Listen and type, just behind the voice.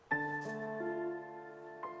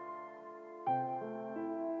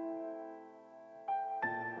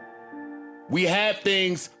We have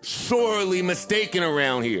things sorely mistaken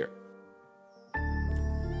around here.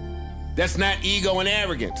 That's not ego and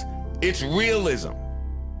arrogance. It's realism.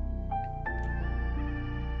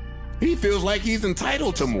 He feels like he's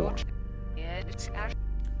entitled to more.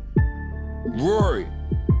 Rory,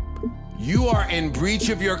 you are in breach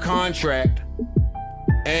of your contract,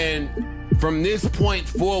 and from this point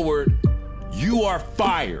forward, you are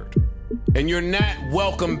fired, and you're not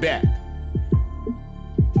welcome back.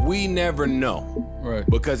 We never know. Right.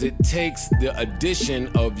 Because it takes the addition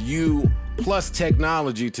of you plus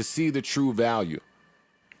technology to see the true value.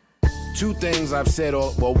 Two things I've said,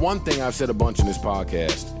 one thing I've said a bunch in this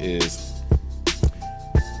podcast is,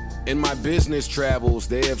 in my business travels,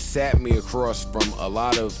 they have sat me across from a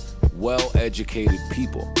lot of well-educated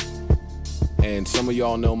people. And some of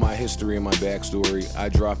y'all know my history and my backstory. I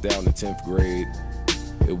dropped out in the 10th grade.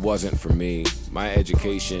 It wasn't for me. My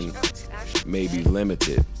education may be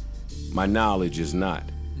limited. My knowledge is not.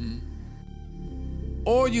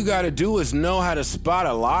 All you gotta do is know how to spot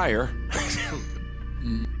a liar.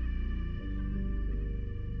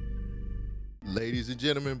 Ladies and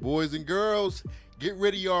gentlemen, boys and girls, get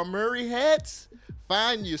rid of your Murray hats,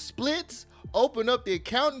 find your splits, open up the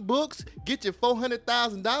accounting books, get your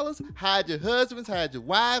 $400,000, hide your husbands, hide your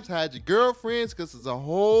wives, hide your girlfriends, because there's a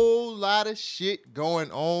whole lot of shit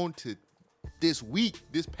going on to this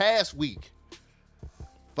past week.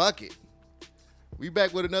 Fuck it. We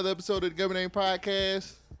back with another episode of the Government Name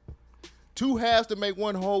Podcast. Two halves to make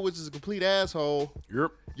one whole, which is a complete asshole.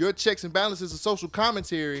 Yep. Your checks and balances of social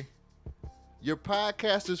commentary. Your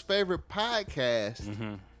podcaster's favorite podcast.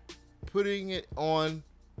 Mm-hmm. Putting it on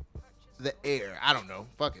the air. I don't know.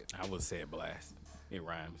 Fuck it. I would say it blast. It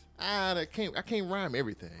rhymes. I can't rhyme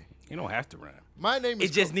everything. You don't have to rhyme. My name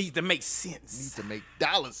is It just needs to make sense. Needs to make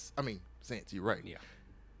dollars. Cents. You're right. Yeah.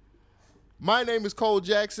 My name is Cole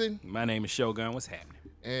Jackson. My name is Shogun. What's happening?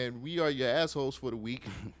 And we are your assholes for the week.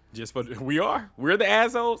 We're the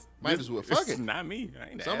assholes? Might as well. Fuck it. Not me. I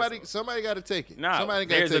ain't the Somebody got to take it. Nah,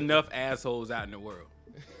 there's enough assholes out in the world.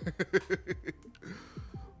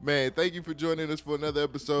 Man, thank you for joining us for another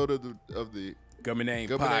episode of the Government Name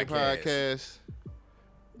Podcast.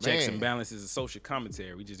 Checks and balances of social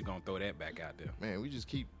commentary. We just gonna throw that back out there. Man, we just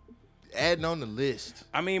keep adding on the list.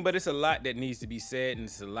 I mean, but it's a lot that needs to be said, and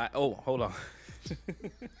it's a lot. Oh, hold on. I'm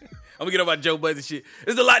gonna get over Joe Budden shit.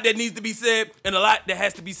 There's a lot that needs to be said, and a lot that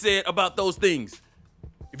has to be said about those things.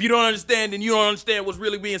 If you don't understand, then you don't understand what's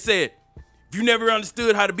really being said. If you never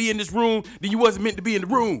understood how to be in this room, then you wasn't meant to be in the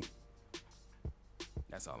room.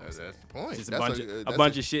 That's all I'm saying. That's the point. It's just a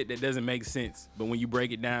bunch of shit that doesn't make sense. But when you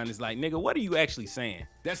break it down, it's like, nigga, what are you actually saying?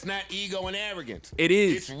 That's not ego and arrogance. It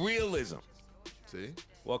is. It's realism. See?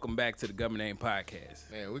 Welcome back to the Government Name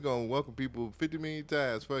Podcast. Man, we're going to welcome people 50 million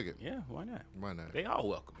times. Fuck it. Yeah, why not? Why not? They all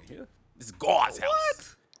welcome me here. This is God's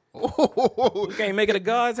house. Oh. We can't make it a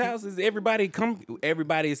God's house. Everybody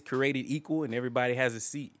is created equal and everybody has a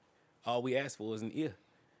seat. All we ask for is an ear.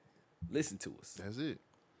 Listen to us. That's it.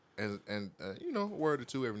 And a word or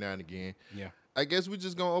two every now and again. Yeah. I guess we're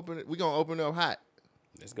just going to open it. We're going to open it up hot.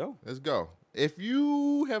 Let's go. Let's go. If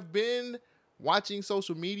you have been watching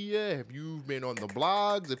social media, if you've been on the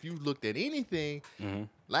blogs, if you've looked at anything,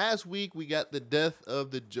 last week we got the death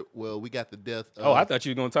of Oh, I thought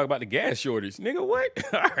you were going to talk about the gas shortage. Nigga,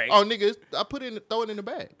 what? All right. Oh, nigga, throw it in the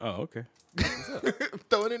bag. Oh, okay.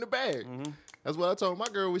 Throw it in the bag. Mm-hmm. That's what I told my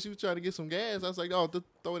girl when she was trying to get some gas. I was like,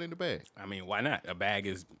 throw it in the bag. I mean, why not? A bag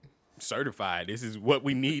is certified. This is what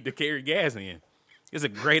we need to carry gas in. It's a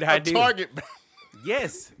great idea. A Target bag.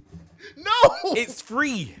 Yes. No. It's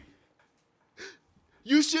free.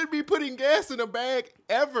 You should be putting gas in a bag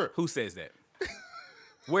ever. Who says that?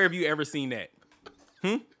 Where have you ever seen that?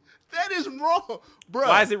 That is wrong, bro.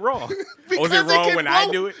 Why is it wrong? Or is it wrong when I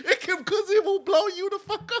do it? Because it will blow you the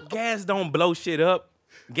fuck up. Gas don't blow shit up.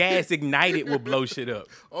 Gas ignited will blow shit up.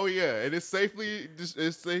 Oh yeah, and it's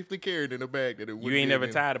safely carried in a bag that it would. You ain't never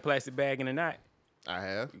tied a plastic bag in a knot? I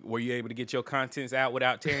have. Were you able to get your contents out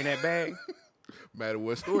without tearing that bag? Matter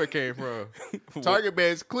what store it came from. Target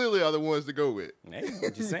bags clearly are the ones to go with. Hey,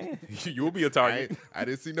 I'm just saying. You'll be a Target. I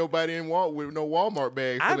didn't see nobody with no Walmart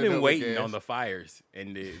bag. I've been waiting on the fires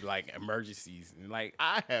and the emergencies.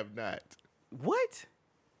 I have not. What?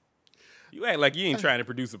 You act like you ain't trying to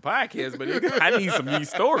produce a podcast, but I need some new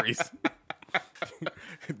stories.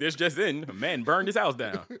 This just in, a man burned his house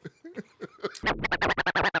down.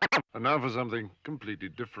 And now for something completely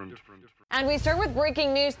different. And we start with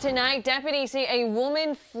breaking news tonight. Deputies say a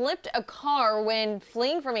woman flipped a car when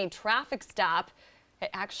fleeing from a traffic stop. It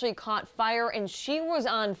actually caught fire, and she was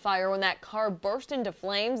on fire when that car burst into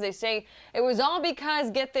flames. They say it was all because,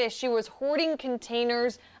 get this, she was hoarding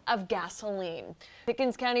containers of gasoline.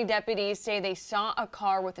 Pickens County deputies say they saw a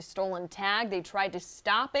car with a stolen tag. They tried to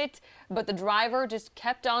stop it, but the driver just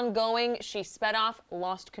kept on going. She sped off,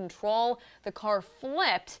 lost control. The car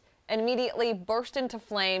flipped and immediately burst into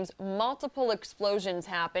flames. Multiple explosions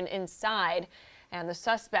happened inside, and the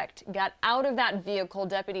suspect got out of that vehicle.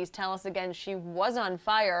 Deputies tell us again she was on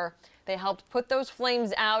fire. They helped put those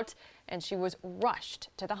flames out, and she was rushed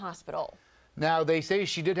to the hospital. Now, they say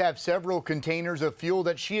she did have several containers of fuel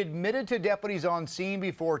that she admitted to deputies on scene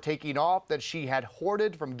before taking off that she had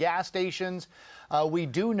hoarded from gas stations. We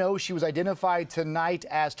do know she was identified tonight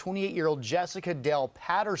as 28-year-old Jessica Dale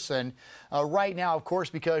Patterson. Right now, of course,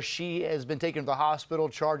 because she has been taken to the hospital,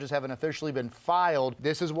 charges haven't officially been filed.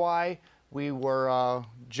 This is why we were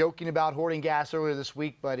joking about hoarding gas earlier this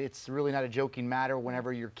week, but it's really not a joking matter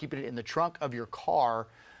whenever you're keeping it in the trunk of your car.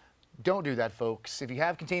 Don't do that, folks. If you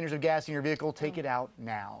have containers of gas in your vehicle, take it out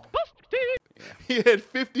now. He had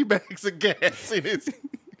 50 bags of gas in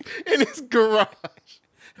his garage.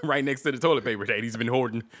 Right next to the toilet paper that he's been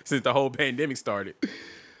hoarding since the whole pandemic started.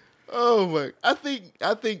 Oh my! I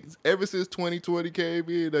think ever since 2020 came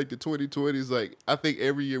in, like the 2020s, like I think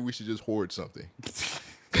every year we should just hoard something.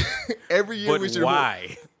 Every year But we should.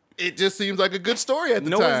 why? It just seems like a good story at the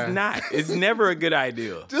No, time. it's not. It's never a good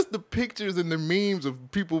idea. Just the pictures and the memes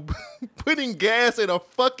of people putting gas in a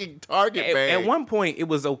fucking Target bag. At one point, it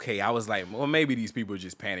was okay. I was like, well, maybe these people are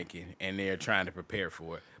just panicking and they're trying to prepare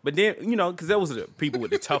for it. But then, you know, because there was the people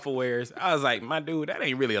with the Tupperwares. I was like, my dude, that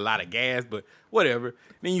ain't really a lot of gas, but whatever.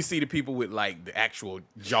 Then you see the people with, like, the actual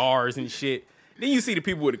jars and shit. Then you see the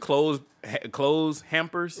people with the clothes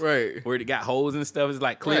hampers. Right. Where they got holes and stuff. It's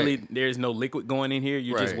like, clearly, Right. there's no liquid going in here.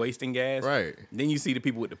 You're just Right. wasting gas. Right. Then you see the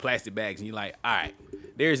people with the plastic bags, and you're like, all right,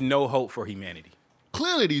 there's no hope for humanity.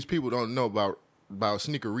 Clearly, these people don't know about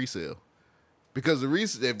sneaker resale, because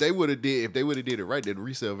if they would have did it right, then the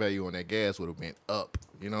resale value on that gas would have been up.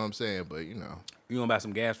 You know what I'm saying? But you know, You gonna buy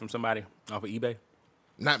some gas from somebody off of eBay?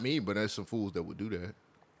 not me, but there's some fools that would do that.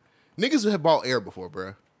 Niggas have bought air before,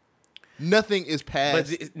 bruh. Nothing is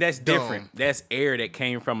past. But that's different. That's air that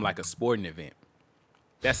came from like a sporting event.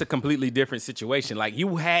 That's a completely different situation. Like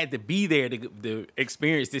you had to be there to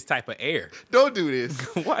experience this type of air. Don't do this.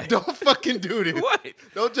 What? Don't fucking do this. What?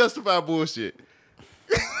 Don't justify bullshit.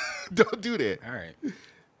 Don't do that. All right.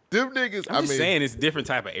 Them niggas. I'm just saying it's a different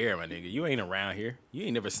type of air, my nigga. You ain't around here. You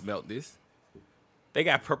ain't never smelt this. They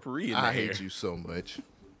got potpourri in the I air. hate you so much.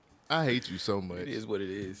 I hate you so much. It is what it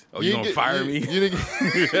is. Oh, you gonna fire me? You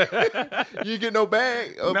didn't get no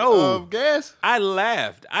bag of, No. of gas? I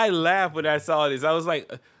laughed when I saw this. I was like,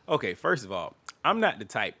 okay, first of all, I'm not the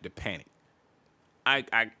type to panic.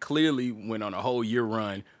 I clearly went on a whole year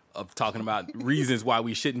run of talking about reasons why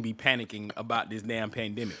we shouldn't be panicking about this damn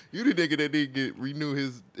pandemic. You the nigga that didn't renew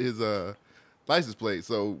his license plate,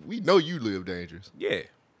 so we know you live dangerous. Yeah.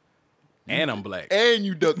 And I'm black. And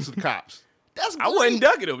you ducked some cops. That's I wasn't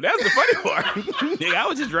ducking them. That's the funny part. Nigga, I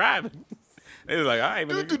was just driving. They was like, all right,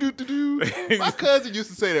 man. My cousin used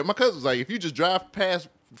to say that. My cousin was like, if you just drive fast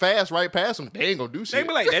right past them, they ain't gonna do They shit.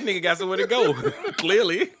 be like, that nigga got somewhere to go.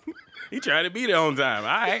 Clearly. He trying to be there on time. All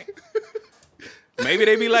right. Maybe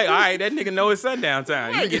they be like, all right, that nigga know it's sundown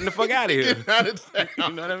time. You getting the fuck out of here. Get out of town.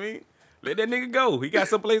 You know what I mean? Let that nigga go. He got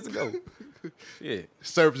someplace to go. Yeah.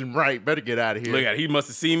 Serves him right. Better get out of here. Look at it. He must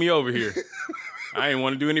have seen me over here. I ain't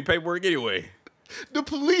want to do any paperwork anyway. The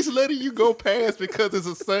police letting you go past because it's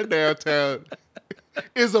a sundown town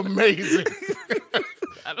is amazing.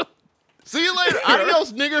 See you later.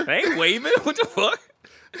 Adios, nigga. I ain't waving. What the fuck?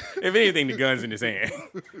 If anything, the gun's in his hand.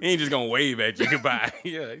 He ain't just gonna wave at you. Goodbye.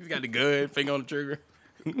 Yeah, he's got the gun, finger on the trigger.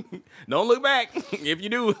 Don't look back. If you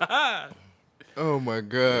do, Oh my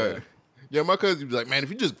god. Yeah, my cousin was like, man, if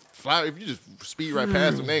you just speed right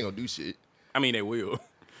past them, they ain't gonna do shit. I mean, they will.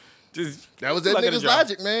 That was that luck of the nigga's draw.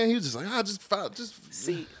 logic, man. He was just like,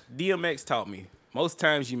 See, DMX taught me, most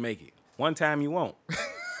times you make it. One time you won't.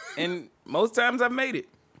 And most times I've made it.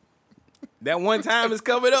 That one time is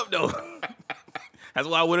covered up, though. That's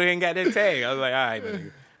why I went ahead and got that tag. I was like, all right,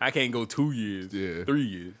 man. I can't go 2 years, 3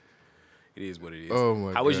 years. It is what it is. Oh,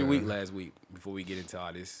 my How was your God. week last week before we get into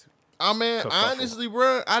all this? Oh man, kerfuffle? honestly,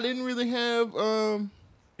 bro, I didn't really have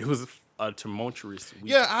It was a tumultuous week.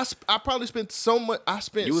 yeah, I probably spent so much. I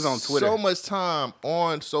spent You was on Twitter. so much time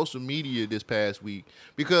on social media this past week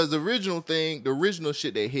because the original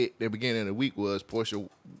shit that hit the beginning of the week was Portia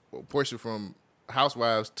from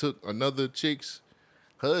Housewives took another chick's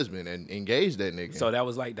husband and engaged that nigga. So that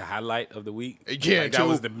was like the highlight of the week. Yeah, Like, that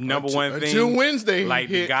was the number one thing. Until Wednesday, like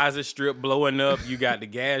the hit. Gaza Strip blowing up. You got the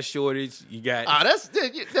gas shortage. You got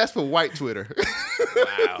that's for white Twitter.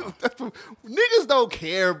 wow. Niggas don't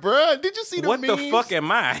care, bruh. Did you see the What memes? the fuck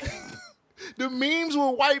am I? The memes were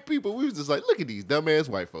white people. We was just like, look at these dumbass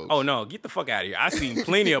white folks. Oh no, get the fuck out of here! I seen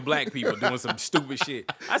plenty of black people doing some stupid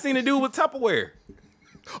shit. I seen a dude with Tupperware.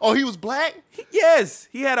 Oh, he was black? Yes,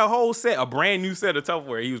 he had a whole set, a brand new set of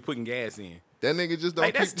Tupperware. He was putting gas in. That nigga just don't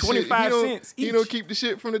Like, keep that's the shit. 25 cents You each. don't keep the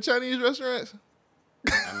shit from the Chinese restaurants?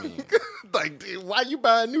 I mean, Like, dude, why you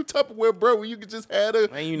buy a new Tupperware, bro, when you could just have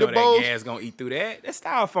man, you know the that bowls? gas gonna eat through that. That's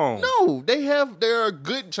styrofoam. No, there are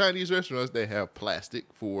good Chinese restaurants that have plastic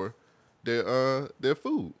for their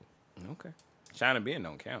food. Okay. China bean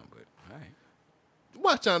don't count, but all right.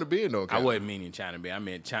 Why China being no I wasn't meaning China bean. I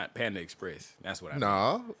meant Panda Express. That's what I meant.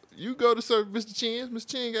 Nah, you go to serve Mr. Chen's. Mr.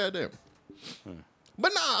 Chen got them.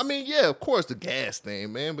 But nah, I mean, yeah, of course the gas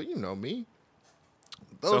thing, man. But you know me.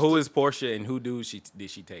 So who is Portia and who did she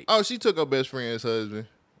take? Oh, she took her best friend's husband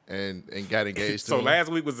and got engaged to So him. last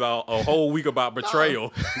week was a whole week about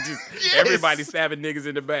betrayal. Just Yes. everybody stabbing niggas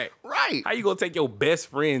in the back. Right. How you gonna take your best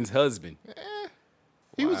friend's husband?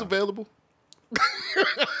 He was available.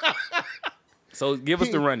 So give us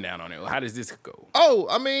the rundown on it. How does this go? Oh,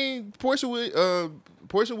 I mean, Portia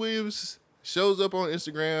Williams shows up on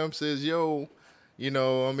Instagram, says, yo, you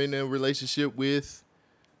know, I'm in a relationship with,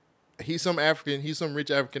 he's some rich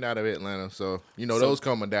African out of Atlanta. So, you know, those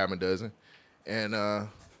come a dime a dozen. And, I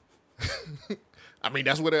mean,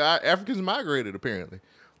 that's where the Africans migrated, apparently.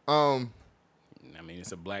 I mean,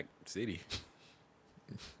 it's a black city.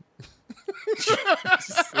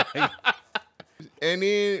 And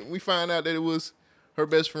then we find out that it was her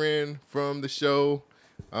best friend from the show.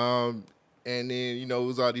 And then, you know, it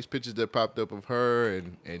was all these pictures that popped up of her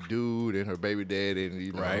and dude and her baby dad. And,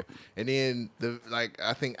 you know, Right. And then,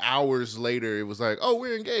 I think hours later, it was like, oh,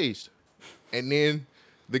 we're engaged. And then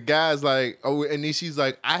the guy's like, oh, and then she's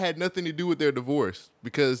like, I had nothing to do with their divorce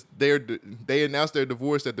because they announced their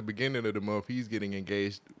divorce at the beginning of the month. He's getting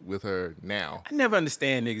engaged with her now. I never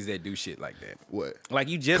understand niggas that do shit like that. What? Like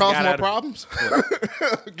you just Cause got more out of, problems?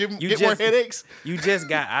 You get more just- headaches? You just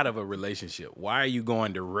got out of a relationship. Why are you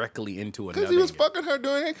going directly into another? Because he was engagement? fucking her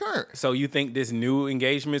during her current. So you think this new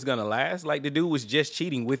engagement is gonna last? Like the dude was just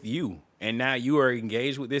cheating with you, and now you are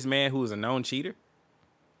engaged with this man who is a known cheater.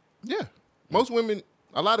 Yeah. Most women,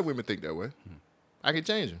 a lot of women think that way. I can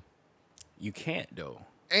change him. You can't though.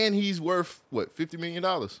 And he's worth, what, $50 million?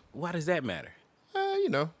 Why does that matter? You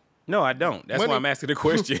know. No, I don't. That's Money- why I'm asking the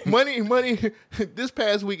question. Money, this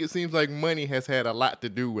past week, it seems like money has had a lot to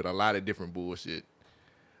do with a lot of different bullshit.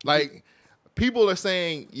 Like, people are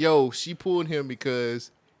saying, yo, she pulled him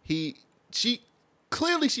because she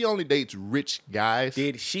only dates rich guys.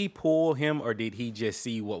 Did she pull him or did he just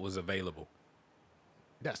see what was available?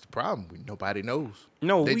 That's the problem. Nobody knows.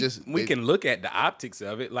 No, They we can look at the optics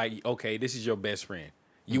of it. Like, okay, this is your best friend.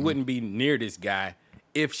 You wouldn't be near this guy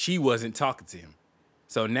if she wasn't talking to him.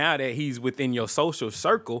 So now that he's within your social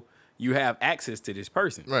circle, you have access to this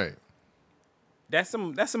person. Right. That's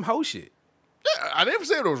some hoe shit. Yeah, I never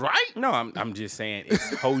said it was right. No, I'm just saying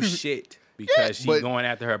it's hoe shit because she's but going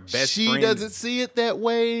after her best She friend. doesn't see it that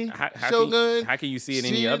way. Shogun. How can you see it She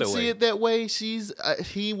any didn't other way? see it that way.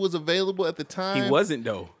 He was available at the time. He wasn't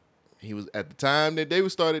though. He was at the time that they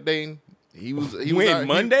started dating. He was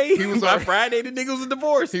Monday? He was by already, Friday, the nigga was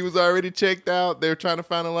divorced. he was already checked out. They're trying to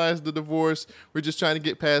finalize the divorce. We're just trying to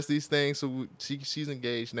get past these things. So she's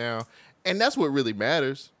engaged now, and that's what really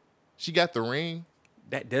matters. She got the ring.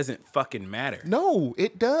 That doesn't fucking matter. No,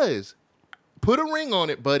 it does. Put a ring on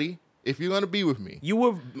it, buddy. If you're gonna be with me. You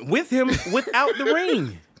were with him without the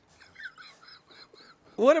ring.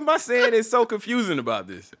 What am I saying is so confusing about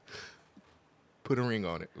this? Put a ring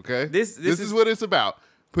on it, okay? This is what it's about.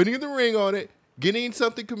 Putting the ring on it, getting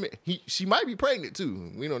something committed. She might be pregnant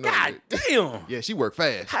too. We don't know. God damn. Yeah, she worked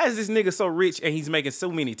fast. How is this nigga so rich and he's making so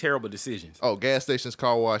many terrible decisions? Oh, gas stations,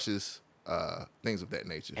 car washes, things of that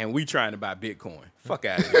nature. And we trying to buy Bitcoin. Fuck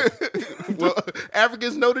out of here. Well,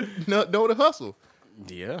 Africans know the hustle.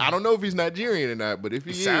 Yeah. I don't know if he's Nigerian or not, but if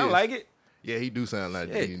he Sound is, like it. yeah, he do sound like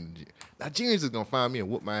Nigerian. Nigerians is gonna find me and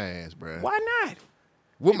whoop my ass, bro. Why not?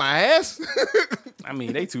 Whoop my ass? I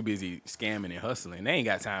mean, they too busy scamming and hustling. They ain't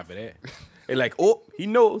got time for that. They're like, oh, he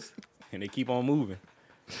knows. And they keep on moving.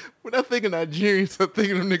 When I think of Nigerians, I'm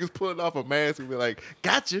thinking of niggas pulling off a mask and be like,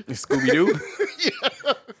 gotcha. Scooby-Doo?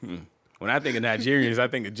 Yeah. When I think of Nigerians, I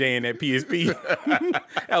think of Jay and that PSP.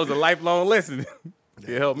 That was a lifelong lesson.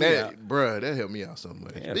 It helped me out. Bruh, that helped me out so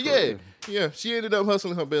much. Yeah, But for real. yeah, she ended up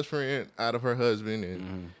hustling her best friend out of her husband,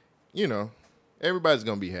 and you know, Everybody's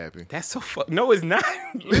gonna be happy. That's so No, it's not.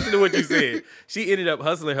 Listen to what you said. She ended up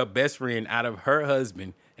hustling her best friend out of her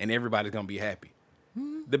husband, and everybody's gonna be happy.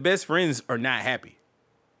 The best friends are not happy.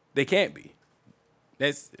 They can't be.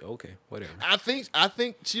 That's okay. Whatever. I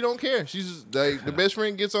think she don't care. She's just, like the best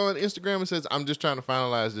friend gets on Instagram and says, "I'm just trying to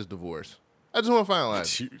finalize this divorce. I just want to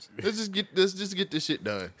finalize. Let's just get this shit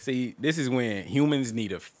done." See, this is when humans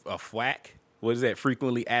need a FWAC. What is that?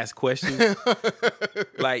 Frequently asked questions.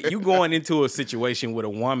 Like you going into a situation with a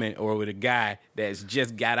woman or with a guy that's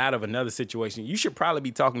just got out of another situation. You should probably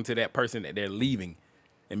be talking to that person that they're leaving,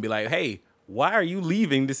 and be like, "Hey, why are you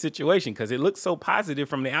leaving this situation? Because it looks so positive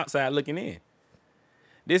from the outside looking in."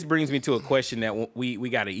 This brings me to a question that we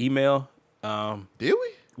got an email. Did we?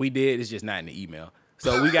 We did. It's just not in the email.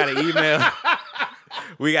 So we got an email.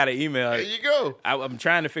 We got an email. There you go. I'm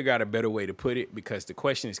trying to figure out a better way to put it because the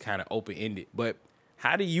question is kind of open-ended. But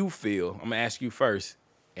how do you feel? I'm going to ask you first,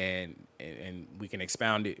 and we can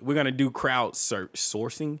expound it. We're going to do crowd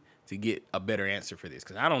sourcing to get a better answer for this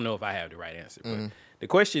because I don't know if I have the right answer. But the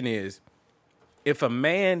question is, if a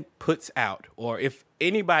man puts out, or if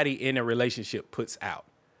anybody in a relationship put out,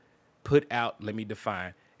 let me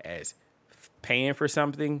define as paying for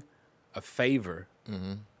something, a favor,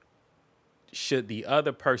 should the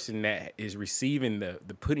other person that is receiving the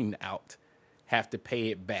putting out have to pay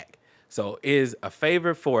it back? So is a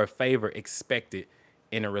favor for a favor expected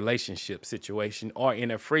in a relationship situation or in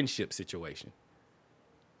a friendship situation?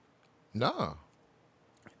 No.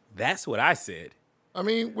 That's what I said. I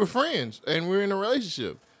mean, we're friends and we're in a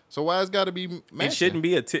relationship. So why it's got to be matching? It shouldn't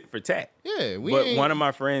be a tit for tat. Yeah, But one of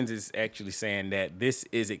my friends is actually saying that this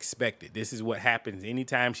is expected. This is what happens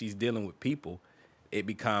anytime she's dealing with people. It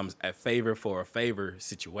becomes a favor for a favor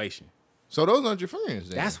situation. So those aren't your friends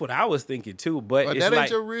then. That's what I was thinking too. But it's that like,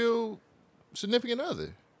 ain't your real significant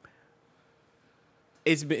other.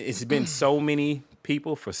 It's been so many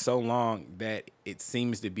people for so long that it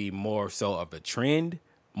seems to be more so of a trend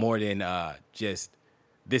more than just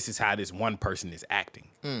this is how this one person is acting.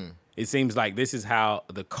 It seems like this is how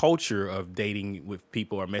the culture of dating with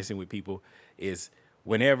people or messing with people is.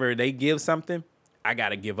 Whenever they give something, I got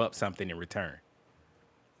to give up something in return.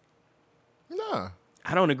 Nah.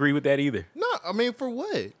 I don't agree with that either. No, I mean, for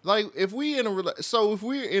what? Like, if we in a if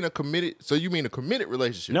we're in a committed, so you mean a committed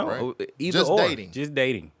relationship, No, right? either just or. dating. Just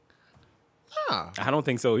dating. Nah. I don't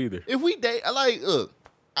think so either. If we date, look,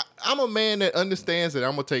 I'm a man that understands that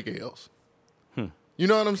I'm gonna take L's. You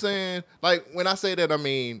know what I'm saying? Like when I say that, I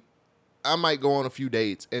mean I might go on a few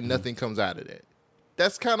dates and nothing comes out of that.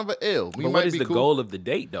 That's kind of an L. But what is the goal of the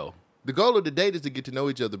date, though? The goal of the date is to get to know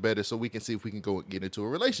each other better, so we can see if we can go get into a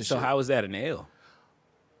relationship. So how is that an L?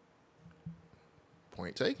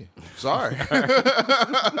 Point taken. Sorry.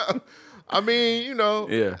 I mean, you know,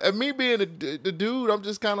 Yeah. and me being the dude, I'm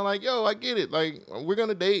just kind of like, yo, I get it. Like, we're going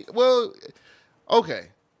to date. Well, okay.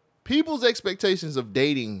 People's expectations of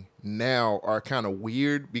dating now are kind of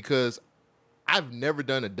weird because I've never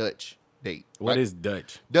done a Dutch date. What Like, is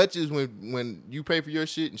Dutch? Dutch is when you pay for your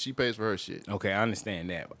shit and she pays for her shit. Okay, I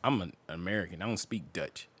understand that. But I'm an American. I don't speak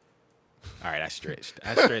Dutch. All right, I stretched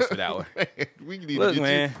for that one. we need Look, to get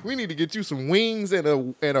man. you. We need to get you some wings and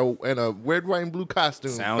a red, white, and blue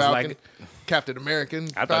costume. Sounds Falcon, like it. Captain American.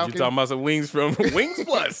 I thought Falcon. you were talking about some wings from Wings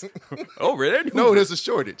Plus. Oh, really? No, there's a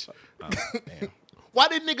shortage. Oh, damn. Why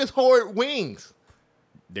did niggas hoard wings?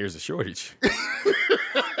 There's a shortage.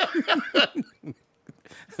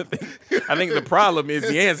 I think the problem is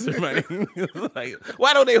the answer, man. Like,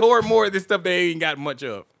 why don't they hoard more of this stuff they ain't got much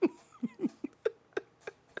of?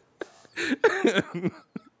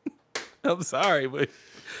 I'm sorry, but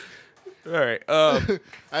all right. I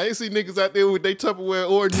ain't see niggas out there with they Tupperware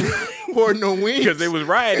hoarding no wings. Because they was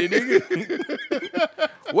rioting, nigga.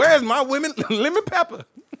 Where's my lemon pepper?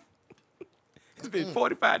 It's been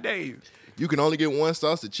 45 days. You can only get one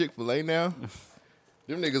sauce at Chick-fil-A now.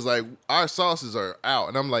 Them niggas like, our sauces are out.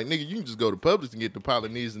 And I'm like, nigga, you can just go to Publix and get the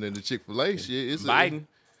Polynesian and the Chick-fil-A shit. It's Biden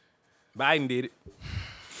did it.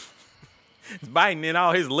 It's Biden and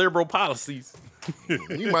all his liberal policies.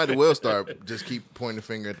 You might as well start just keep pointing the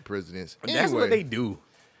finger at the presidents. That's what they do.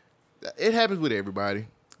 It happens with everybody.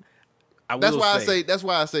 That's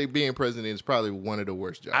why I say being president is probably one of the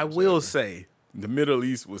worst jobs. I will say the Middle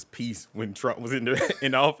East was peace when Trump was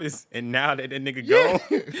in office, and now that nigga gone,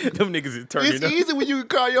 them niggas is turning It's up. easy when you can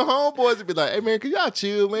call your homeboys and be like, "Hey man, can y'all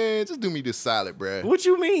chill, man? Just do me this solid, bruh. What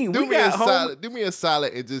you mean? Do We me a got home. solid. Do me a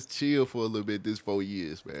solid and just chill for a little bit this 4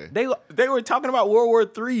 years, man." They were talking about World War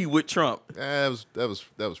III with Trump. That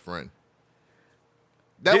was fun.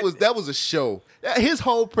 That was a show. His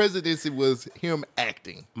whole presidency was him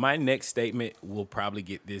acting. My next statement will probably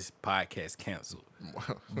get this podcast canceled.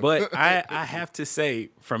 But I have to say,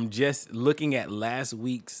 from just looking at last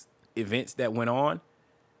week's events that went on,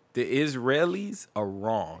 the Israelis are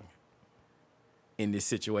wrong in this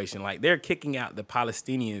situation. Like, they're kicking out the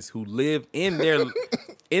Palestinians who live in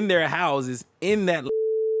their houses in that.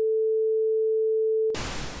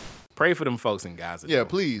 Pray for them folks in Gaza. Yeah, though.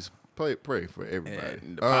 please pray for everybody.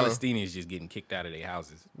 And the Palestinians just getting kicked out of their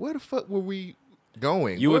houses. Where the fuck were we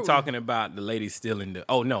going? You Where were talking about the lady stealing the.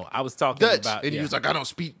 Oh no, I was talking Dutch, about. and he was like, "I don't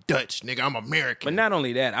speak Dutch, nigga. I'm American." But not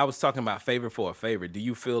only that, I was talking about favor for a favor. Do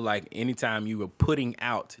you feel like anytime you were putting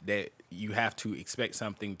out that you have to expect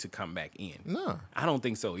something to come back in? No. I don't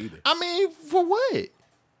think so either. I mean, for what?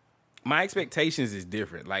 My expectations is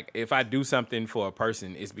different. Like, if I do something for a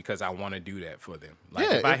person, it's because I want to do that for them. Like,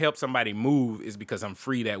 Yeah, if I help somebody move, it's because I'm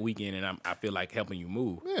free that weekend and I feel like helping you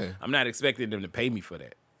move. Yeah. I'm not expecting them to pay me for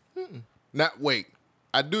that. Not wait.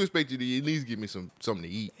 I do expect you to at least give me something to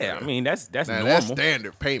eat. Yeah, bruh. I mean, that's now, normal. that's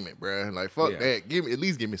standard payment, bro. Like fuck Yeah. that. At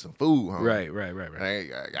least give me some food, homie.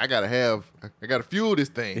 Right. I gotta fuel this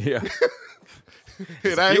thing. Yeah.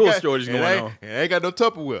 And a fuel shortage going on. And I ain't got no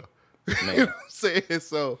Tupperware. Man. You know what I'm saying?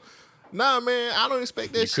 So, nah, man, I don't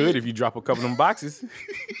expect that You shit. could if you drop a couple of them boxes.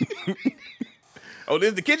 Oh, this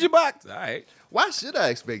is the kitchen box. All right. Why should I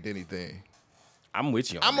expect anything? I'm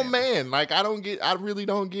with you on I'm that. a man. Like, I really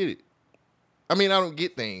don't get it. I mean, I don't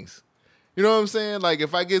get things. You know what I'm saying? Like,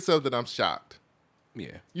 if I get something, I'm shocked.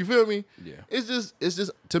 Yeah. You feel me? Yeah. It's just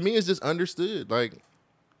to me, it's just understood. Like,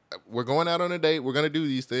 we're going out on a date. We're gonna do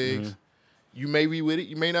these things. Mm-hmm. You may be with it.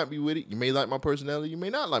 You may not be with it. You may like my personality. You may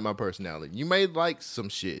not like my personality. You may like some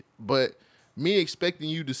shit. But me expecting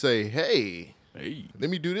you to say, "Hey, Hey. let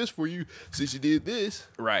me do this for you," since you did this.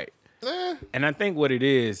 Right. Eh, And I think what it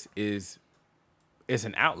is it's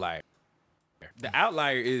an outlier. The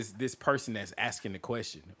outlier is this person that's asking the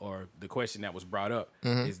question, or the question that was brought up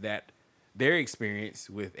is that their experience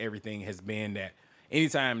with everything has been that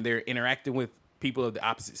anytime they're interacting with people of the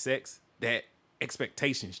opposite sex, that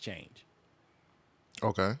expectations change.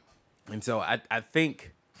 okay. And so I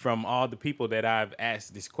think from all the people that I've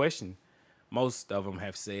asked this question, most of them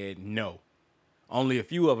have said no. Only a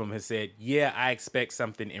few of them have said, yeah, I expect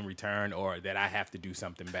something in return, or that I have to do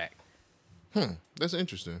something back. That's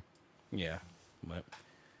interesting. Yeah, but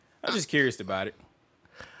I'm just curious about it.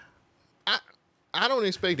 I don't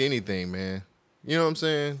expect anything, man. You know what I'm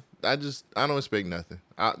saying? I don't expect nothing.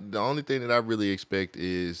 The only thing that I really expect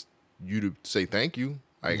is you to say thank you.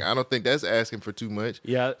 Like, I don't think that's asking for too much.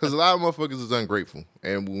 Yeah. Because a lot of motherfuckers is ungrateful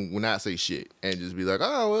and will not say shit and just be like,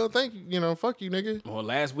 "Oh, well, thank you. You know, fuck you, nigga." Well,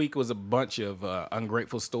 last week was a bunch of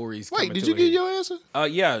ungrateful stories. Wait, coming did to you a get head. your answer?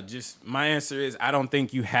 Yeah, just my answer is I don't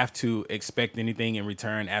think you have to expect anything in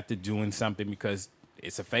return after doing something, because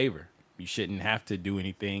it's a favor. You shouldn't have to do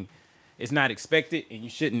anything. It's not expected, and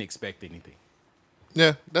you shouldn't expect anything.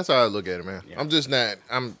 Yeah, that's how I look at it, man. Yeah. I'm just not.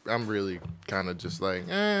 I'm really kind of just like,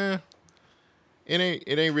 it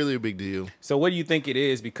ain't really a big deal. So what do you think it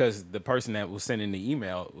is? Because the person that was sending the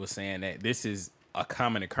email was saying that this is a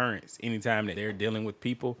common occurrence anytime that they're dealing with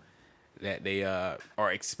people that they are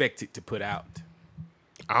expected to put out.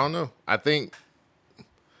 I don't know. I think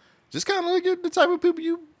just kind of look at the type of people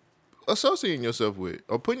you associating yourself with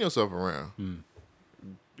or putting yourself around.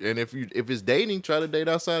 And if it's dating, try to date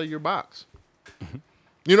outside of your box.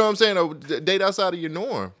 You know what I'm saying? Or date outside of your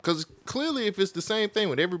norm. Because clearly, if it's the same thing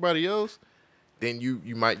with everybody else, then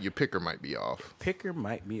your picker might be off. Picker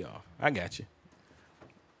might be off. I got you.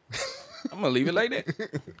 I'm gonna leave it like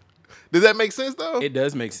that. Does that make sense though? It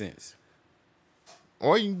does make sense.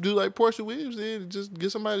 Or you can do like Portia Williams and just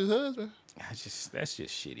get somebody's husband. That's just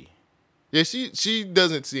shitty. Yeah, she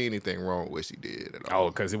doesn't see anything wrong with what she did at all. Oh,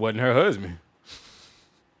 because it wasn't her husband.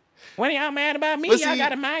 When are y'all mad about me? But Y'all see,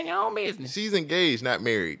 gotta mind your own business. She's engaged, not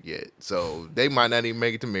married yet, so they might not even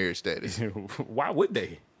make it to marriage status. Why would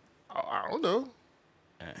they? I don't know.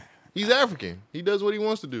 He's African. He does what he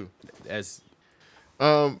wants to do. That's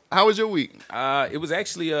How was your week, it was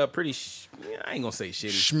actually pretty. I ain't gonna say shitty.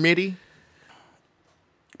 Schmitty?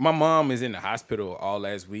 My mom is in the hospital all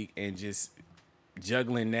last week, and just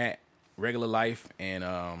juggling that regular life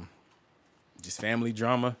and just family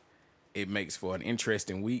drama, it makes for an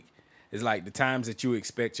interesting week. It's like the times that you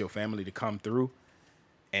expect your family to come through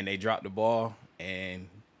and they drop the ball, and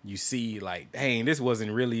you see like, dang, this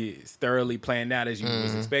wasn't really as thoroughly planned out as you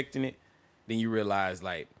was expecting it. Then you realize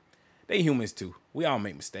like they humans too. We all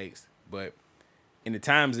make mistakes, but in the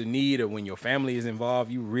times of need or when your family is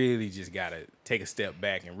involved, you really just gotta take a step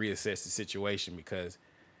back and reassess the situation, because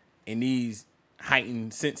in these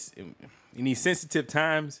heightened in these sensitive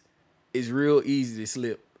times, it's real easy to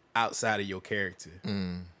slip outside of your character.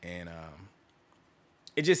 And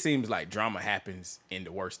it just seems like drama happens in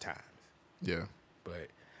the worst times. Yeah. But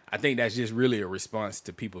I think that's just really a response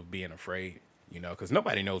to people being afraid, because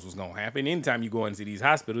nobody knows what's going to happen. Anytime you go into these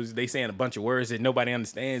hospitals, they saying a bunch of words that nobody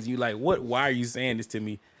understands. You like, what? Why are you saying this to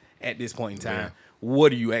me at this point in time? Yeah.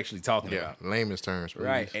 What are you actually talking about? Layman's terms, please.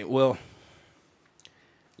 Right. And, well,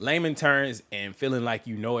 layman terms and feeling like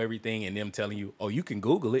you know everything and them telling you, oh, you can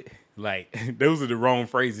Google it. Like, those are the wrong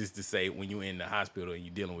phrases to say when you're in the hospital and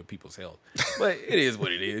you're dealing with people's health. But it is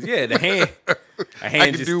what it is. Yeah, a hand I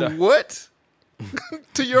can just do stuck. what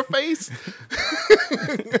to your face?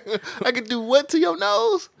 I can do what to your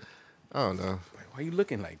nose? I don't know. Like, why you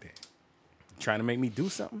looking like that? Trying to make me do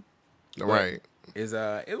something? Right.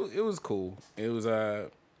 It was cool. It was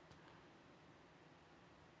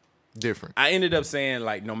Different. I ended up saying,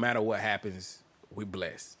 like, no matter what happens, we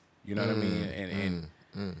blessed. You know what I mean? And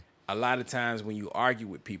a lot of times when you argue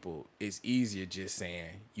with people, it's easier just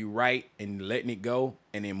saying you right and letting it go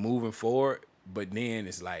and then moving forward. But then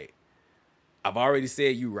it's like, I've already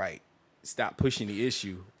said you right. Stop pushing the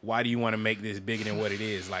issue. Why do you want to make this bigger than what it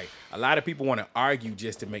is? Like, a lot of people want to argue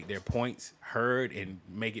just to make their points heard and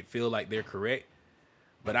make it feel like they're correct.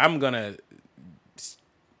 But I'm going to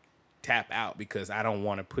tap out because I don't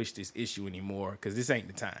want to push this issue anymore because this ain't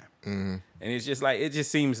the time. And it's just like, it just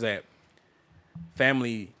seems that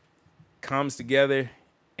family comes together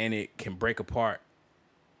and it can break apart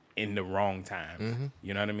in the wrong times.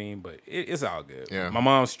 You know what I mean? But it's all good. Yeah. My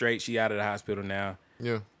mom's straight. She out of the hospital now.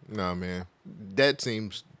 Yeah. No, man. That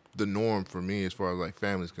seems the norm for me as far as like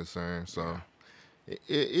family's concerned. So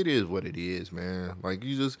it is what it is, man. Like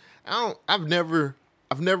I've never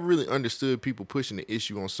really understood people pushing the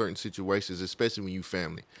issue on certain situations, especially when you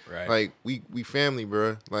family. Right. Like we family,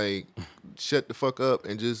 bro. Like shut the fuck up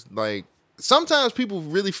and just like sometimes people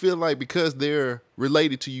really feel like because they're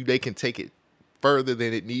related to you, they can take it further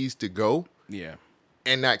than it needs to go. Yeah.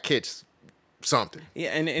 And not catch something. Yeah,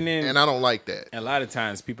 and then And I don't like that. a lot of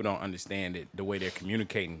times people don't understand that the way they're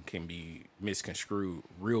communicating can be misconstrued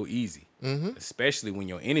real easy, especially when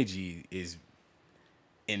your energy is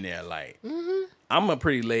in there. Like, I'm a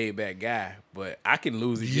pretty laid back guy, but I can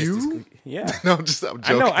lose it. You? Yeah. No, I'm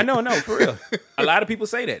joking. I know, for real. A lot of people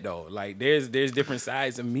say that though. Like, there's different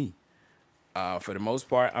sides of me. For the most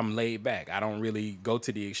part, I'm laid back. I don't really go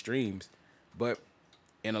to the extremes, but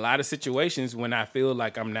in a lot of situations when I feel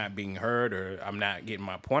like I'm not being heard or I'm not getting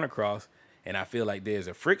my point across and I feel like there's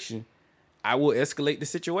a friction, I will escalate the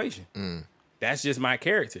situation. That's just my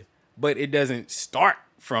character. But it doesn't start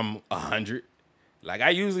from 100. Like,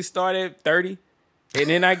 I usually start at 30 and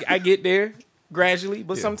then I get there gradually,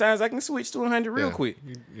 but sometimes I can switch to 100 real quick.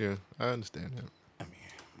 Yeah, I understand that.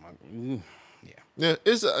 I mean, Yeah,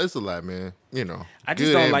 it's a lot, man. You know, I just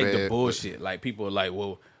good don't and like bad, the bullshit. Like, people are like,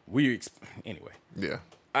 well, anyway. Yeah.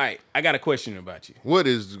 All right, I got a question about you. What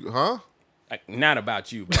is, huh? Like, not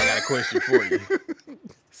about you, but I got a question for you.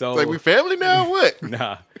 So, Like we family now? What?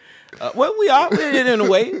 nah. Well, we are in a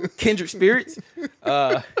way, kindred spirits.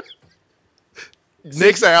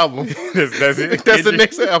 Next album. That's it. That's the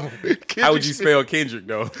next album. How would you spell Kendrick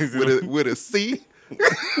though? with a C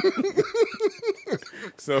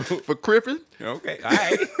So for Crippin? okay, all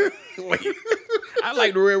right. Wait, I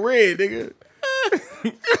like the red, nigga.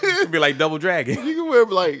 It'd be like Double Dragon. You can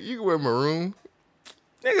wear maroon.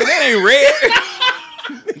 Nigga, that ain't red.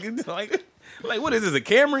 Nigga, like what is this, a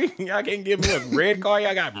Camry? Y'all can't give me a red car.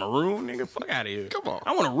 Y'all got maroon, nigga. Fuck out of here. Come on.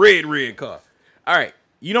 I want a red car. All right,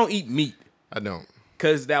 you don't eat meat I don't.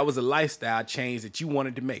 because that was a lifestyle change that you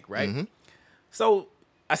wanted to make, right? So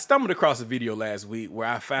I stumbled across a video last week where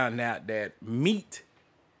I found out that meat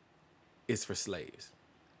is for slaves.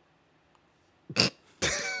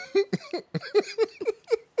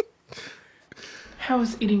 How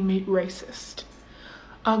is eating meat racist?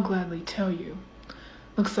 I'll gladly tell you.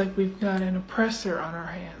 Looks like we've got an oppressor on our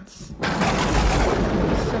hands.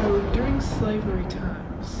 So, during slavery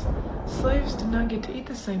times, slaves did not get to eat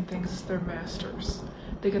the same things as their masters.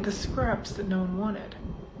 They got the scraps that no one wanted.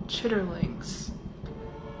 Chitterlings.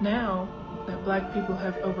 Now that black people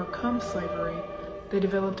have overcome slavery, they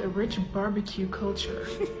developed a rich barbecue culture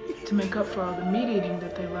to make up for all the meat eating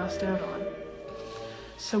that they lost out on.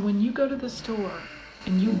 So when you go to the store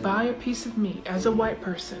and you buy a piece of meat as a white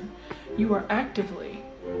person, you are actively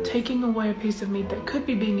taking away a piece of meat that could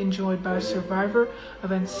be being enjoyed by a survivor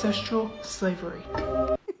of ancestral slavery.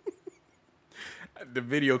 The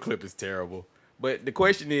video clip is terrible. But the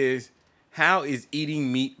question is, how is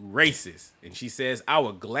eating meat racist? And she says, I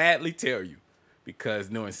will gladly tell you. Because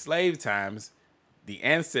during slave times, the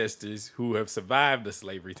ancestors who have survived the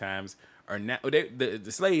slavery times are not. The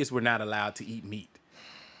slaves were not allowed to eat meat.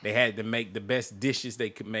 They had to make the best dishes they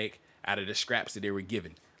could make out of the scraps that they were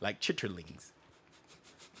given, like chitterlings.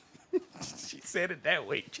 She said it that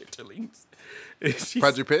way, chitterlings.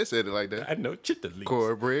 Project Pet said it like that. I know chitterlings.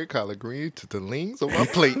 Cornbread, collard green, chitterlings on my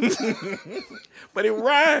plate. But it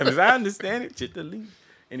rhymes. I understand it, chitterlings.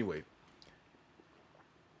 Anyway,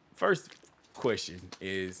 first question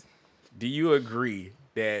is, do you agree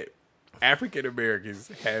that African Americans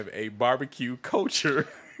have a barbecue culture?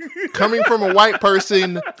 Coming from a white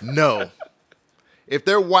person, no. If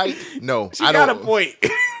they're white, no. She got a point.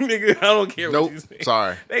 Nigga, I don't care Nope, what you say.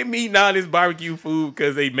 sorry. They meeting all this barbecue food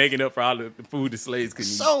because they making up for all the food the slaves couldn't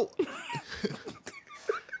eat. So,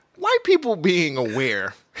 white people being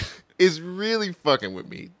aware is really fucking with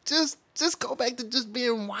me. Just go back to just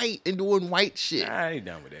being white and doing white shit. I ain't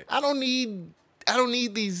done with that. I don't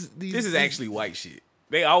need these. This is actually white shit.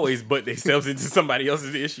 They always butt themselves into somebody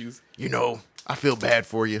else's issues. You know, I feel bad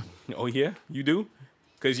for you. Oh, yeah? You do?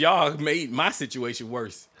 Because y'all made my situation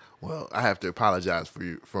worse. Well, I have to apologize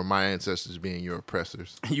for my ancestors being your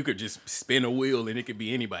oppressors. You could just spin a wheel and it could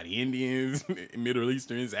be anybody. Indians, Middle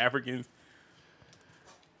Easterns, Africans.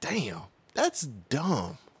 Damn, that's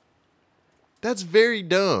dumb. That's very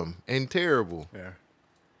dumb and terrible. Yeah.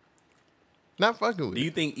 Not fucking with Do you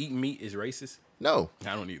it. think eating meat is racist? No.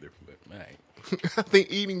 I don't either, but all right. I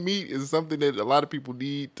think eating meat is something that a lot of people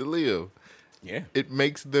need to live. Yeah. It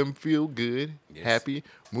makes them feel good, Yes. happy,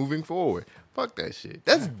 moving forward. Fuck that shit.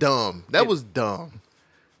 That's dumb. That was dumb.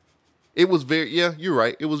 It was you're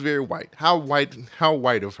right. It was very white. How white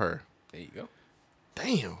of her. There you go.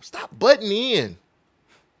 Damn, stop butting in.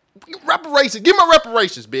 Reparations. Give my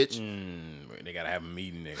reparations, bitch. They got to have a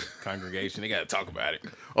meeting, their congregation. They got to talk about it.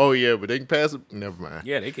 Oh, yeah, but they can pass it. Never mind.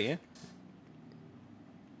 Yeah, they can.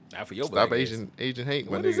 Not for your Stop black ass. Asian hate,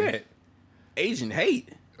 my What is nigga. that? Asian hate?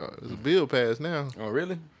 There's a bill passed now. Oh,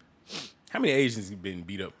 really? How many Asians have been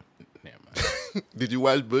beat up? Never mind. Did you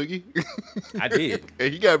watch Boogie? I did. Hey,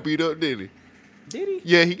 he got beat up, didn't he? Did he?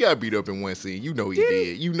 Yeah, he got beat up in one scene. You know he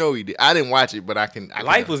did. You know he did. I didn't watch it, but I can.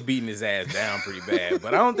 Life was beating his ass down pretty bad,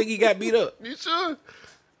 but I don't think he got beat up. You sure?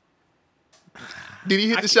 Did he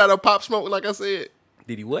hit the shot on Pop Smoke like I said?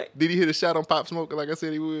 Did he what? Did he hit a shot on Pop Smoke like I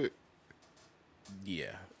said he would?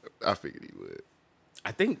 Yeah. I figured he would.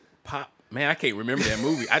 I think Pop, man, I can't remember that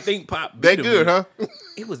movie. I think Pop beat That him. good, huh?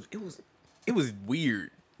 It was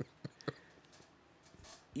weird.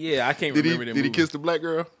 Yeah, I can't Did remember that movie. he kiss the black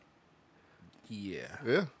girl? Yeah.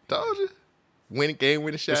 Yeah, told you. Winning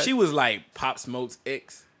a shot. But she was like Pop Smoke's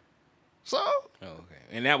ex. So Oh, okay.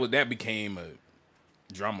 And that became a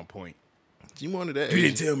drama point. she wanted that. You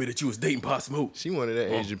didn't Asian, tell me that you was dating Pop Smoke. she wanted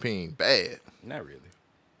that Asian peen bad. Not really.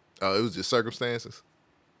 Oh, it was just circumstances.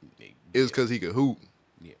 It was because he could hoop.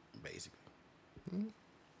 Yeah, basically.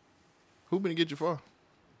 Hooping to get you far.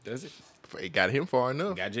 Does it? It got him far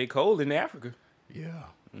enough. Got J. Cole in Africa. Yeah.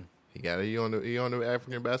 He on the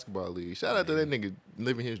African Basketball League. Shout out to that nigga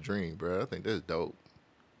living his dream, bro. I think that's dope.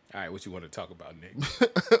 All right, what you want to talk about next?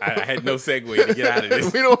 I had no segue to get out of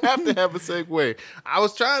this. We don't have to have a segue. I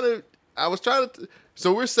was trying to.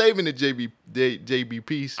 So we're saving the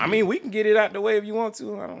JBP. Shit. I mean, we can get it out the way if you want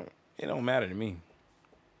to. It don't matter to me.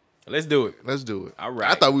 Let's do it. Let's do it. All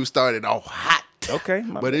right. I thought we started off hot. Okay.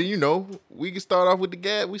 But then, we can start off with the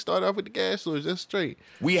gas. We start off with the gas source. That's straight.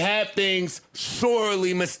 We have things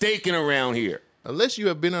sorely mistaken around here. Unless you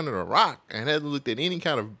have been under a rock and haven't looked at any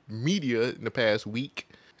kind of media in the past week,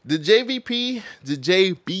 the JBP,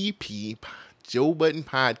 Joe Budden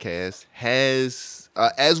Podcast has,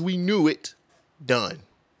 as we knew it, done.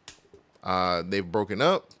 They've broken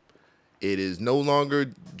up. It is no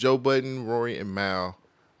longer Joe Budden, Rory, and Mal.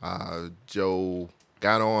 Joe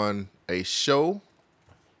got on a show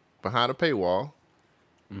behind a paywall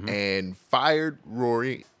and fired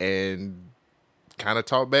Rory and kind of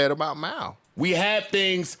talked bad about Mal. We have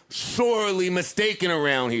things sorely mistaken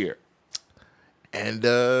around here. And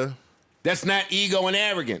That's not ego and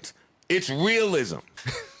arrogance. It's realism.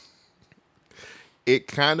 it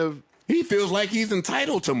kind of, He feels like he's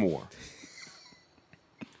entitled to more.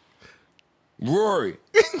 Rory,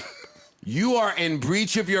 you are in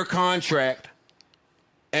breach of your contract,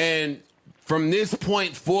 and from this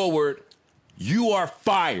point forward, you are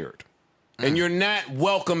fired, and you're not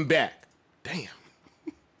welcome back. damn.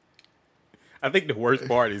 I think the worst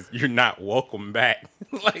part is you're not welcome back.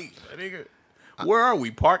 Like, nigga, where are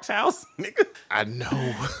we? Park's house, nigga. I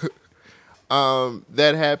know.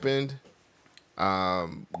 That happened.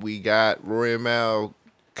 We got Rory and Mal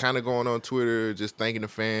kind of going on Twitter, just thanking the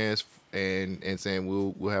fans and saying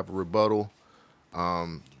we'll have a rebuttal.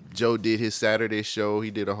 Joe did his Saturday show.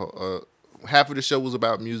 He did a half of the show was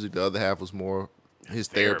about music, the other half was more his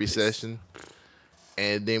therapy session.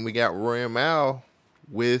 And then we got Roy and Mal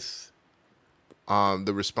with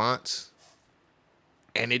the response,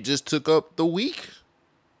 and it just took up the week.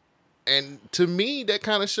 And to me, that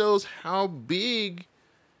kind of shows how big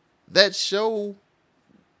that show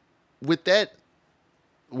with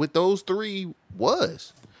those three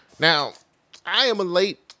was. Now, I am a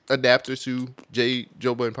late adapter to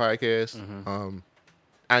Joe Budden podcast.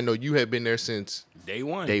 I know you have been there since Day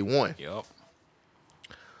one. Yep.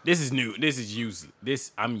 This is new. This is used.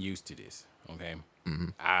 I'm used to this. Okay.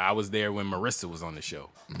 I was there when Marissa was on the show.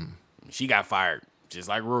 She got fired just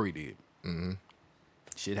like Rory did.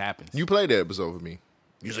 Shit happens. You played that episode with me.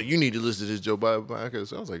 You was like, you need to listen to this Joe Budden podcast.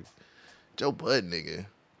 So I was like, Joe Budden, nigga.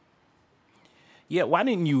 Yeah, why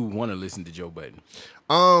didn't you want to listen to Joe Budden?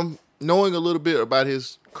 Knowing a little bit about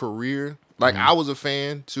his career, like I was a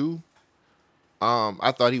fan too.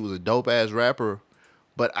 I thought he was a dope ass rapper,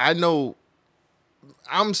 but I know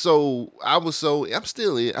I still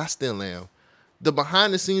am. The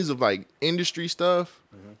behind the scenes of like industry stuff,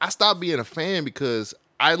 I stopped being a fan because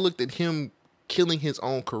I looked at him killing his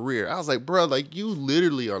own career. I was like, bro, like you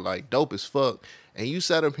literally are like dope as fuck, and you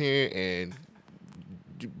sat up here and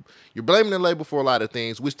you're blaming the label for a lot of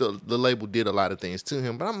things, which the label did a lot of things to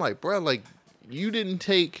him. But I'm like, bro, like you didn't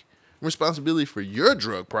take responsibility for your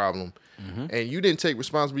drug problem, and you didn't take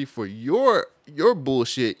responsibility for your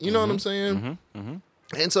bullshit. You know what I'm saying?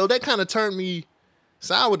 And so that kind of turned me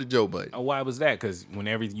sour to Joe Budden. Oh, why was that? Because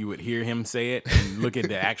whenever you would hear him say it and look at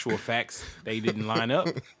the actual facts, they didn't line up.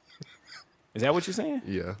 Is that what you're saying?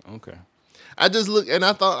 Yeah. Okay. I just looked and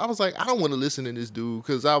I was like, I don't want to listen to this dude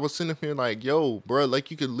because I was sitting here like, yo, bro,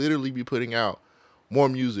 like you could literally be putting out more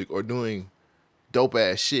music or doing dope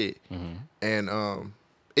ass shit. And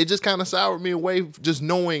it just kind of soured me away just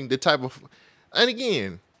knowing the type of, and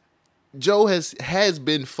again, Joe has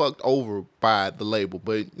been fucked over by the label,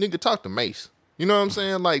 but nigga, talk to Mace. You know what I'm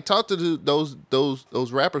saying? Like, talk to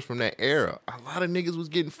those rappers from that era. A lot of niggas was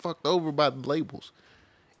getting fucked over by the labels.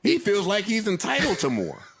 He feels like he's entitled to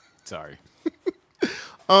more. Sorry.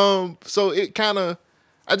 So it kind of,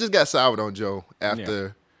 I just got soured on Joe after. Yeah.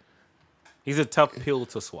 He's a tough pill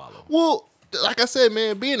to swallow. Well, like I said,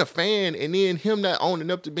 man, being a fan and then him not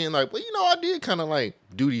owning up to being like, well, you know, I did kind of like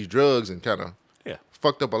do these drugs and kind of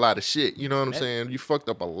fucked up a lot of shit. You know what I'm saying? You fucked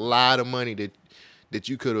up a lot of money that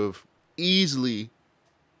you could have easily,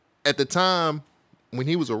 at the time when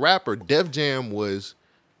he was a rapper, Def Jam was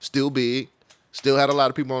still big, still had a lot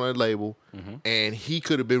of people on that label, and he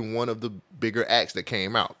could have been one of the bigger acts that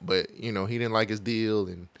came out. But, you know, he didn't like his deal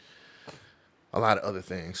and a lot of other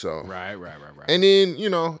things. So Right. And then, you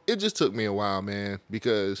know, it just took me a while, man,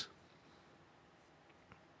 because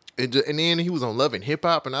and then he was on Love and Hip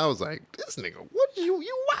Hop, and I was like, this nigga, what you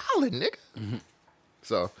wildin', nigga?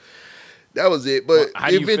 So that was it. But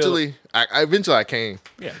eventually I came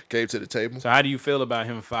to the table. So how do you feel about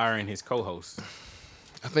him firing his co-host?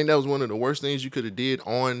 I think that was one of the worst things you could have did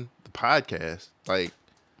on the podcast. Like,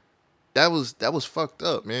 that was fucked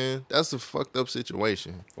up, man. That's a fucked up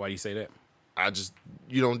situation. Why do you say that?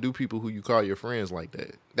 You don't do people who you call your friends like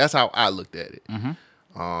that. That's how I looked at it.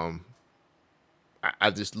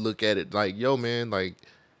 I just look at it like, yo, man, like,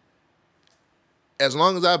 as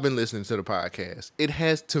long as I've been listening to the podcast, it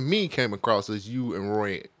has, to me, came across as you and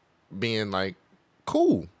Roy being, like,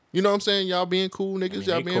 cool. You know what I'm saying? Y'all being cool niggas,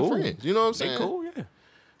 y'all being friends. You know what I'm saying? They cool, yeah.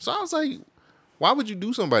 So I was like, why would you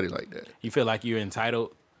do somebody like that? You feel like you're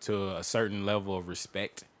entitled to a certain level of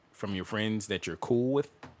respect from your friends that you're cool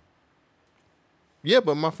with? Yeah,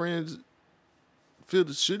 but my friends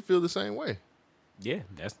should feel the same way. Yeah,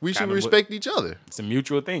 we should respect each other. It's a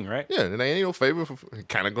mutual thing, right? Yeah, and ain't no favor for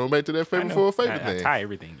kind of going back to that favor for a favor thing. I tie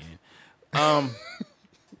everything in.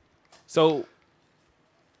 So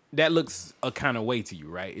that looks a kind of way to you,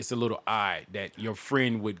 right? It's a little odd that your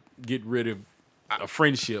friend would get rid of a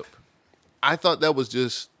friendship. I thought that was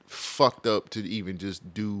just fucked up to even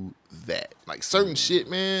just do that. Like certain shit,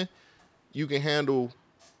 man, you can handle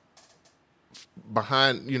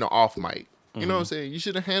behind, you know, off mic. You know what I'm saying? You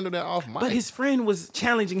should have handled that off mic. But his friend was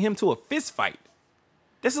challenging him to a fist fight.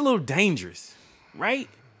 That's a little dangerous, right?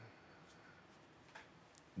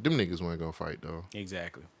 Them niggas weren't gonna fight though.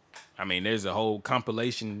 Exactly. I mean, there's a whole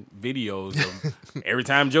compilation videos of every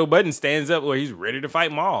time Joe Budden stands up where he's ready to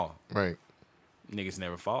fight Maul. Right. Niggas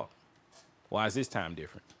never fought. Why is this time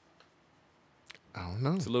different? I don't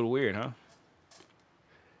know. It's a little weird, huh?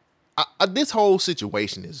 This whole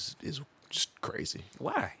situation is just crazy.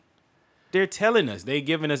 Why? They're telling us. They're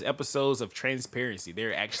giving us episodes of transparency.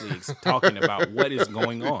 They're actually talking about what is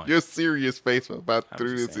going on. Your serious face about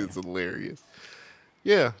through this is hilarious.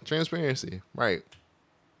 Yeah, transparency. Right.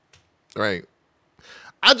 Right.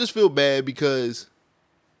 I just feel bad because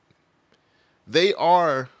they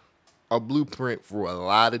are a blueprint for a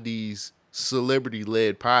lot of these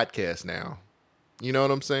celebrity-led podcasts now. You know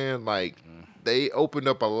what I'm saying? Like, they opened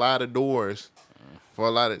up a lot of doors for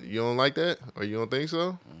a lot of... You don't like that? Or you don't think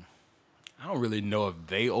so? I don't really know if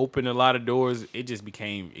they opened a lot of doors. It just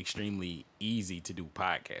became extremely easy to do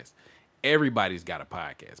podcasts. Everybody's got a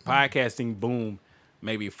podcast. Podcasting boomed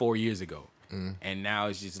maybe 4 years ago. And now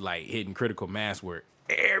it's just like hitting critical mass where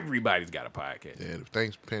everybody's got a podcast. Yeah,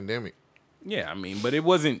 thanks pandemic. Yeah, I mean, but it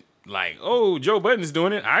wasn't like, oh, Joe Budden's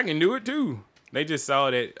doing it, I can do it too. They just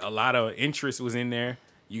saw that a lot of interest was in there.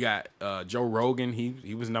 You got Joe Rogan.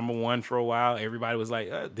 He was number one for a while. Everybody was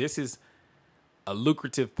like, this is a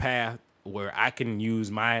lucrative path where I can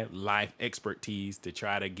use my life expertise to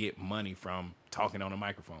try to get money from talking on a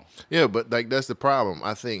microphone. Yeah, but like that's the problem.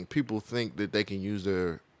 I think people think that they can use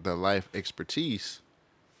their life expertise,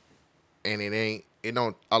 and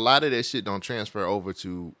a lot of that shit don't transfer over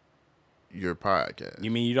to your podcast. You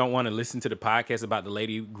mean you don't want to listen to the podcast about the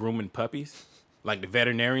lady grooming puppies? Like the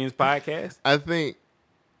veterinarian's podcast? I think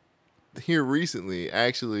here recently,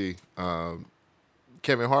 actually,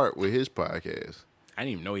 Kevin Hart with his podcast. I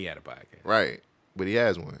didn't even know he had a podcast. Right, but he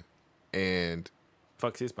has one. And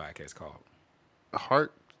Fuck's his podcast called?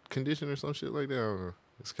 Heart Condition or some shit like that. I don't know.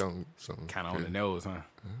 It's something Kind of on the nose, huh?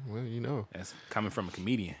 Well, you know. That's coming from a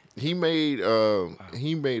comedian. He was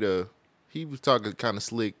talking kind of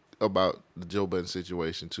slick about the Joe Budden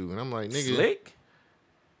situation too. And I'm like, nigga. Slick?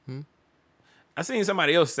 I seen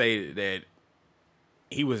somebody else say that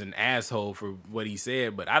he was an asshole for what he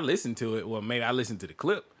said, but I listened to it. Well, maybe I listened to the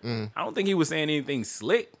clip. I don't think he was saying anything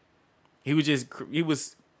slick. He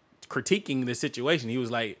was critiquing the situation. He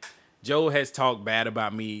was like, Joe has talked bad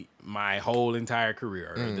about me my whole entire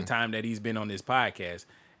career, or the time that he's been on this podcast.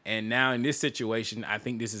 And now in this situation, I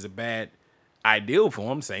think this is a bad ideal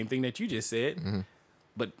for him. Same thing that you just said.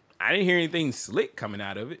 But I didn't hear anything slick coming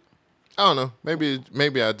out of it. I don't know.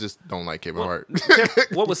 Maybe I just don't like Kevin Hart.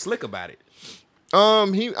 What was slick about it?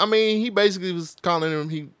 He basically was calling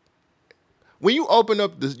him. When you open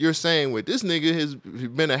up you're saying with this nigga has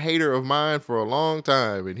been a hater of mine for a long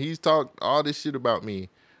time, and he's talked all this shit about me.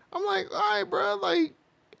 I'm like, all right, bro. Like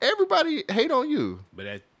everybody hate on you,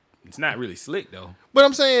 But it's not really slick though. but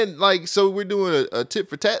I'm saying like, so we're doing a tit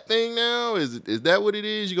for tat thing now. Is that what it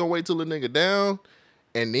is? You gonna wait till the nigga down,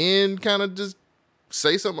 and then kind of just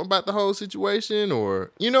say something about the whole situation,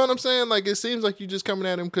 or you know what I'm saying? Like it seems like you just coming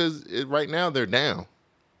at him because right now they're down.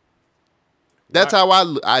 That's how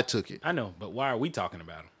I took it. I know, but why are we talking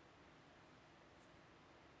about him?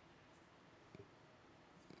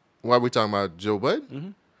 Why are we talking about Joe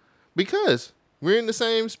Budden? Because we're in the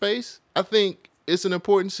same space. I think it's an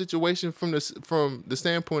important situation from the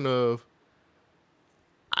standpoint of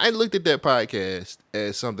I looked at that podcast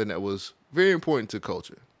as something that was very important to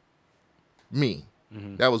culture. Me.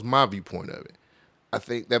 That was my viewpoint of it. I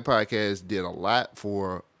think that podcast did a lot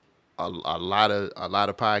for a lot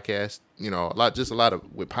of podcasts, you know,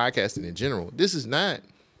 with podcasting in general. This is not,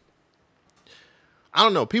 I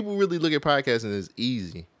don't know. People really look at podcasting as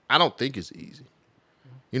easy. I don't think it's easy.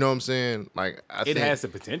 You know what I'm saying? Like It has the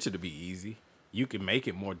potential to be easy. You can make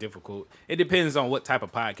it more difficult. It depends on what type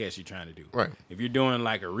of podcast you're trying to do. Right. If you're doing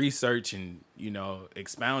like a research and, you know,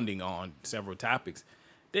 expounding on several topics,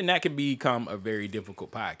 then that can become a very difficult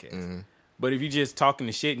podcast. But if you're just talking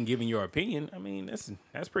the shit and giving your opinion, I mean,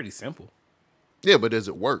 that's pretty simple. Yeah, but does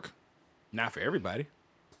it work? Not for everybody.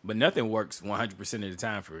 But nothing works 100% of the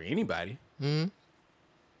time for anybody.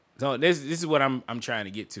 So this is what I'm trying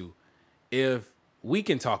to get to. If we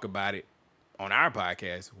can talk about it on our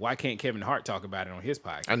podcast, why can't Kevin Hart talk about it on his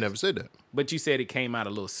podcast? I never said that. But you said it came out a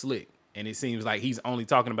little slick, and it seems like he's only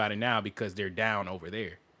talking about it now because they're down over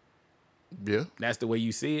there. Yeah. That's the way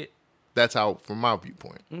you see it? That's how, from my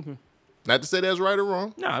viewpoint. Not to say that's right or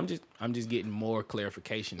wrong. No, I'm just getting more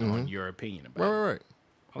clarification on your opinion about it.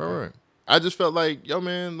 Right. Right. I just felt like, yo,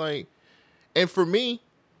 man, like, and for me,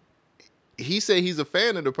 he said he's a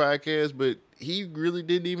fan of the podcast, but he really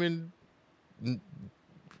didn't even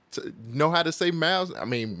know how to say Mal. I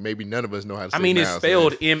mean, maybe none of us know how to say Mal. I mean, it's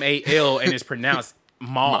spelled M-A-L and it's pronounced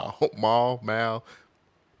Mal. Mal.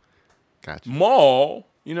 Gotcha. Mal.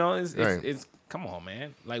 You know, it's Right. come on,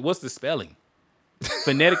 man. Like, what's the spelling?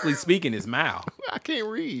 Phonetically speaking, it's Mal. I can't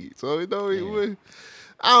read, so you know,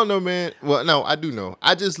 I don't know, man. Well, no, I do know.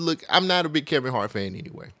 I'm not a big Kevin Hart fan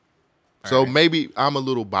anyway. So maybe I'm a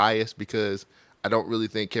little biased because I don't really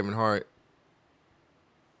think Kevin Hart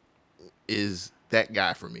is that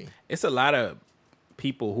guy for me. It's a lot of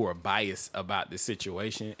people who are biased about the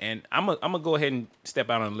situation. And I'm gonna go ahead and step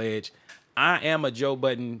out on a ledge. I am a Joe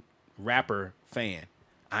Budden rapper fan.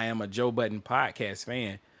 I am a Joe Budden podcast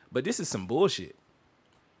fan. But this is some bullshit.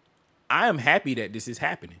 I am happy that this is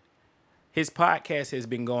happening. His podcast has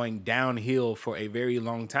been going downhill for a very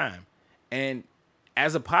long time. And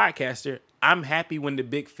as a podcaster, I'm happy when the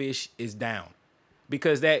big fish is down,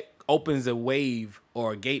 because that opens a wave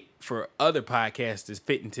or a gate for other podcasts to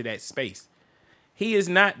fit into that space. He is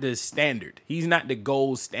not the standard. He's not the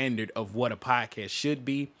gold standard of what a podcast should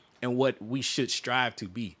be and what we should strive to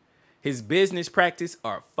be. His business practices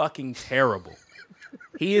are fucking terrible.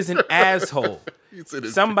 He is an asshole.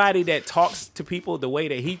 Somebody that talks to people the way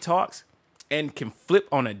that he talks and can flip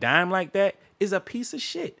on a dime like that is a piece of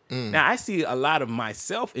shit. Now, I see a lot of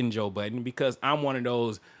myself in Joe Budden because I'm one of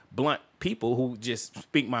those blunt people who just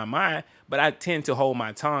speak my mind, but I tend to hold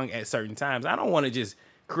my tongue at certain times. I don't want to just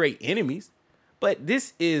create enemies, but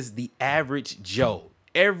this is the average Joe.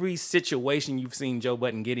 Every situation you've seen Joe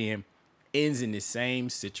Budden get in ends in the same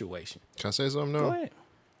situation. Can I say something though? Go ahead.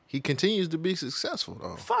 He continues to be successful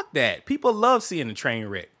though. Fuck that. People love seeing a train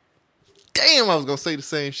wreck. Damn, I was gonna say the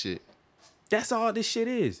same shit. That's all this shit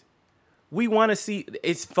is. We want to see,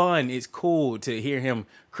 it's fun, it's cool to hear him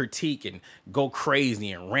critique and go crazy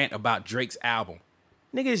and rant about Drake's album.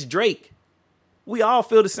 Nigga, it's Drake. We all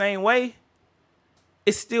feel the same way.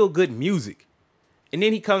 It's still good music. And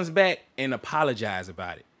then he comes back and apologizes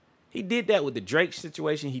about it. He did that with the Drake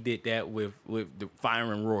situation. He did that with the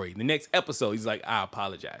firing Rory. The next episode, he's like, I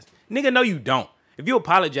apologize. Nigga, no, you don't. If you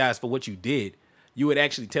apologize for what you did, you would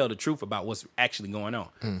actually tell the truth about what's actually going on.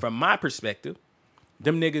 From my perspective,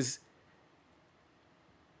 them niggas,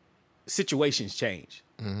 situations change.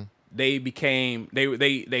 They became,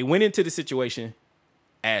 they went into the situation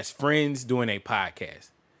as friends doing a podcast.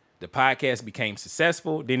 The podcast became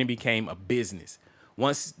successful, then it became a business.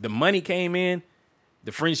 Once the money came in,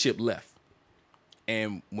 the friendship left.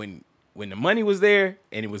 And when the money was there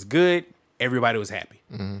and it was good, everybody was happy.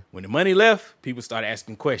 When the money left, people started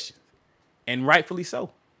asking questions. And rightfully so.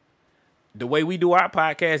 The way we do our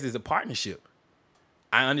podcast is a partnership.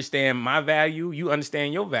 I understand my value, you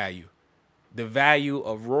understand your value. The value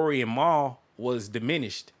of Rory and Mal was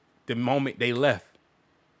diminished the moment they left.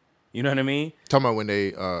 You know what I mean? Talking about when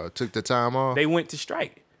they took the time off? They went to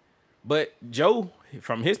strike. But Joe,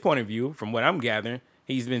 from his point of view, from what I'm gathering,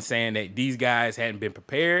 he's been saying that these guys hadn't been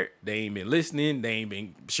prepared. They ain't been listening. They ain't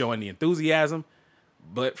been showing the enthusiasm.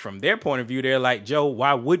 But from their point of view, they're like, Joe,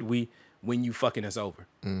 why would we when you fucking us over?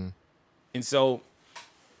 And so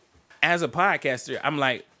as a podcaster, I'm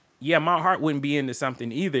like, yeah, my heart wouldn't be into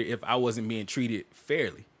something either if I wasn't being treated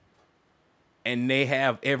fairly. And they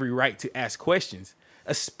have every right to ask questions,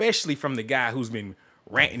 especially from the guy who's been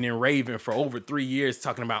ranting and raving for over 3 years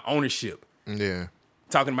talking about ownership. Yeah.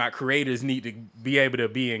 Talking about creators need to be able to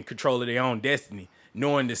be in control of their own destiny,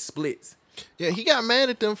 knowing the splits. Yeah, he got mad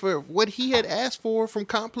at them for what he had asked for from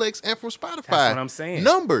Complex and from Spotify. That's what I'm saying.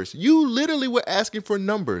 Numbers. You literally were asking for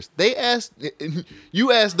numbers. They asked,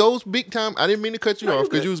 you asked those big time. I didn't mean to cut you off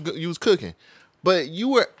because you was cooking, but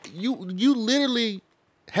you literally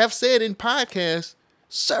have said in podcasts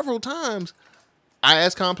several times, I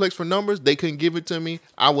asked Complex for numbers. They couldn't give it to me.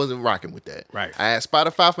 I wasn't rocking with that. Right. I asked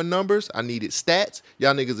Spotify for numbers. I needed stats.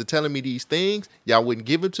 Y'all niggas are telling me these things. Y'all wouldn't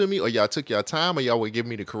give it to me, or y'all took your time, or y'all would give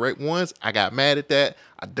me the correct ones. I got mad at that.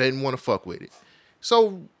 I didn't want to fuck with it.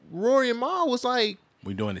 So Rory and Mal was like,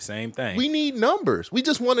 we're doing the same thing. we need numbers. We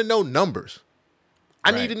just want to know numbers.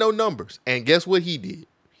 I need to know numbers. And guess what he did?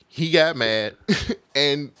 He got mad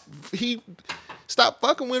and he stopped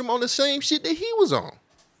fucking with him on the same shit that he was on.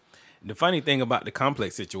 The funny thing about the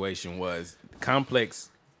Complex situation was Complex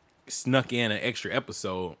snuck in an extra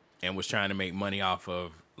episode and was trying to make money off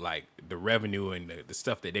of like the revenue and the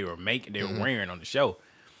stuff that they were making, they were wearing on the show.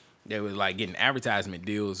 They were like getting advertisement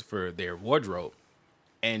deals for their wardrobe.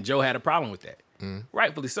 And Joe had a problem with that.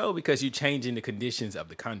 Rightfully so, because you're changing the conditions of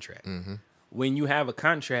the contract. When you have a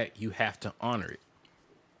contract, you have to honor it.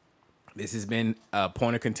 This has been a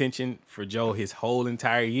point of contention for Joe his whole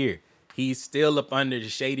entire year. He's still up under the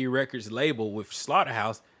Shady Records label with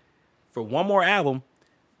Slaughterhouse for one more album,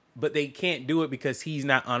 but they can't do it because he's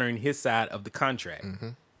not honoring his side of the contract.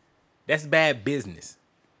 That's bad business.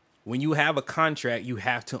 When you have a contract, you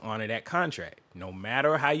have to honor that contract. No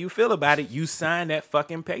matter how you feel about it, you sign that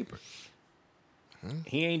fucking paper.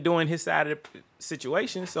 He ain't doing his side of the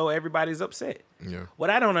situation, so everybody's upset. Yeah. What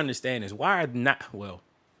I don't understand is why are not, well,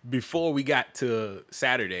 before we got to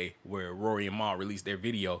Saturday where Rory and Mal released their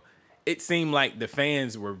video, it seemed like the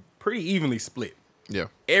fans were pretty evenly split. Yeah.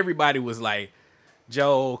 Everybody was like,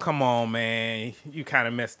 Joe, come on, man. You kind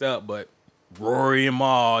of messed up, but Rory and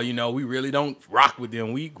Mal, you know, we really don't rock with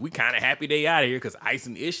them. We kind of happy they out of here because Ice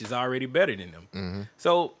and Ish is already better than them.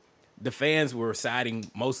 So the fans were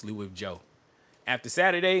siding mostly with Joe. After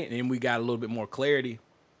Saturday, and then we got a little bit more clarity,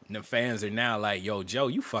 and the fans are now like, yo, Joe,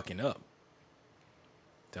 you fucking up.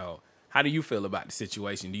 So how do you feel about the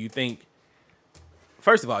situation? Do you think,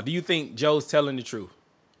 first of all, do you think Joe's telling the truth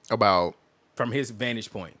About from his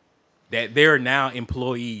vantage point? That they're now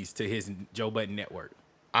employees to his Joe Budden Network?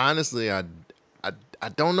 honestly, I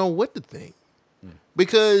don't know what to think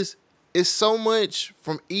because it's so much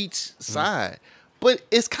from each side. But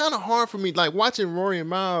it's kind of hard for me, like watching Rory and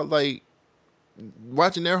Mal, like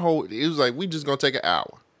watching their whole. It was like we just gonna take an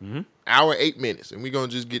hour, hour 8 minutes, and we gonna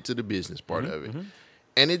just get to the business part of it.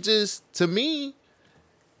 And it just, to me,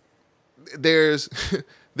 there's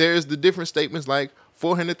the different statements like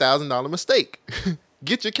 $400,000 mistake.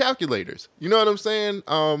 Get your calculators. You know what I'm saying?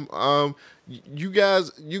 You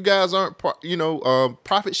guys aren't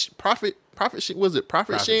profit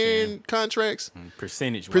sharing contracts,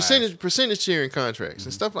 percentage sharing contracts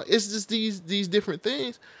and stuff like. It's just these different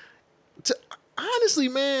things. Honestly,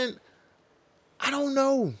 man, I don't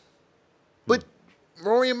know, but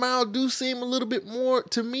Rory and Mal do seem a little bit more,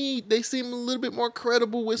 to me, they seem a little bit more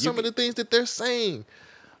credible with some of the things that they're saying.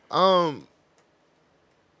 I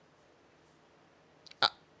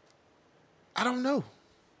don't know.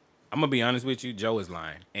 I'm going to be honest with you. Joe is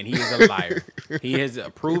lying, and he is a liar. He is a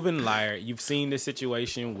proven liar. You've seen this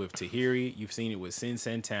situation with Tahiri. You've seen it with Sin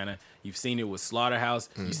Santana. You've seen it with Slaughterhouse.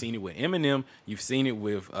 You've seen it with Eminem. You've seen it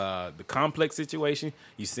with the Complex situation.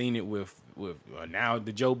 You've seen it with now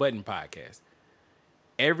the Joe Budden podcast.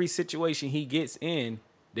 Every situation he gets in,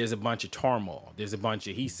 there's a bunch of turmoil. There's a bunch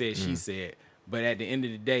of he said, she said. But at the end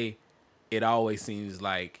of the day, it always seems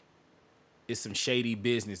like it's some shady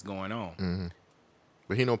business going on.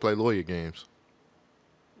 But he don't play lawyer games.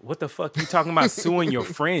 What the fuck you talking about suing your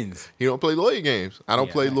friends? He don't play lawyer games. I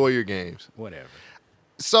don't play lawyer games. Whatever.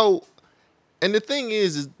 So, and the thing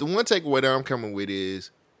is the one takeaway that I'm coming with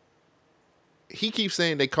is he keeps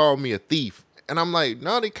saying they called me a thief. And I'm like,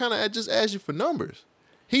 no, they kind of just asked you for numbers.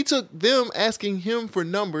 He took them asking him for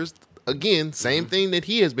numbers, again, same thing that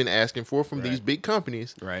he has been asking for from these big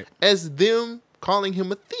companies, as them calling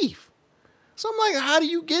him a thief. So I'm like, how do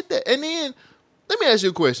you get that? And then, let me ask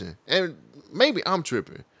you a question, and maybe I'm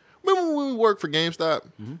tripping. Remember when we worked for GameStop?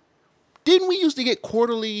 Didn't we used to get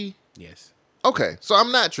quarterly? Yes. Okay, so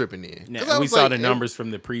I'm not tripping in. Now, we saw the numbers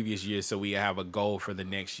from the previous year, so we have a goal for the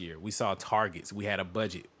next year. We saw targets. We had a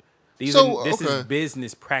budget. This is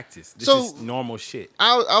business practice. This is normal shit.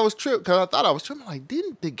 I was tripped because I thought I was tripping. Like,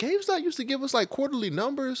 didn't the GameStop used to give us like quarterly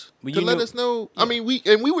numbers to let us know? Yeah. I mean,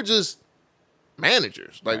 we were just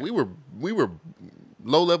managers. Like we were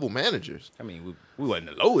low level managers. I mean, we wasn't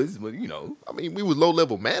the lowest, but you know. I mean, we was low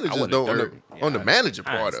level managers on the manager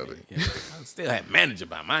part of it. Yeah. I still had manager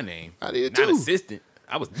by my name. I did not too. Assistant.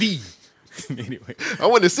 I was the. Anyway, I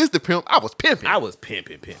wasn't assistant pimp. I was pimping. I was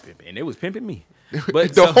pimping, and they was pimping me.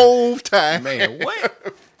 But the whole time, man.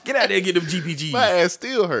 What? Get out there and get them GPGs. My ass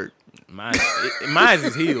still hurt. Mine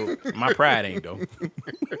is healed. My pride ain't though.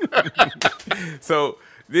 So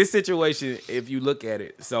this situation, if you look at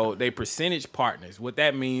it, so they percentage partners. What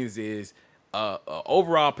that means is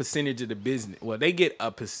overall percentage of the business. Well, they get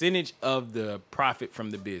a percentage of the profit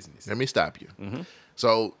from the business. Let me stop you.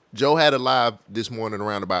 So Joe had a live this morning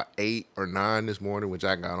around about 8 or 9 this morning, which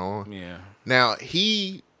I got on. Yeah. Now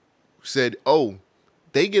he said, "Oh,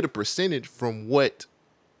 they get a percentage from what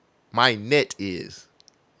my net is,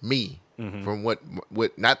 me, from what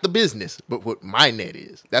not the business, but what my net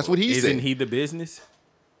is." That's what he said. Isn't he the business?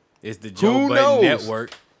 It's the Joe Budden Network.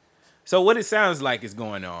 So what it sounds like is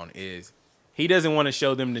going on is he doesn't want to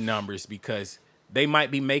show them the numbers because they might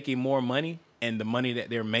be making more money, and the money that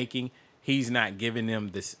they're making, he's not giving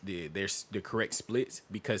them the correct splits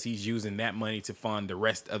because he's using that money to fund the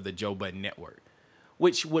rest of the Joe Budden Network,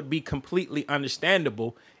 which would be completely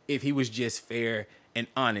understandable if he was just fair and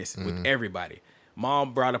honest with everybody.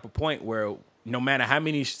 Mom brought up a point where no matter how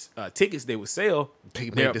many tickets they would sell,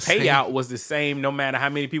 their payout was the same no matter how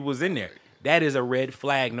many people was in there. That is a red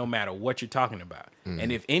flag no matter what you're talking about.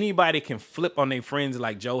 And if anybody can flip on their friends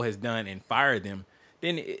like Joe has done and fire them,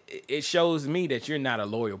 then it shows me that you're not a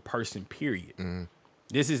loyal person, period.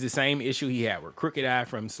 This is the same issue he had with Crooked Eye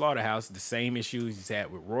from Slaughterhouse, the same issues he's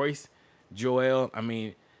had with Royce, Joel. I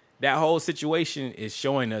mean, that whole situation is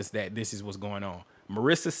showing us that this is what's going on.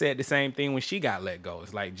 Marissa said the same thing when she got let go.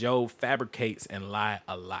 It's like Joe fabricates and lie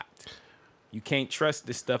a lot. You can't trust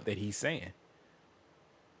the stuff that he's saying.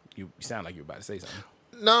 You sound like you're about to say something.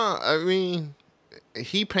 No, I mean,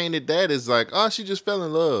 he painted that as like, oh, she just fell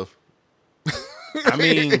in love. I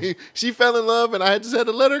mean, she fell in love, and I just had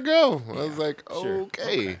to let her go. I was like, sure.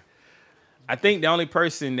 okay. I think the only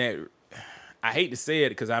person that I hate to say it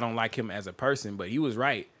because I don't like him as a person, but he was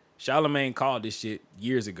right. Charlamagne called this shit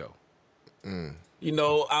years ago. You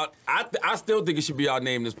know, I still think it should be our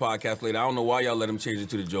name this podcast later. I don't know why y'all let him change it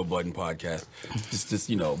to the Joe Budden podcast. Just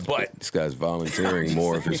you know, but This guy's volunteering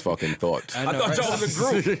more of his fucking thoughts. I thought y'all was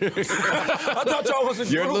a group. I thought y'all was a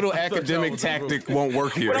group. Your little I thought y'all academic was a group. tactic won't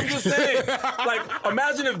work here. But I'm just saying, like,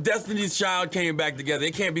 imagine if Destiny's Child came back together.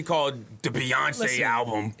 It can't be called the Beyonce Listen,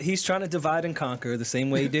 album. He's trying to divide and conquer the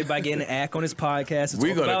same way he did by getting Ack on his podcast.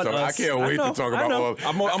 We're gonna talk. I us. can't wait to talk about all.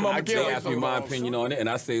 I'm I gonna can't wait to ask talk you my about opinion on it, and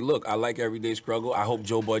I say, look, I like Everyday Struggle. I hope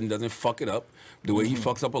Joe Budden doesn't fuck it up the way he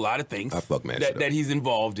fucks up a lot of things I fuck mad shit up. that he's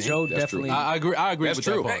involved in. Joe That's definitely. I agree That's with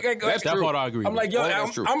true. that part. That's that true. part I agree I'm with. like, yo, Oh,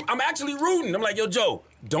 that's true. I'm actually rooting. I'm like, yo, Joe,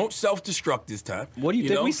 don't self-destruct this time. What do you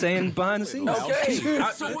think know? we saying behind the scenes?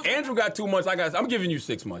 Okay. Andrew got 2 months. I'm giving you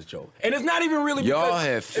 6 months, Joe. And it's not even really Y'all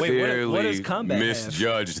because have Wait, what fairly does combat have?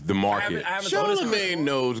 misjudged the market. I haven't told us- Charlamagne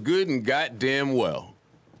knows good and goddamn well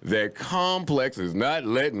that Complex is not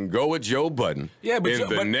letting go of Joe Budden Yeah, but in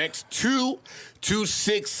the next 2 to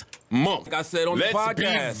 6 months. Like I said on the Let's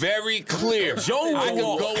podcast. be very clear. Joe I will can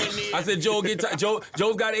walk. go in there. I said Joe get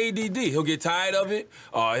Joe's got ADD. He'll get tired of it.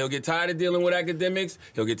 He'll get tired of dealing with academics.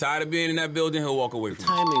 He'll get tired of being in that building. He'll walk away from it.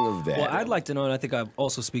 Timing of that. Well, I'd like to know, and I think I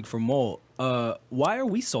also speak for Mole. Why are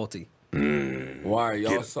we salty? Why are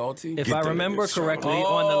y'all salty? If Get I them remember niggas salty. correctly,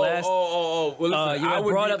 on the last, Well, listen, you I had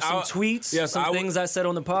would brought be- up some tweets, yes, some I would- things I said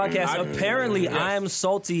on the podcast. Apparently, yes. I am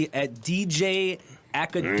salty at DJ I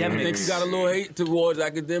think Academics. you got a little hate towards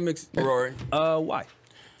academics, Rory. Why?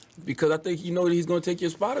 Because I think you know that he's going to take your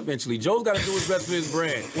spot eventually. Joe's got to do his best for his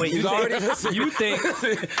brand. Wait, he's you already. you think?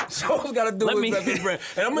 Joe's got to do Let his me- best for his brand.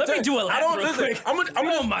 And I'm let gonna me tell do you, a lap I don't real listen. quick.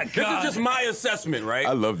 I'm my This God. is just my assessment, right?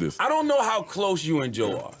 I love this. I don't know how close you and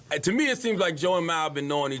Joe are. To me, it seems like Joe and Mal have been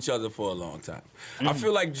knowing each other for a long time. I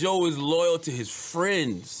feel like Joe is loyal to his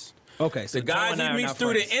friends. Okay, so The guys Joe and I he are meets not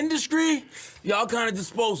through friends. the industry, y'all kind of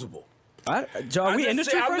disposable. Joe, are we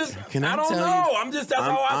industry I'm friends? just- Can I I don't tell know. you? That's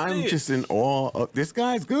how I see I'm it. just in awe of this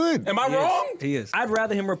guy's good. Am I wrong? He is. I'd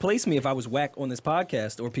rather him replace me if I was whack on this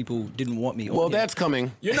podcast or people didn't want me. Well, on that's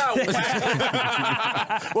coming. You're not.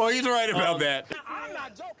 Well, he's right about that.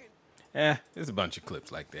 There's a bunch of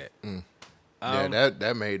clips like that. Yeah,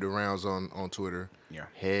 that made the rounds on Twitter. Yeah.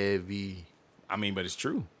 Heavy. I mean, but it's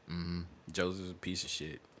true. Joe's is a piece of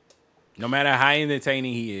shit. No matter how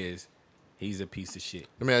entertaining he is, he's a piece of shit.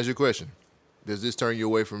 Let me ask you a question. Does this turn you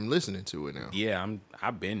away from listening to it now? Yeah,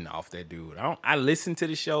 I've been off that dude. I listen to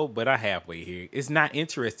the show, but I halfway here. It's not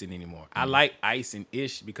interesting anymore. I like Ice and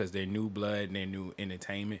Ish because they're new blood and they're new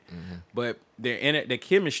entertainment. But the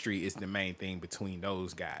chemistry is the main thing between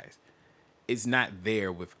those guys. It's not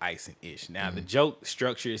there with Ice and Ish. Now the joke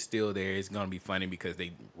structure is still there. It's gonna be funny because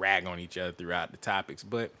they rag on each other throughout the topics,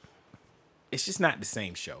 but it's just not the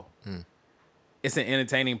same show. It's an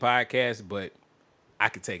entertaining podcast, but I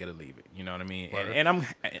could take it or leave it. You know what I mean? And I'm,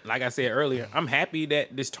 like I said earlier, I'm happy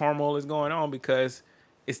that this turmoil is going on because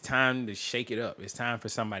it's time to shake it up. It's time for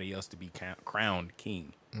somebody else to be crowned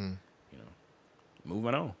king. You know,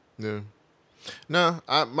 moving on. Yeah. No,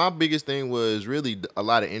 my biggest thing was really a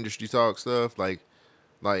lot of industry talk stuff. Like,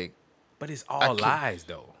 But it's all lies,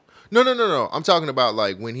 though. No. I'm talking about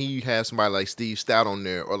like when he has somebody like Steve Stout on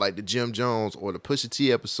there, or like the Jim Jones or the Pusha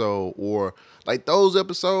T episode, or like those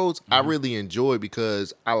episodes. I really enjoy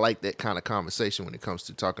because I like that kind of conversation when it comes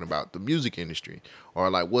to talking about the music industry or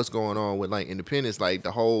like what's going on with like independence, like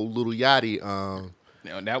the whole Lil Yachty.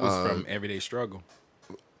 Now, that was from Everyday Struggle.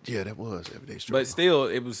 Yeah, that was Everyday Struggle. But still,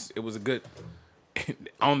 it was a good.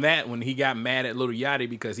 On that, when he got mad at Lil Yachty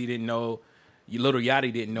because he didn't know. Lil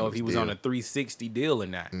Yachty didn't know if he was on a 360 deal or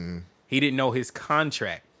not. He didn't know his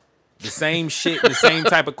contract. The same shit, the same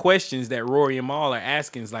type of questions that Rory and Mal are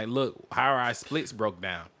asking is like, look, how are our splits broke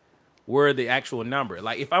down? Where are the actual number?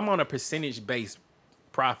 Like, if I'm on a percentage-based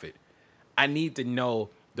profit, I need to know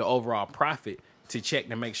the overall profit to check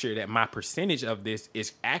to make sure that my percentage of this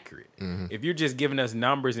is accurate. If you're just giving us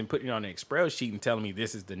numbers and putting it on an Excel sheet and telling me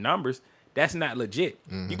this is the numbers, that's not legit.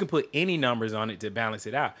 You can put any numbers on it to balance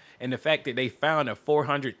it out. And the fact that they found a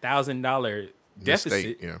 $400,000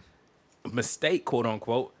 deficit, mistake, quote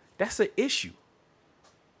unquote, that's an issue.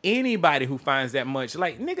 Anybody who finds that much,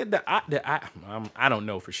 like, nigga, I don't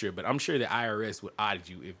know for sure, but I'm sure the IRS would audit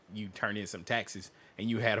you if you turn in some taxes and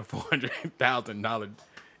you had a $400,000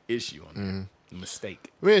 issue on there.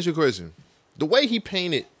 Mistake. Let me ask you a question. The way he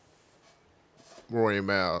painted Rory and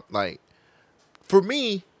Mal, like, for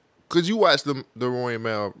me, because you watched the Rory and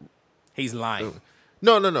Mal. He's lying.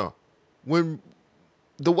 No. When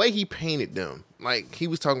the way he painted them, like he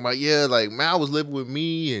was talking about, yeah, like Mal was living with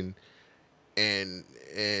me and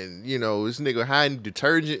you know, this nigga hiding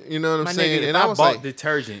detergent, you know what I'm saying? Nigga, and if I was bought like,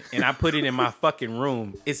 detergent and I put it in my fucking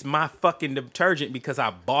room, it's my fucking detergent because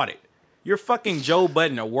I bought it. You're fucking Joe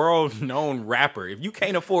Budden, a world-known rapper. If you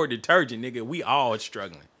can't afford detergent, nigga, we all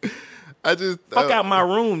struggling. I just Fuck out my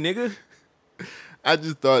room, nigga. I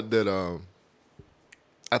just thought that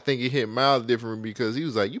I think it hit Miles different because he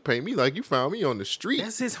was like, you pay me like you found me on the street.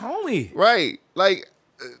 That's his homie. Right. Like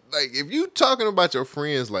if you talking about your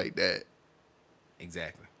friends like that,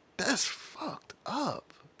 Exactly. that's fucked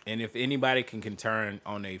up. And if anybody can turn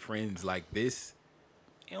on their friends like this,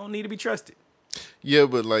 they don't need to be trusted. Yeah,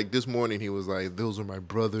 but like this morning he was like, those are my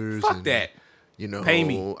brothers. Fuck and, that. You know, Pay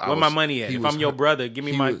me. Where my money at? If I'm your brother, give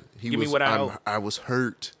me what I owe. I was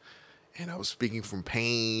hurt. And I was speaking from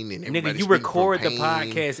pain, and Nigga, you record the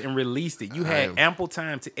podcast and released it. You had ample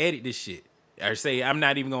time to edit this shit, or say I'm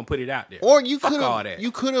not even gonna put it out there. Or you Fuck could all have,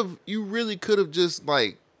 that. you really could have just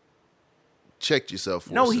like checked yourself.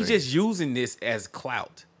 For No, a he's second. just using this as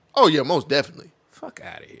clout. Oh yeah, most definitely. Fuck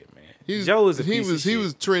out of here, man. Joe is a piece of shit. He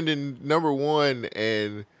was trending #1,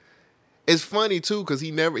 and it's funny too because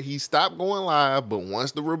he stopped going live, but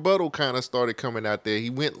once the rebuttal kind of started coming out there, he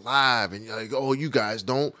went live, and you're like, oh, you guys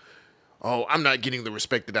don't. Oh, I'm not getting the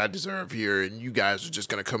respect that I deserve here, and you guys are just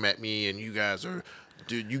gonna come at me, and you guys are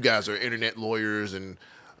internet lawyers, and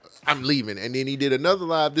I'm leaving. And then he did another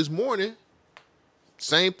live this morning,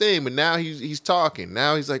 same thing, but now he's talking.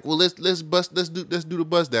 Now he's like, well, let's do the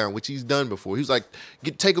bust down, which he's done before. He was like,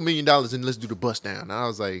 take $1 million and let's do the bust down. And I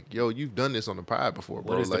was like, yo, you've done this on the pod before,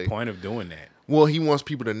 bro. What is like, the point of doing that? Well, he wants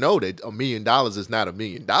people to know that $1 million is not $1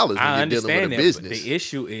 million when I you're dealing understand with a that, business. but the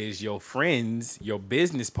issue is your friends, your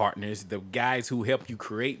business partners, the guys who helped you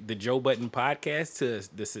create the Joe Budden podcast to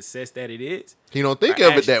the success that it is. He don't think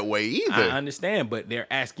of it that way either. I understand, but they're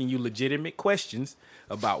asking you legitimate questions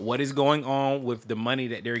about what is going on with the money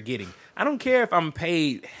that they're getting. I don't care if I'm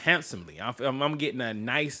paid handsomely. I'm getting a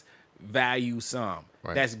nice value sum.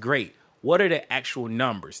 Right. That's great. What are the actual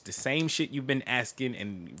numbers? The same shit you've been asking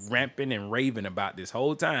and ramping and raving about this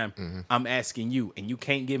whole time, I'm asking you, and you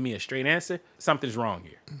can't give me a straight answer? Something's wrong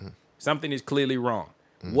here. Something is clearly wrong.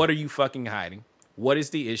 What are you fucking hiding? What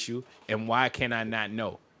is the issue? And why can I not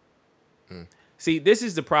know? See, this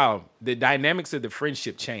is the problem. The dynamics of the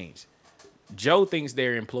friendship changed. Joe thinks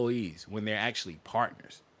they're employees when they're actually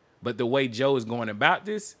partners. But the way Joe is going about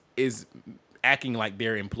this is acting like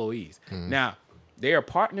they're employees. Now, they are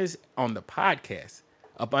partners on the podcast.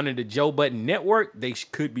 Up under the Joe Budden network, they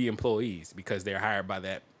could be employees because they're hired by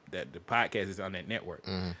that the podcast is on that network.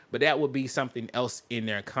 But that would be something else in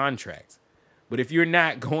their contracts. But if you're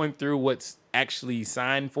not going through what's actually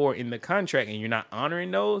signed for in the contract and you're not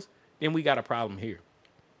honoring those, then we got a problem here.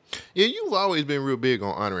 Yeah, you've always been real big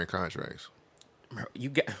on honoring contracts. You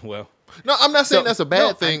got no. I'm not saying So, that's a bad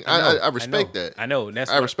no, thing. I I respect that. I know.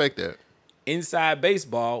 That's I respect that. Inside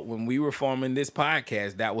baseball, when we were forming this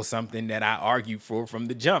podcast, that was something that I argued for from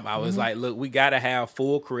the jump. I was like, look, we got to have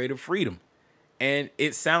full creative freedom. And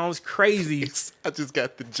it sounds crazy. I just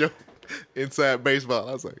got the joke. Inside baseball.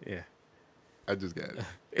 I was like, Yeah. I just got it.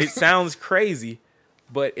 It sounds crazy,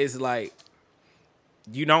 but it's like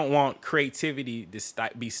you don't want creativity to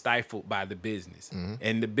be stifled by the business.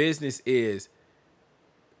 And the business is,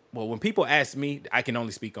 well, when people ask me, I can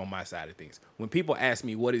only speak on my side of things. When people ask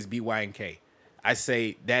me what is BYNK, I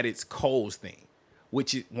say that it's Cole's thing,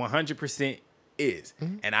 which it 100% is.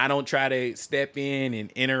 And I don't try to step in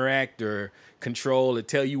and interact or control or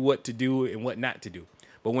tell you what to do and what not to do.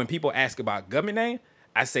 But when people ask about government name,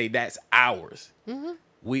 I say that's ours.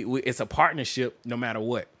 We it's a partnership no matter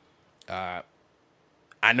what. I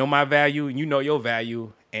know my value and you know your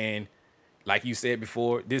value. And like you said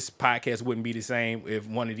before, this podcast wouldn't be the same if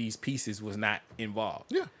one of these pieces was not involved.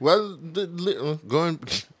 Yeah. Well, going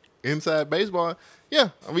inside baseball, yeah,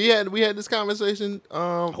 we had this conversation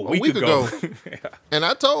a week ago. And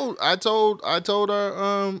I told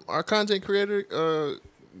our content creator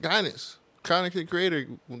guidance, content creator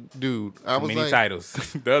dude. I was Many like, titles.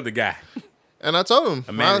 The other guy. and I told him,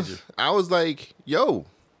 A manager. I was like, yo,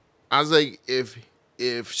 I was like,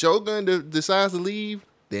 if Shogun decides to leave,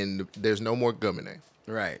 then there's no more government name.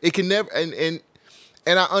 Right. It can never, and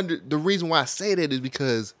the reason why I say that is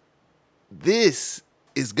because this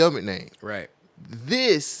is government name. Right.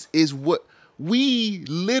 This is what we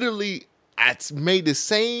literally, I made the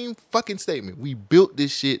same fucking statement. We built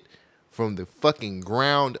this shit from the fucking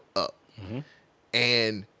ground up.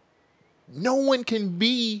 And no one can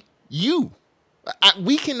be you.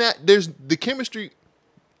 We cannot, there's the chemistry.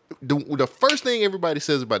 the first thing everybody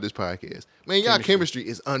says about this podcast, man, y'all chemistry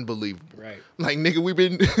is unbelievable. Right. Like, nigga, we've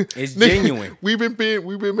been It's genuine. We've been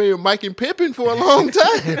made Mike and Pippen for a long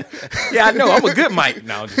time. Yeah, I know. I'm a good Mike.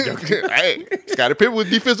 No, I'm just joking. Hey, Scottie Pippen was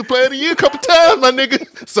defensive player of the year a couple times, my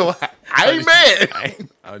nigga. So I ain't mad.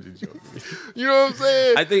 I'm just joking. You know what I'm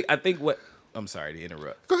saying? I think what I'm sorry to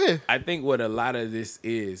interrupt. Go ahead. I think what a lot of this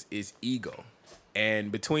is ego.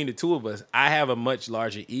 And between the two of us, I have a much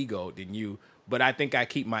larger ego than you, but I think I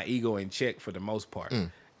keep my ego in check for the most part.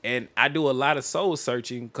 And I do a lot of soul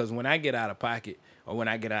searching because when I get out of pocket or when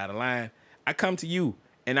I get out of line, I come to you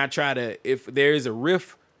and I try to, if there is a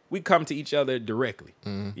rift, we come to each other directly,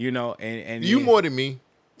 you know, and You more than me.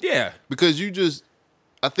 Yeah. Because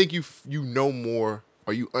I think you know more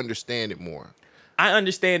or you understand it more. I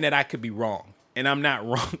understand that I could be wrong and I'm not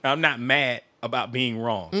wrong. I'm not mad about being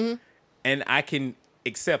wrong. And I can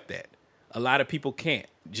accept that. A lot of people can't.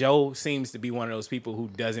 Joe seems to be one of those people who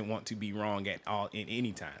doesn't want to be wrong at all in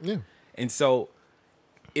any time. Yeah. And so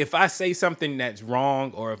if I say something that's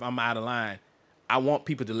wrong or if I'm out of line, I want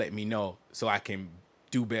people to let me know so I can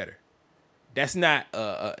do better. That's not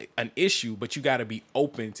an issue, but you got to be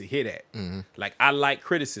open to hear that. Like, I like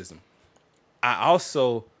criticism. I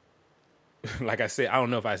also, like I said, I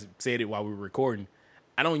don't know if I said it while we were recording,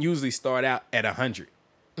 I don't usually start out at 100.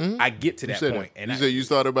 I get to that point. And you said you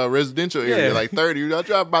started about residential area, like 30. I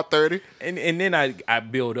drive about 30. And then I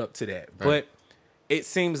build up to that. Right. But it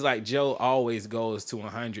seems like Joe always goes to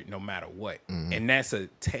 100 no matter what. And that's a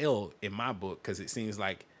tell in my book because it seems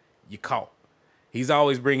like you caught. He's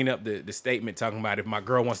always bringing up the statement talking about if my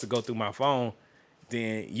girl wants to go through my phone,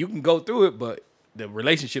 then you can go through it, but the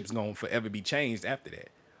relationship's going to forever be changed after that.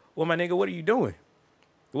 Well, my nigga, what are you doing?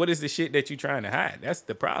 What is the shit that you trying to hide? That's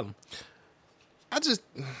the problem. I just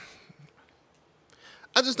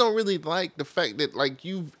don't really like the fact that, like,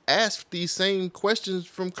 you've asked these same questions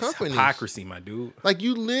from companies. It's hypocrisy, my dude. Like,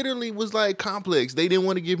 you literally was like, Complex, they didn't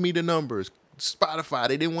want to give me the numbers. Spotify,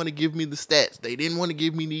 they didn't want to give me the stats. They didn't want to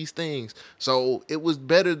give me these things. So it was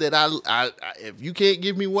better that I if you can't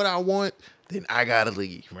give me what I want, then I gotta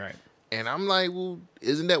leave. Right. And I'm like, well,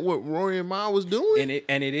 isn't that what Rory and Ma was doing?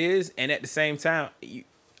 And it is. And at the same time,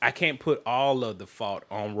 I can't put all of the fault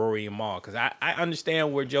on Rory and Mal because I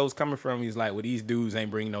understand where Joe's coming from. He's like, well, these dudes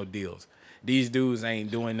ain't bringing no deals. These dudes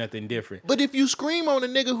ain't doing nothing different. But if you scream on a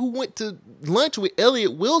nigga who went to lunch with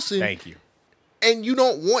Elliott Wilson, thank you, and you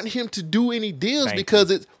don't want him to do any deals because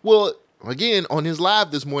it's, well, again, on his live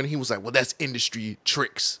this morning, he was like, well, that's industry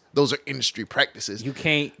tricks. Those are industry practices. You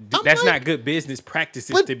can't, that's like, not good business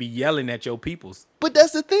practices to be yelling at your peoples. But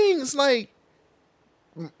that's the thing. It's like,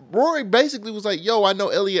 Rory basically was like, yo, I know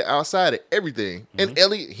Elliott outside of everything. And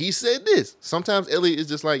Elliott, he said this. Sometimes Elliott is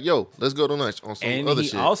just like, yo, let's go to lunch on some other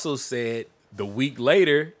shit. And he also said the week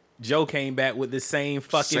later, Joe came back with the same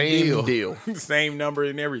fucking deal. Same number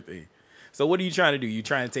and everything. So what are you trying to do? You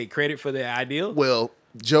trying to take credit for the ideal? Well,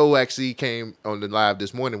 Joe actually came on the live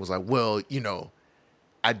this morning and was like, well, you know,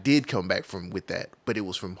 I did come back with that, but it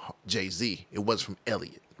was from Jay-Z. It wasn't from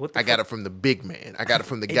Elliott. I got it from the big man. I got it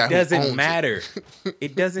from the guy who owns it. It doesn't matter.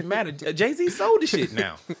 It doesn't matter. Jay-Z sold the shit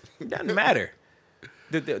now. It doesn't matter.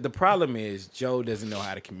 The problem is Joe doesn't know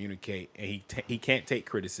how to communicate, and he can't take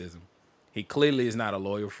criticism. He clearly is not a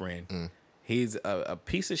loyal friend. He's a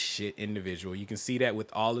piece of shit individual. You can see that with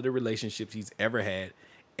all of the relationships he's ever had.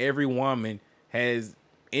 Every woman has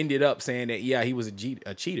ended up saying that, yeah, he was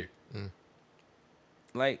a cheater.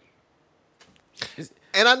 Like...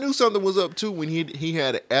 And I knew something was up, too, when he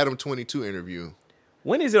had an Adam 22 interview.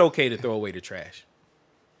 When is it okay to throw away the trash?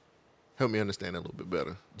 Help me understand that a little bit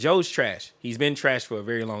better. Joe's trash. He's been trash for a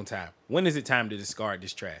very long time. When is it time to discard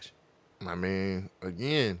this trash? I mean,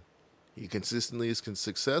 again, he consistently is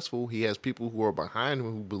successful. He has people who are behind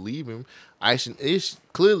him who believe him. Aisha Ish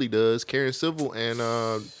clearly does. Karen Civil and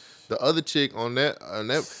the other chick on that.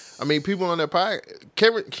 I mean, people on that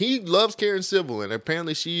podcast. He loves Karen Civil, and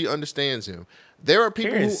apparently she understands him. There are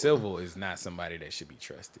people Karen Civil is not somebody that should be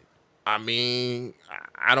trusted. I mean,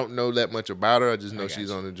 I don't know that much about her. I just know she's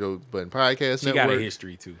on the Joe Budden Podcast Network. She got a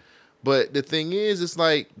history, too. But the thing is, it's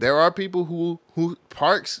like there are people who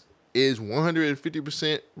Parks is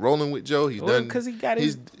 150% rolling with Joe. He's done because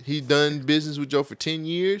he's done business with Joe for 10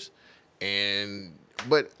 years.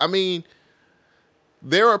 But I mean,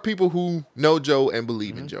 there are people who know Joe and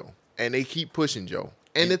believe in Joe, and they keep pushing Joe.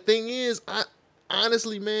 And the thing is,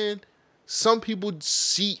 honestly, man, some people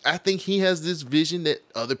I think he has this vision that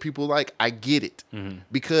other people like. I get it.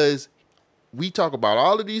 Because we talk about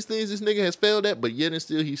all of these things this nigga has failed at, but yet and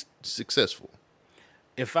still he's successful.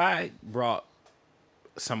 If I brought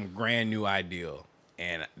some grand new ideal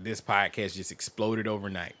and this podcast just exploded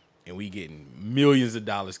overnight, and we getting millions of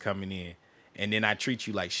dollars coming in, and then I treat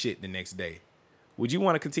you like shit the next day, would you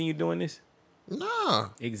want to continue doing this? Nah.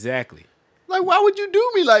 Exactly. Like, why would you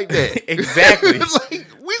do me like that? Exactly. Like,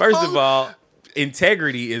 First of all,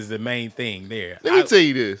 integrity is the main thing there. let me tell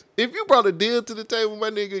you this. If you brought a deal to the table, my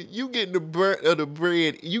nigga, you getting the burnt of the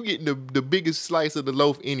bread, you getting the biggest slice of the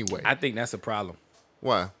loaf anyway. I think that's a problem.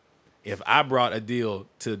 Why? If I brought a deal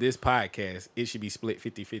to this podcast, it should be split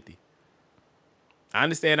 50-50. I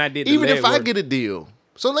understand I did the Even if I legwork. get a deal.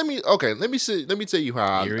 So let me tell you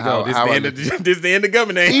how Here we how, go. This how I is look. this the end of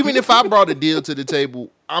government. Even if I brought a deal to the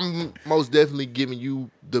table, I'm most definitely giving you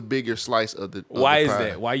the bigger slice of the Why of is the pie.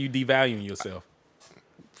 that? Why are you devaluing yourself?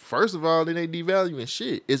 First of all, it ain't devaluing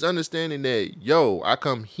shit. It's understanding that, yo, I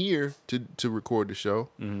come here to record the show.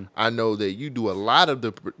 Mm-hmm. I know that you do a lot of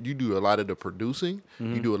the producing,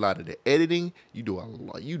 Mm-hmm. you do a lot of the editing, you do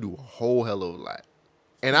a whole hell of a lot.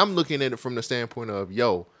 And I'm looking at it from the standpoint of,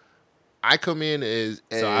 yo, I come in as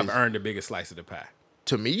So I've earned a bigger slice of the pie.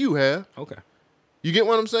 to me you have. Okay. You get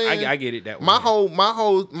what I'm saying? I get it that way. My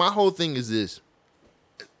whole thing is this.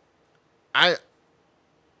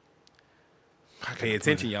 Pay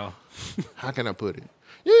attention, y'all. How can I put it?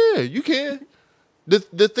 Yeah, you can.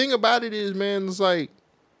 The thing about it is, man, it's like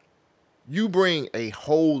you bring a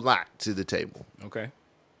whole lot to the table. Okay.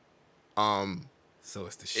 So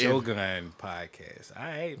it's the Shogun podcast. All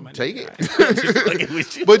right, my Take nigga. it. I'm just fucking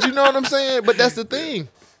with you. But you know what I'm saying? But that's the thing.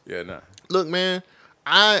 Yeah, nah. Look, man,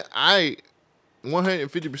 I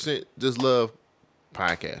 150% just love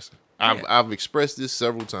podcasting. I've expressed this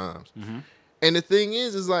several times. Mm-hmm. And the thing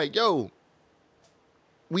is like, yo,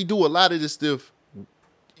 we do a lot of this stuff.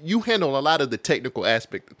 You handle a lot of the technical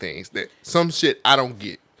aspect of things that some shit I don't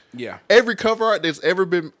get. Yeah. Every cover art that's ever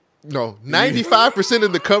been, 95%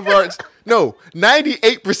 of the cover arts,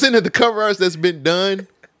 98% of the cover arts that's been done.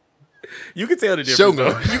 You can tell the difference.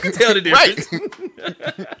 Shogun. Though. You can tell the difference.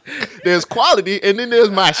 Right. There's quality and then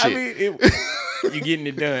there's my shit. I mean, you getting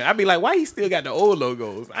it done. I'd be like, why he still got the old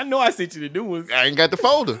logos? I know I sent you the new ones. I ain't got the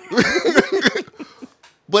folder.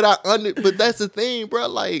 But that's the thing, bro.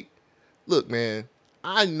 Like, look, man,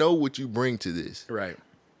 I know what you bring to this. Right.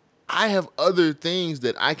 I have other things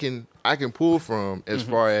that I can pull from as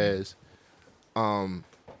far as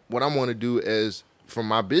what I want to do as from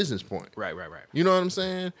my business point. Right. You know what I'm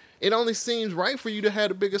saying? It only seems right for you to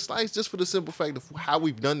have a bigger slice just for the simple fact of how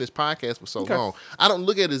we've done this podcast for so long. I don't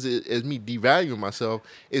look at it as me devaluing myself.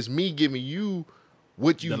 It's me giving you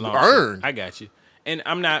what you earned. I got you. And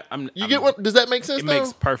I'm not. Get what? Does that make sense? It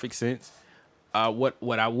makes perfect sense.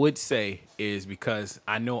 What I would say is because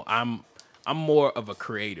I know I'm more of a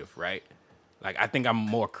creative, right? Like I think I'm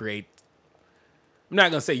more creative. I'm not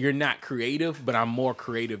gonna say you're not creative, but I'm more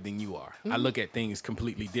creative than you are. I look at things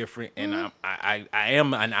completely different, and I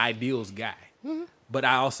am an ideals guy, but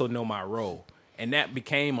I also know my role, and that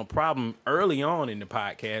became a problem early on in the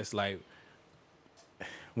podcast. Like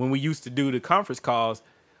when we used to do the conference calls,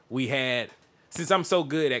 we had. Since I'm so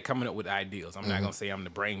good at coming up with ideals, I'm not gonna say I'm the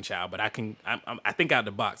brainchild, but I think out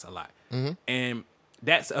the box a lot, and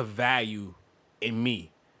that's a value in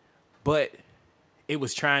me. But it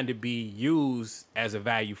was trying to be used as a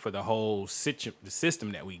value for the whole the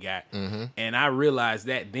system that we got, and I realized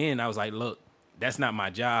that then I was like, look, that's not my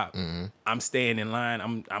job. I'm staying in line.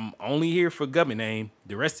 I'm only here for government name.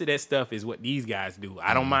 The rest of that stuff is what these guys do.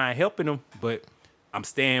 I don't mind helping them, but I'm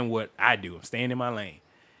staying what I do. I'm staying in my lane,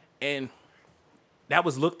 and that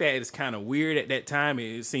was looked at as kind of weird at that time.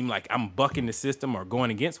 It seemed like I'm bucking the system or going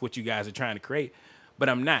against what you guys are trying to create, but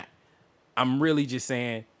I'm not. I'm really just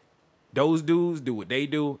saying those dudes do what they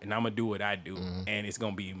do, and I'm going to do what I do, and it's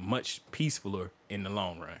going to be much peacefuler in the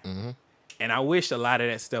long run. And I wish a lot of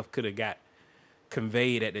that stuff could have got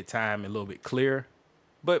conveyed at the time a little bit clearer,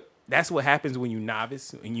 but that's what happens when you're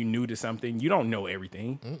novice and you're new to something. You don't know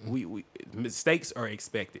everything. We mistakes are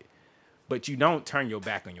expected, but you don't turn your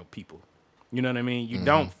back on your people. You know what I mean? You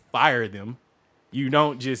don't fire them. You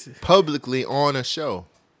don't just publicly on a show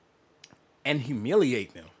and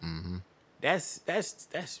humiliate them. That's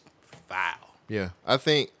foul. Yeah, I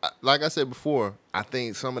think, like I said before, I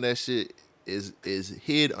think some of that shit is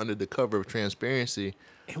hid under the cover of transparency.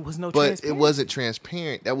 It was no, but it wasn't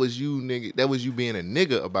transparent. That was you, nigga. That was you being a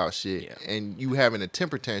nigga about shit, and you having a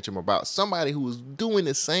temper tantrum about somebody who was doing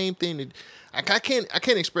the same thing that. I can't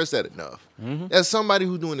express that enough. That's somebody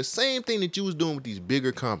who's doing the same thing that you was doing with these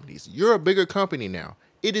bigger companies. You're a bigger company now.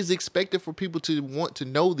 It is expected for people to want to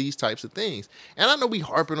know these types of things. And I know we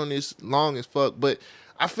harping on this long as fuck, but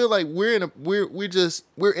I feel like we're in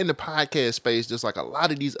the podcast space just like a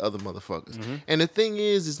lot of these other motherfuckers. And the thing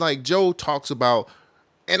is like Joe talks about,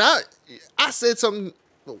 and I said something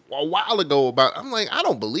a while ago about. I'm like, I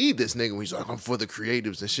don't believe this nigga when he's like, I'm for the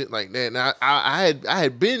creatives and shit like that. And I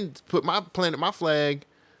had been put my flag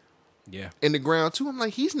in the ground too. I'm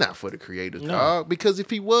like, he's not for the creators, dog. Because if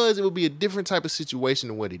he was, it would be a different type of situation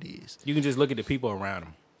than what it is. You can just look at the people around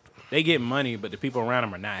him. They get money, but the people around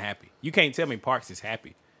him are not happy. You can't tell me Parks is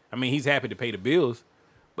happy. I mean, he's happy to pay the bills,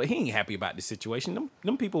 but he ain't happy about the situation.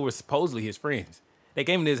 Them people were supposedly his friends. They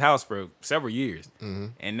came to his house for several years,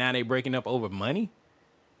 and now they breaking up over money.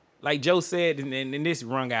 Like Joe said, and this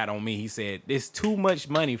rung out on me, he said, there's too much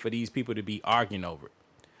money for these people to be arguing over it.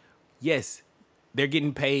 Yes, they're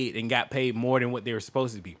getting paid and got paid more than what they were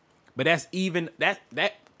supposed to be. But that's even, that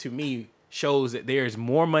to me shows that there's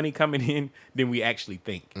more money coming in than we actually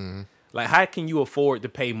think. Like, how can you afford to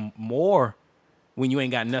pay more when you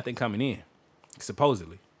ain't got nothing coming in,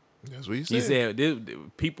 supposedly? That's what he said. He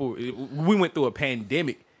said, people, we went through a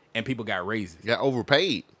pandemic and people got raises. Got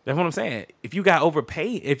overpaid. That's what I'm saying. If you got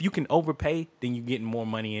overpaid, if you can overpay, then you're getting more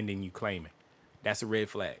money in than you claiming. That's a red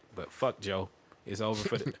flag. But fuck Joe. It's over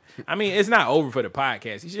for the... I mean, it's not over for the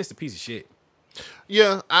podcast. He's just a piece of shit.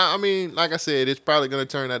 Yeah, I mean, like I said, it's probably going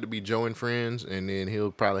to turn out to be Joe and friends, and then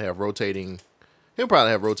he'll probably have rotating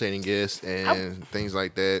guests and things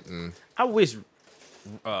like that. And I wish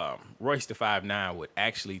Royce the 5'9" would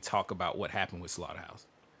actually talk about what happened with Slaughterhouse.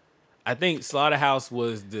 I think Slaughterhouse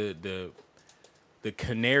was the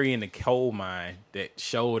canary in the coal mine that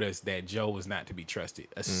showed us that Joe was not to be trusted,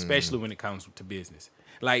 especially when it comes to business.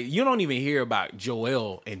 Like, you don't even hear about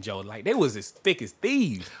Joel and Joe. Like, they was as thick as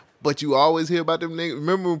thieves. But you always hear about them niggas.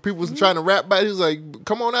 Remember when people was trying to rap about it? He was like,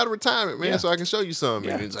 come on out of retirement, man, so I can show you something.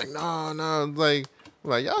 Yeah. And it's like, no.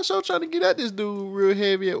 Like y'all sure trying to get at this dude real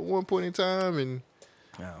heavy at one point in time. And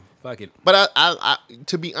fuck it. But I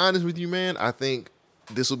to be honest with you, man, I think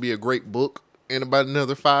this will be a great book in about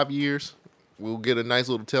another 5 years. We'll get a nice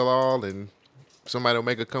little tell-all, and somebody will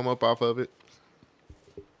make a come up off of it.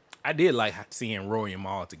 I did like seeing Rory and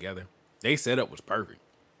Mal together. They setup was perfect.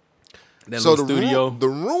 That So little the studio. the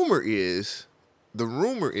rumor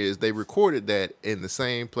is they recorded that in the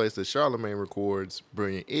same place that Charlamagne records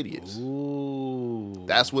Brilliant Idiots. Ooh.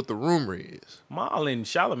 That's what the rumor is. Mal and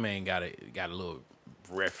Charlamagne got a little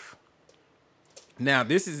riff. Now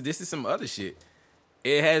this is some other shit.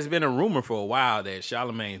 It has been a rumor for a while that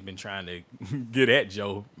Charlamagne's been trying to get at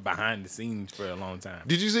Joe behind the scenes for a long time.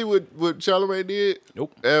 Did you see what Charlamagne did?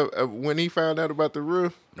 Nope. When he found out about the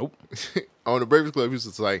roof? Nope. On the Breakfast Club, he was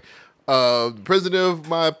just like, president of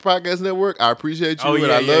my podcast network, I appreciate you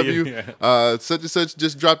and I love you. Yeah. Such and such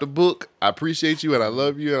just dropped a book. I appreciate you and I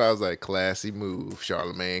love you. And I was like, classy move,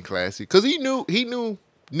 Charlamagne, classy. Because he knew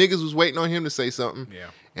niggas was waiting on him to say something. Yeah.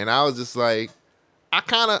 And I was just like,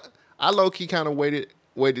 I low-key kind of waited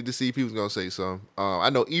to see if he was going to say something. I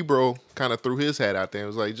know Ebro kind of threw his hat out there and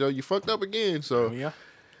was like, Joe, you fucked up again. So,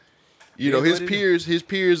 you know, his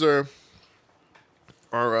peers are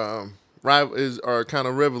kind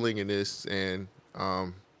of reveling in this. And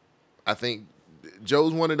I think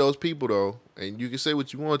Joe's one of those people, though, and you can say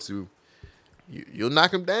what you want to. You'll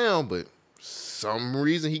knock him down, but some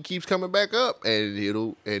reason he keeps coming back up, and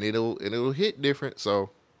it'll hit different. So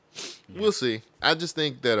we'll see. I just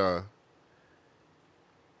think that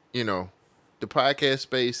you know, the podcast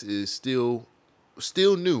space is still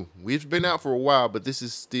new. We've been out for a while, but this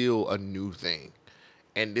is still a new thing.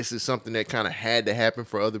 And this is something that kind of had to happen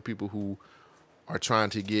for other people who are trying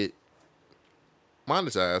to get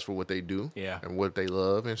monetized for what they do and what they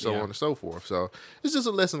love and so on and so forth. So it's just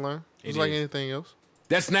a lesson learned. It's like anything else.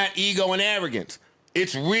 That's not ego and arrogance.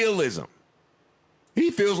 It's realism.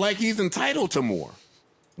 He feels like he's entitled to more.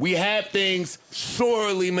 We have things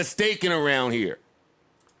sorely mistaken around here.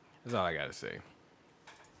 That's all I got to say.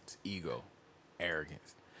 It's ego,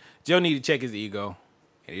 arrogance. Joe need to check his ego.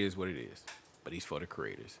 It is what it is. But he's for the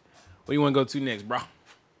creators. What do you want to go to next, bro?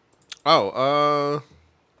 Oh,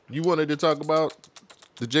 you wanted to talk about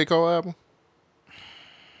the J. Cole album?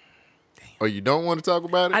 Damn. Or you don't want to talk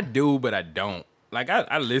about it? I do, but I don't. Like,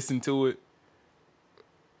 I listen to it.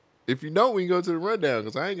 If you don't, we can go to the rundown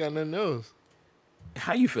because I ain't got nothing else.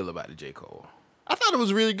 How you feel about the J. Cole? I thought it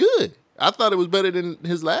was really good. I thought it was better than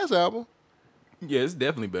his last album. Yeah, it's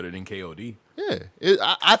definitely better than KOD. Yeah,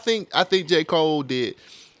 I think J. Cole did.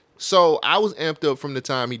 So I was amped up from the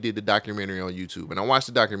time he did the documentary on YouTube, and I watched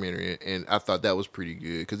the documentary, and I thought that was pretty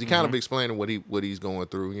good because he kind of explained what he's going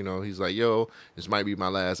through. You know, he's like, "Yo, this might be my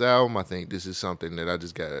last album. I think this is something that I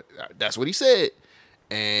just got." That's what he said,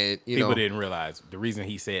 and people didn't realize the reason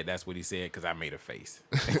he said that's what he said because I made a face.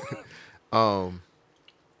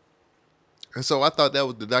 And so I thought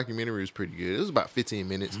the documentary was pretty good. It was about 15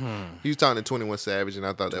 minutes. He was talking to 21 Savage, and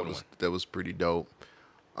I thought that was pretty dope.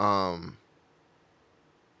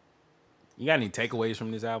 You got any takeaways from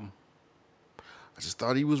this album? I just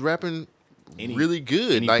thought he was rapping Any- really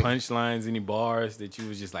good. Any Like, punchlines, any bars that you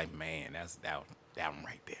was just like, man, that's that one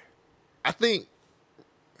right there. I think.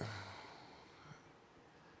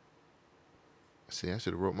 See, I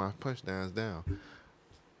should have wrote my punchdowns down.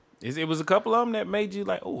 It was a couple of them that made you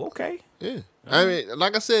like, oh, okay. Yeah. I mean,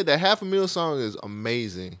 like I said, that $500,000 song is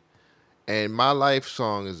amazing. And My Life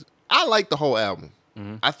song is, I like the whole album.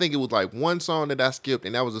 I think it was like one song that I skipped,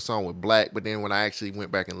 and that was a song with Black. But then when I actually went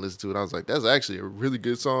back and listened to it, I was like, that's actually a really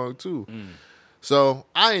good song too. So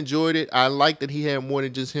I enjoyed it. I liked that he had more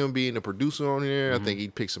than just him being a producer on here. I think he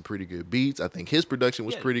picked some pretty good beats. I think his production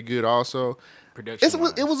was pretty good also. It's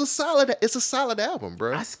a solid album,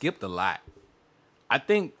 bro. I skipped a lot. I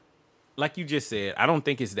think, like you just said, I don't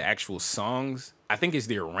think it's the actual songs. I think it's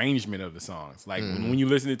the arrangement of the songs. Like when you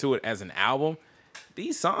listen to it as an album,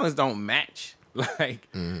 these songs don't match. Like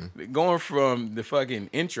going from the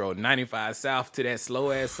fucking intro 95 South to that slow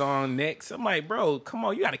ass song next. I'm like, bro, come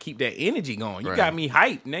on, you got to keep that energy going. You got me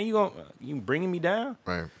hyped. Now you bringing me down.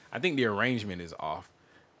 Right. I think the arrangement is off.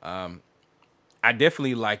 I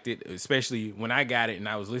definitely liked it, especially when I got it and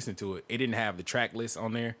I was listening to it. It didn't have the track list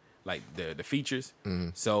on there, like the features.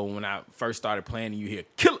 So when I first started playing, you hear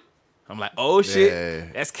 "Kill It." I'm like, oh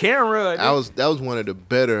shit, that's Cameron. That was one of the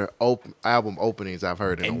better album openings I've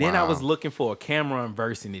heard in a while. And then I was looking for a Cameron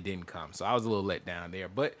verse and it didn't come, so I was a little let down there.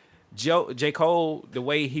 But J. Cole, the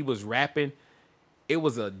way he was rapping, it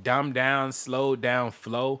was a dumbed down, slowed down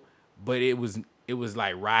flow, but it was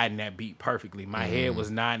like riding that beat perfectly. My head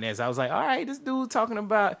was nodding as I was like, all right, this dude talking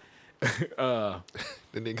about. The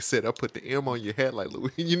nigga said, I put the M on your head like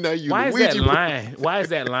you know you. Why is Luigi, that line? Why is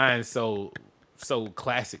that line so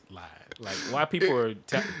classic line? Like why people are?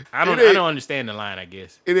 I don't understand the line. I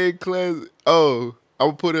guess it ain't classic. Oh, I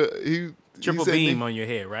would put a triple beam on your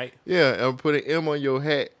head, right? Yeah, I'm put an M on your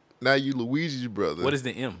hat. Now you Luigi's brother. What is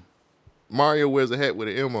the M? Mario wears a hat with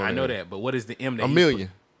an M on it. I know that, but what is the M? That $1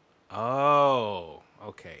 million. Oh,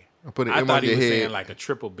 okay. I put an I M thought on he your was head. saying like a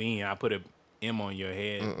triple beam. I put a M on your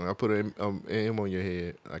head. I put an M on your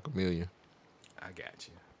head like $1 million. I got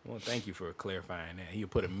you. Well, thank you for clarifying that. You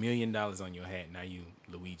put $1 million on your hat. Now you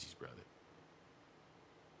Luigi's brother.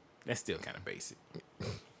 That's still kind of basic.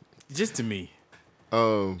 Just to me.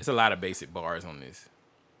 It's a lot of basic bars on this.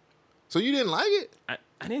 So you didn't like it?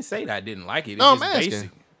 I didn't say that I didn't like it. It's No, just I'm asking. basic.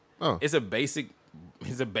 Oh. It's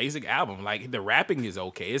a basic album. Like the rapping is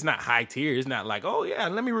okay. It's not high tier. It's not like, oh yeah,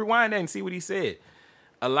 let me rewind that and see what he said.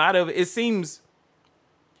 A lot of it seems,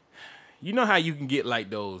 you know how you can get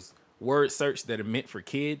like those word search that are meant for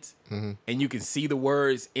kids, and you can see the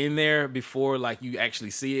words in there before like you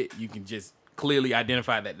actually see it. You can just clearly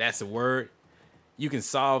identify that that's a word. You can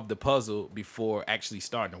solve the puzzle before actually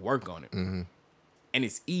starting to work on it, and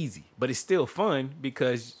it's easy, but it's still fun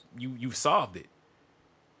because you solved it.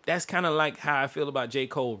 That's kind of like how I feel about J.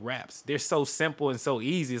 Cole raps. They're so simple and so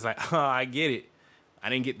easy. It's like, oh, I get it. I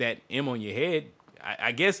didn't get that M on your head.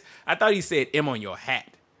 I guess I thought he said M on your hat.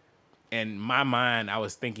 In my mind, I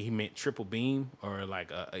was thinking he meant triple beam or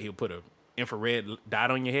like he'll put a infrared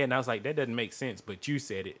dot on your head. And I was like, that doesn't make sense. But you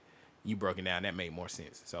said it. You broke it down. That made more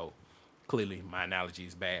sense. So clearly my analogy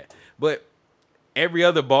is bad. But every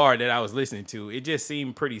other bar that I was listening to, it just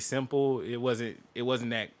seemed pretty simple. It wasn't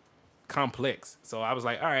that complex. So I was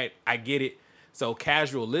like, all right, I get it. So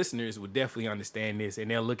casual listeners would definitely understand this,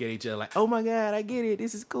 and they'll look at each other like, oh my God, I get it.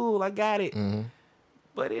 This is cool. I got it.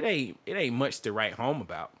 But it ain't much to write home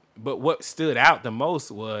about. But what stood out the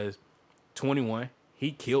most was 21.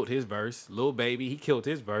 He killed his verse. Lil Baby, he killed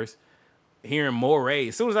his verse. Hearing Moray,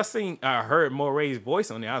 as soon as I heard Moray's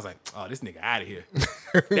voice on there, I was like, oh, this nigga out of here.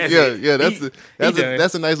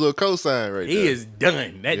 That's a nice little cosign right there. He is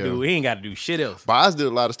done. That dude, he ain't got to do shit else. Boz did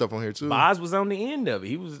a lot of stuff on here too. Boz was on the end of it.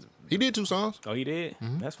 He did 2 songs. Oh, he did?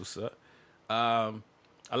 That's what's up.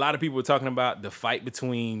 A lot of people were talking about the fight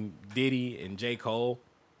between Diddy and J. Cole.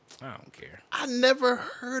 I don't care. I never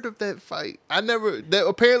heard of that fight.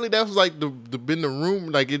 Apparently that was like been the room,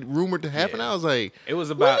 like it rumored to happen. Yeah. I was like, it was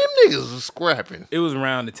about them niggas was scrapping. It was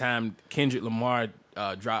around the time Kendrick Lamar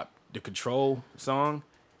dropped the Control song.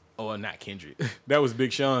 Oh, not Kendrick. That was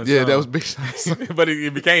Big Sean's song. Yeah, that was Big Sean's song. But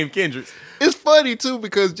it became Kendrick's. It's funny too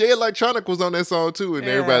because Jay Electronica was on that song too, and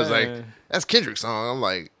everybody's like, that's Kendrick's song. I'm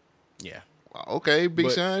like, yeah. Okay,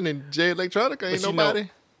 Big Sean and Jay Electronica ain't nobody.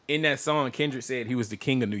 In that song, Kendrick said he was the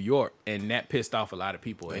king of New York, and that pissed off a lot of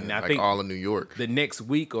people. And I like think all of New York. The next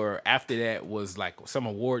week or after that was like some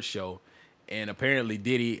award show, and apparently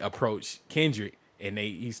Diddy approached Kendrick, and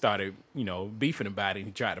he started beefing about it.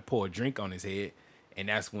 He tried to pour a drink on his head, and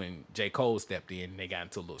that's when J. Cole stepped in, and they got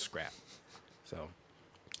into a little scrap. So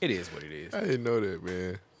It is what it is. I didn't know that,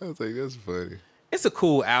 man. I was like, that's funny. It's a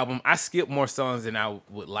cool album. I skipped more songs than I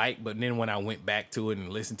would like, but then when I went back to it and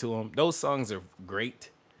listened to them, those songs are great.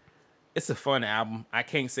 It's a fun album. I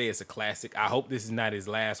can't say it's a classic. I hope this is not his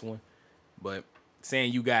last one, but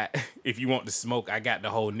saying you got, if you want to smoke, I got the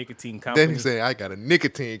whole nicotine company. Then he said, I got a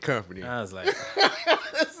nicotine company. I was like,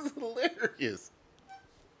 This is hilarious.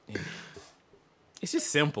 it's just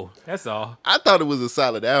simple. That's all. I thought it was a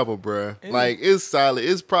solid album, bro. Like, it's solid.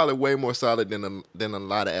 It's probably way more solid than a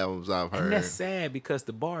lot of albums I've heard. And that's sad because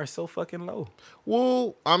the bar is so fucking low.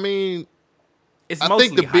 Well, I mean, It's I mostly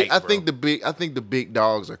think hype, I bro. think the big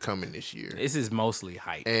dogs are coming this year. This is mostly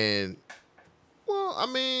hype. And well, I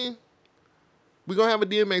mean, we're gonna have a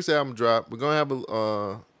DMX album drop. We're gonna have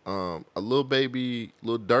a Lil Baby,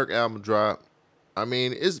 Lil Durk album drop. I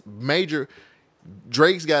mean, it's major.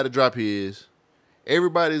 Drake's got to drop his.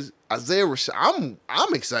 Everybody's Isaiah Rashad.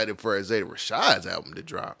 I'm excited for Isaiah Rashad's album to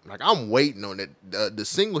drop. Like, I'm waiting on it. The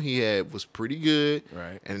single he had was pretty good,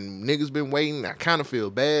 Right. And niggas been waiting. I kind of feel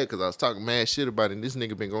bad because I was talking mad shit about it. And this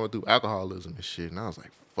nigga been going through alcoholism and shit, and I was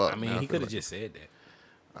like, fuck. I mean, man, he feel could have like- just said that.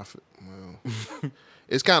 I feel, well,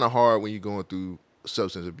 it's kind of hard when you're going through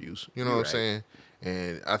substance abuse. You know what I'm Right. saying?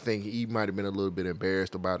 And I think he might have been a little bit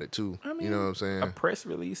embarrassed about it too. I mean, you know what I'm saying? A press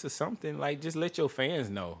release or something, like, just let your fans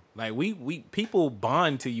know. Like, we people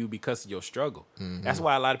bond to you because of your struggle. Mm-hmm. That's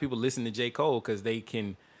why a lot of people listen to J. Cole, because they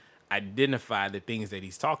can identify the things that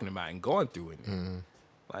he's talking about and going through it. Mm-hmm.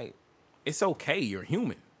 Like, it's okay. You're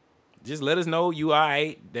human. Just let us know you all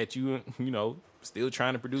right, that you know, still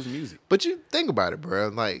trying to produce music. But you think about it, bro.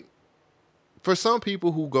 Like, for some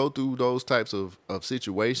people who go through those types of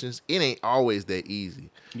situations, it ain't always that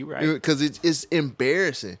easy. You right. Because it's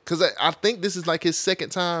embarrassing. Because I think this is like his second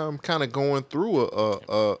time kind of going through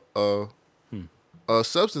a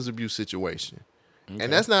substance abuse situation. Okay.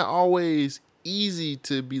 And that's not always easy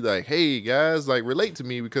to be like, hey, guys, like, relate to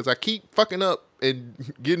me because I keep fucking up and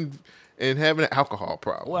having an alcohol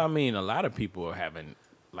problem. Well, I mean, a lot of people are having,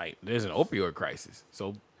 like, there's an opioid crisis.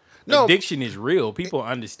 So No. addiction is real. People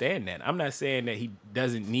understand that. I'm not saying that he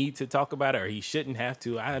doesn't need to talk about it or he shouldn't have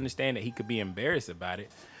to. I understand that he could be embarrassed about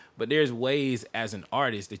it. But there's ways as an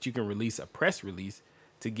artist that you can release a press release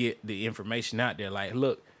to get the information out there. Like,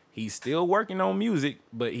 look, he's still working on music,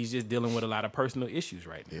 but he's just dealing with a lot of personal issues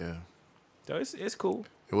right now. Yeah. So it's cool.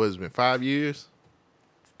 It was been 5 years.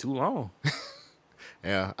 Too long.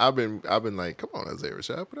 Yeah, I've been like, come on, Isaiah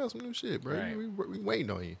Rashad, put out some new shit, bro. Right. We waiting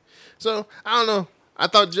on you. So I don't know. I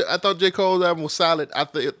thought J. Cole's album was solid. I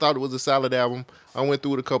thought it was a solid album. I went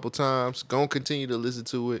through it a couple times. Gonna continue to listen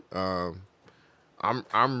to it.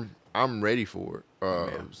 I'm ready for it.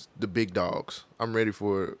 The big dogs. I'm ready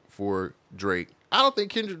for Drake. I don't think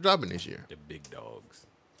Kendrick dropping this year. The big dogs.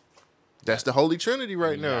 That's the Holy Trinity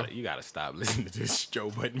right now. You gotta stop listening to this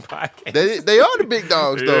Joe Budden podcast. They are the big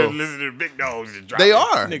dogs though. Listen to the big dogs. And drop They it,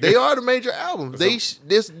 are. nigga. They are the major albums.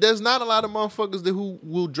 There's not a lot of motherfuckers who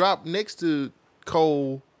will drop next to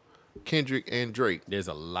Cole, Kendrick, and Drake. There's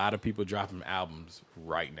a lot of people dropping albums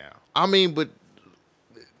right now. I mean, but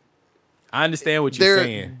I understand what you're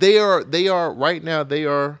saying. they are right now. They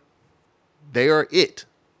are it.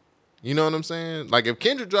 You know what I'm saying? Like, if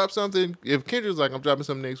Kendrick drops something, if Kendrick's like, I'm dropping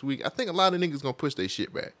something next week, I think a lot of niggas gonna push their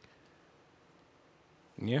shit back.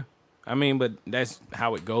 Yeah. I mean, but that's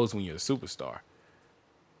how it goes when you're a superstar.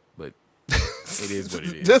 But it is what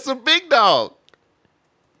it is. That's a big dog.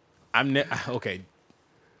 Okay.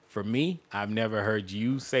 For me, I've never heard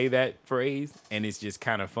you say that phrase, and it's just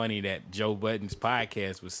kind of funny that Joe Budden's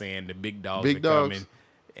podcast was saying the big dogs Big are dogs. coming,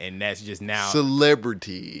 and that's just now.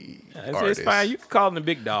 Celebrity It's artists. fine. You can call them the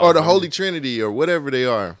big dogs. Or the Holy Trinity or whatever they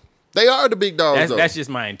are. They are the big dogs, though. That's just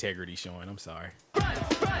my integrity showing. I'm sorry.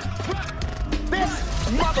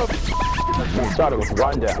 Started with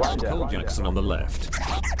Rundown. Cole Jackson on the left.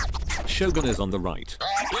 Shogun is on the right.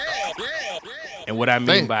 And what I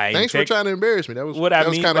mean by Thanks for trying to embarrass me. That was what I that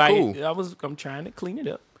was mean kind of by cool. I'm trying to clean it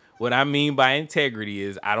up. What I mean by integrity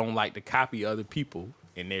is I don't like to copy other people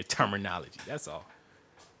in their terminology. That's all.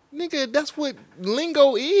 Nigga, that's what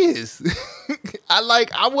lingo is.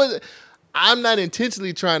 I'm not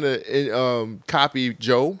intentionally trying to copy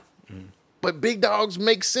Joe, but big dogs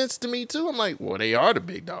make sense to me too. I'm like, well, they are the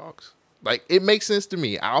big dogs. Like, it makes sense to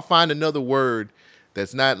me. I'll find another word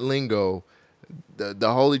that's not lingo.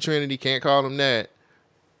 The Holy Trinity, can't call them that.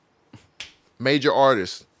 Major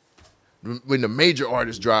artists. When the major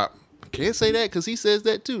artists drop, can't say that because he says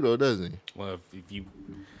that too, though, doesn't he? Well, if you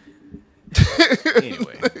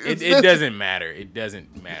anyway, it doesn't matter. It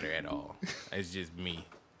doesn't matter at all. It's just me.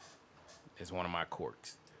 It's one of my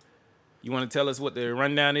quirks. You want to tell us what the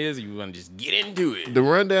rundown is, or you want to just get into it? The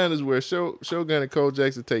rundown is where Shogun and Cole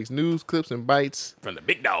Jackson takes news, clips, and bites From the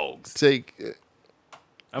big dogs.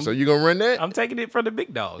 So you gonna run that? I'm taking it from the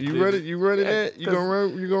big dogs. You running that? You gonna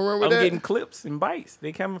run with that? I'm getting clips and bites.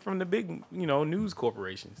 They coming from the big, news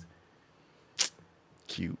corporations.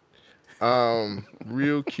 Cute.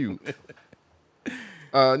 Real cute.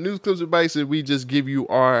 News clips and bites is we just give you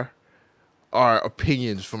our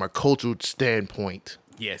opinions from a cultural standpoint.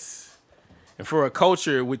 Yes. And for a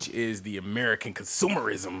culture which is the American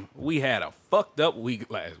consumerism, we had a fucked up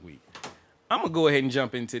week last week. I'm going to go ahead and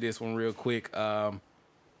jump into this one real quick.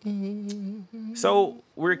 So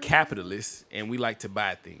we're capitalists and we like to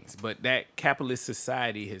buy things, but that capitalist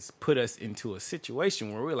society has put us into a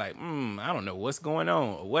situation where we're like, I don't know what's going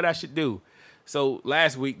on or what I should do. So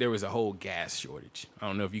last week there was a whole gas shortage. I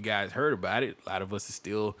don't know if you guys heard about it. A lot of us are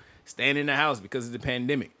still staying in the house because of the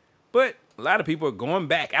pandemic, but a lot of people are going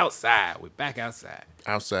back outside. We're back outside.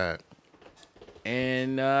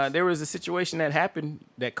 And there was a situation that happened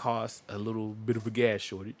that caused a little bit of a gas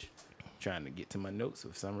shortage. Trying to get to my notes.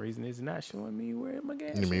 For some reason, it's not showing me where my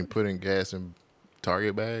gas. You mean putting gas in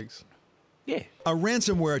Target bags? Yeah. A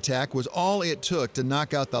ransomware attack was all it took to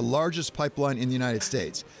knock out the largest pipeline in the United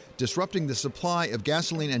States, disrupting the supply of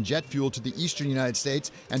gasoline and jet fuel to the eastern United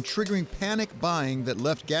States and triggering panic buying that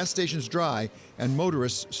left gas stations dry and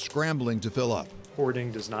motorists scrambling to fill up.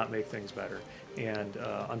 Hoarding does not make things better. And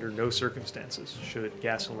under no circumstances should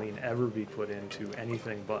gasoline ever be put into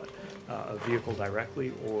anything but a vehicle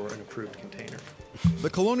directly or an approved container. The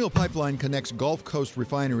Colonial Pipeline connects Gulf Coast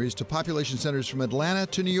refineries to population centers from Atlanta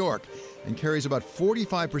to New York and carries about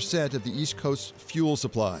 45% of the East Coast's fuel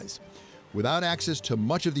supplies. Without access to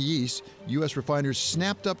much of the East, U.S. refiners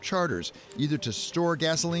snapped up charters either to store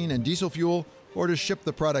gasoline and diesel fuel or to ship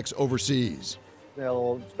the products overseas.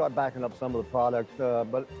 They'll start backing up some of the products,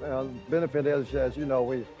 but the benefit is, as you know,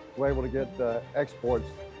 we were able to get exports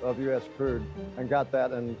of U.S. crude and got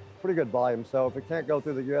that in pretty good volume. So if it can't go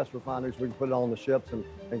through the U.S. refineries, we can put it on the ships and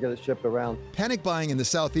get it shipped around. Panic buying in the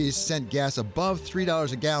Southeast sent gas above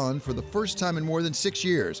 $3 a gallon for the first time in more than 6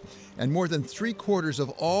 years, and more than 3/4 of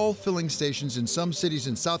all filling stations in some cities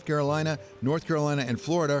in South Carolina, North Carolina, and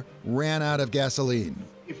Florida ran out of gasoline.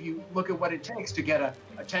 If you look at what it takes to get a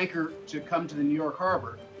tanker to come to the New York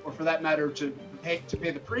Harbor, or for that matter, to pay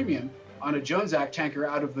the premium on a Jones Act tanker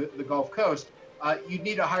out of the Gulf Coast, you'd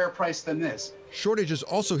need a higher price than this. Shortages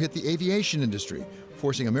also hit the aviation industry,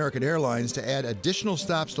 forcing American Airlines to add additional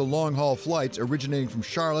stops to long-haul flights originating from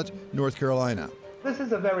Charlotte, North Carolina. This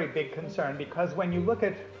is a very big concern because when you look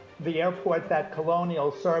at the airports that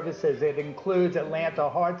Colonial services, it includes Atlanta,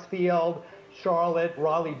 Hartsfield, Charlotte,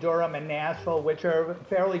 Raleigh-Durham, and Nashville, which are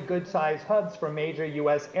fairly good-sized hubs for major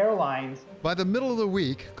U.S. airlines. By the middle of the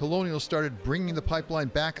week, Colonial started bringing the pipeline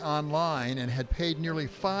back online and had paid nearly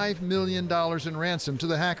 $5 million in ransom to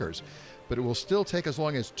the hackers. But it will still take as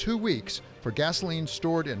long as 2 weeks for gasoline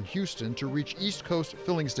stored in Houston to reach East Coast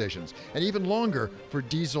filling stations, and even longer for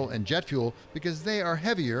diesel and jet fuel because they are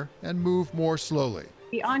heavier and move more slowly.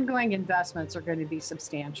 The ongoing investments are going to be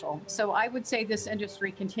substantial. So I would say this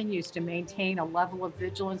industry continues to maintain a level of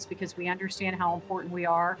vigilance because we understand how important we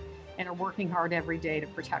are and are working hard every day to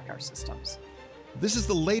protect our systems. This is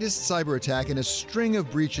the latest cyber attack in a string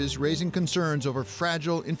of breaches raising concerns over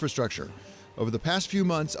fragile infrastructure. Over the past few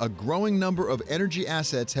months, a growing number of energy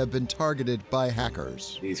assets have been targeted by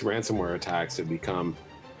hackers. These ransomware attacks have become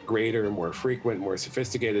greater, more frequent, more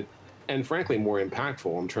sophisticated, and frankly more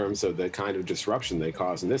impactful in terms of the kind of disruption they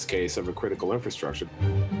cause, in this case, of a critical infrastructure.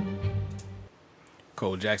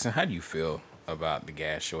 Cole Jackson, how do you feel about the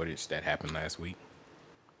gas shortage that happened last week?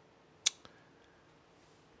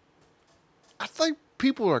 I think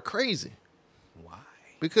people are crazy. Why?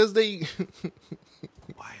 Because they...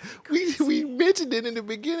 Why are they crazy? We mentioned it in the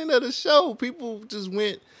beginning of the show. People just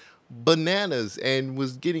went bananas and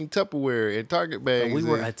was getting Tupperware and Target bags. But we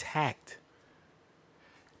were attacked.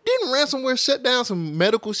 Didn't ransomware shut down some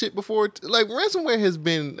medical shit before? Like, ransomware has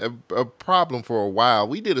been a problem for a while.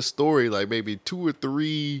 We did a story like maybe 2 or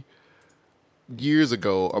 3 years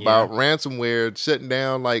ago about ransomware shutting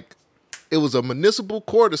down, like, it was a municipal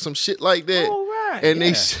court or some shit like that. Oh, right. And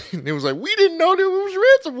it was like, we didn't know there was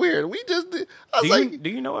ransomware. We just did. I was like, do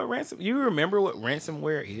you know what you remember what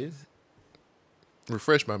ransomware is?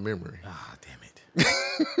 Refresh my memory. Ah, damn it.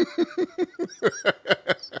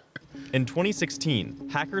 In 2016,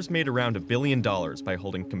 hackers made around $1 billion by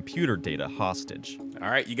holding computer data hostage. All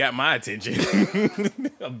right, you got my attention.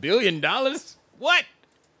 $1 billion? What?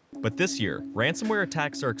 But this year, ransomware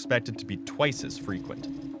attacks are expected to be twice as frequent.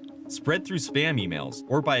 spread through spam emails,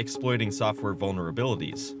 or by exploiting software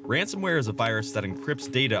vulnerabilities. Ransomware is a virus that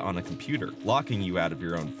encrypts data on a computer, locking you out of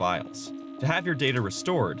your own files. To have your data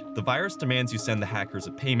restored, the virus demands you send the hackers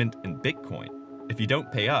a payment in Bitcoin. If you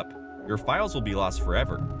don't pay up, your files will be lost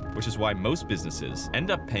forever, which is why most businesses end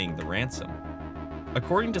up paying the ransom.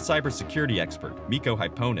 According to cybersecurity expert Mikko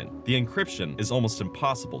Hyppönen, the encryption is almost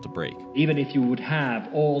impossible to break. Even if you would have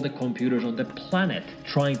all the computers on the planet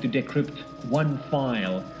trying to decrypt one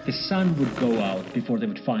file, the sun would go out before they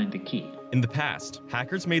would find the key. In the past,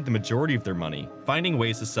 hackers made the majority of their money finding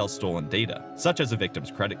ways to sell stolen data, such as a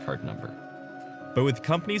victim's credit card number. But with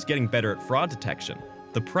companies getting better at fraud detection,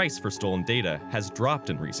 the price for stolen data has dropped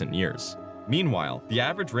in recent years. Meanwhile, the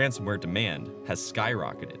average ransomware demand has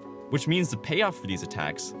skyrocketed, which means the payoff for these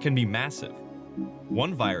attacks can be massive.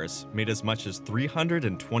 One virus made as much as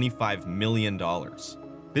 $325 million.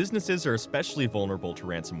 Businesses are especially vulnerable to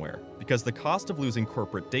ransomware because the cost of losing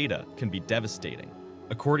corporate data can be devastating.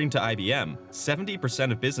 According to IBM,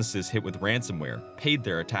 70% of businesses hit with ransomware paid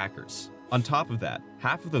their attackers. On top of that,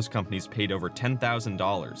 half of those companies paid over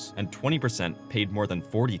 $10,000 and 20% paid more than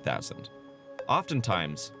 $40,000.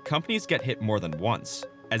 Oftentimes, companies get hit more than once,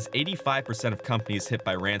 as 85% of companies hit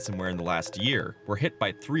by ransomware in the last year were hit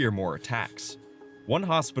by 3 or more attacks. One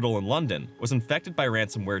hospital in London was infected by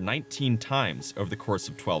ransomware 19 times over the course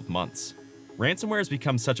of 12 months. Ransomware has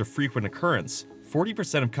become such a frequent occurrence,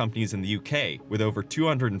 40% of companies in the UK with over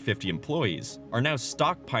 250 employees are now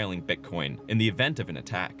stockpiling Bitcoin in the event of an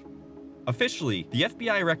attack. Officially, the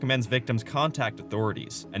FBI recommends victims contact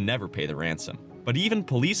authorities and never pay the ransom. But even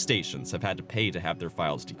police stations have had to pay to have their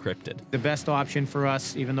files decrypted. The best option for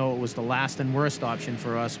us, even though it was the last and worst option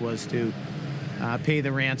for us, was to pay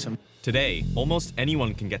the ransom. Today, almost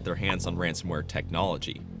anyone can get their hands on ransomware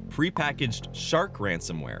technology. Prepackaged Shark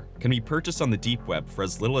ransomware can be purchased on the deep web for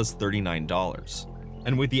as little as $39.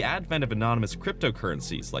 And with the advent of anonymous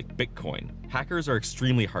cryptocurrencies like Bitcoin, hackers are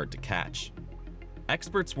extremely hard to catch.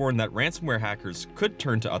 Experts warn that ransomware hackers could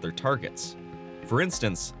turn to other targets. For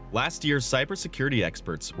instance, last year, cybersecurity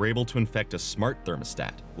experts were able to infect a smart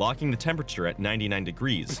thermostat, locking the temperature at 99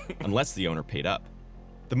 degrees unless the owner paid up.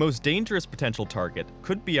 The most dangerous potential target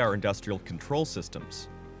could be our industrial control systems.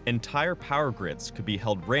 Entire power grids could be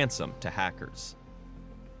held ransom to hackers.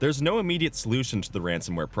 There's no immediate solution to the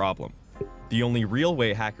ransomware problem. The only real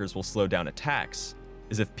way hackers will slow down attacks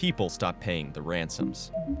is if people stop paying the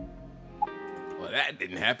ransoms. Well, that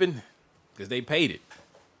didn't happen because they paid it.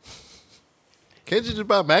 Can't you just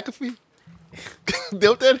buy McAfee?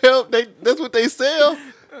 Don't that help? That's what they sell.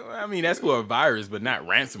 I mean, that's for a virus, but not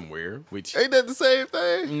ransomware. Which ain't that the same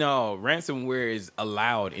thing? No, ransomware is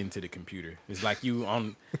allowed into the computer. It's like you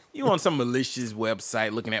on some malicious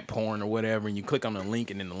website looking at porn or whatever, and you click on the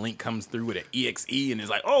link, and then the link comes through with an exe, and it's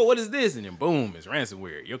like, oh, what is this? And then boom, it's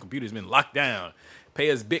ransomware. Your computer's been locked down. Pay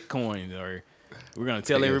us Bitcoin, or we're gonna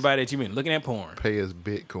tell everybody that you've been looking at porn. Pay us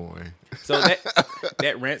Bitcoin. So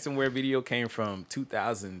that ransomware video came from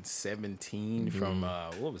 2017 from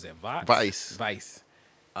what was that? Vice.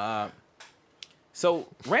 So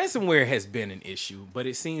ransomware has been an issue, but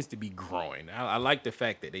it seems to be growing. I like the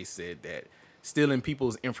fact that they said that stealing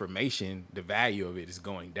people's information, the value of it is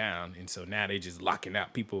going down, and so now they're just locking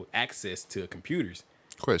out people access to computers.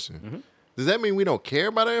 Question. Mm-hmm. Does that mean we don't care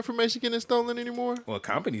about our information getting stolen anymore? Well,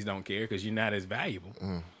 companies don't care because you're not as valuable.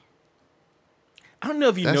 I don't know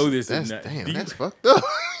if you know this or not. Damn, that's fucked up.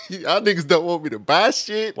 Y'all niggas don't want me to buy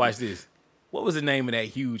shit. Watch this. What was the name of that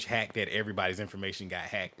huge hack that everybody's information got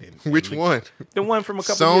hacked? Which one? The one from a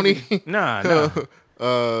couple Sony? years ago. Nah.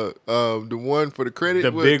 The one for the credit.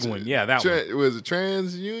 The big one. Yeah, that one. Was it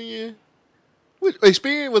TransUnion?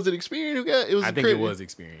 Experian? Was it Experian who got it? I think it was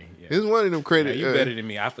Experian. Yeah. It was one of them credit. Yeah, you better than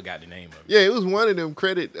me. I forgot the name of it. Yeah, it was one of them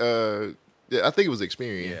credit. I think it was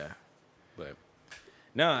Experian. Yeah, but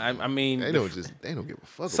no, I mean they don't give a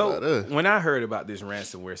fuck about us. When I heard about this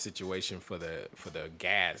ransomware situation for the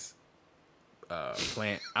gas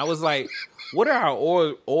plant, I was like, what are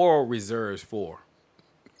our oil reserves for?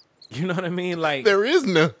 You know what I mean? Like there is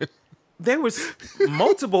none. There was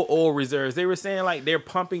multiple oil reserves. They were saying like they're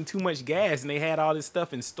pumping too much gas and they had all this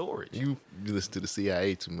stuff in storage. You listen to the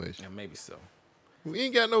CIA too much. Yeah, maybe so. We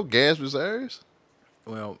ain't got no gas reserves.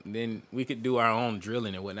 Well, then we could do our own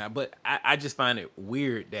drilling and whatnot. But I just find it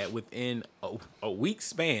weird that within a week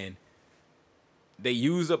span, they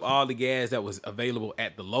used up all the gas that was available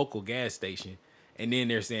at the local gas station. And then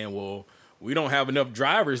they're saying, well, we don't have enough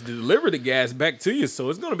drivers to deliver the gas back to you, so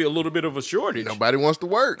it's going to be a little bit of a shortage. Nobody wants to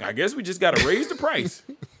work. I guess we just got to raise the price.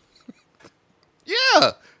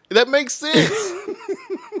 Yeah, that makes sense.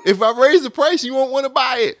 If I raise the price, you won't want to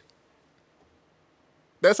buy it.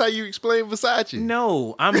 That's how you explain Versace.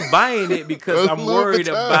 No, I'm buying it because I'm Louis worried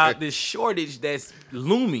Vuitton. about the shortage that's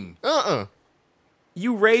looming.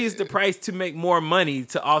 You raise the price to make more money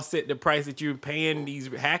to offset the price that you're paying these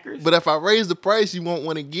hackers. But if I raise the price, you won't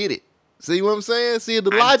want to get it. See what I'm saying? See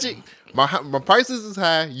the logic? My prices is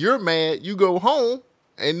high. You're mad. You go home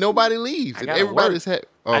and nobody leaves. I And gotta everybody's work. happy.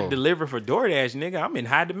 I deliver for DoorDash, nigga. I'm in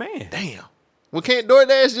high demand. Damn. Well, can't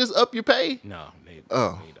DoorDash just up your pay? No, they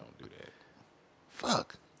Oh. don't do that.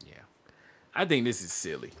 Fuck. Yeah. I think this is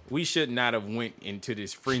silly. We should not have went into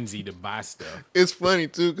this frenzy to buy stuff. It's funny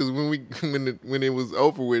too, because when it was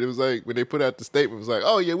over with, it was like when they put out the statement, it was like,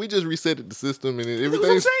 oh yeah, we just resetted the system and That's everything.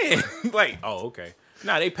 what I'm saying. Like, oh, okay.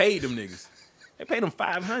 Nah, they paid them niggas. They paid them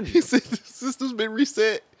 $500. He said the system's been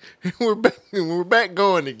reset and we're back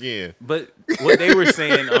going again. But what they were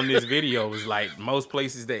saying on this video was like most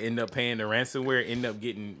places that end up paying the ransomware end up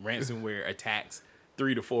getting ransomware attacks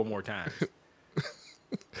 3 to 4 more times.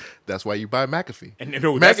 That's why you buy McAfee. And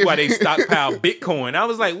that's why they stockpile Bitcoin. I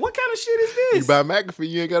was like, what kind of shit is this? You buy McAfee,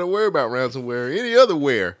 you ain't got to worry about ransomware or any other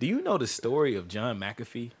ware. Do you know the story of John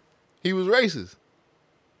McAfee? He was racist.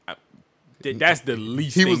 That's the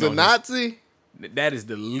least He thing was a on Nazi? That is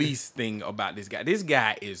the least thing about this guy. This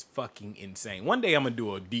guy is fucking insane. One day I'm gonna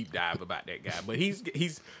do a deep dive about that guy. But he's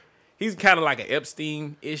kind of like an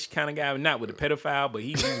Epstein-ish kind of guy, not with a pedophile, but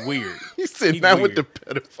he's weird. He said He's not weird. with the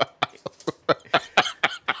pedophile.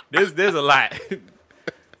 There's a lot.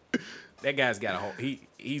 That guy's got a whole.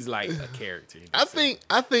 He's like a character. I think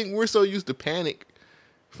we're so used to panic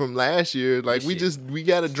from last year. Like we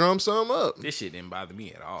got to drum some up. This shit didn't bother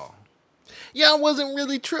me at all. Yeah, I wasn't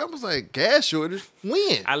really tripped. I was like, gas shortage?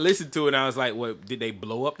 When? I listened to it and I was like, what, did they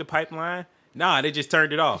blow up the pipeline? Nah, they just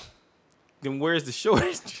turned it off. Then where's the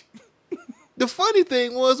shortage? The funny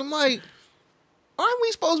thing was, I'm like, aren't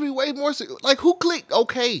we supposed to be way more like who clicked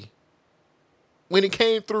okay when it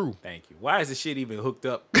came through? Thank you. Why is the shit even hooked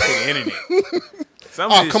up to the internet?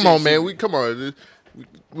 Come on, man.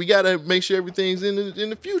 We gotta make sure everything's in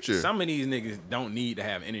the future. Some of these niggas don't need to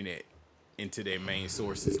have internet into their main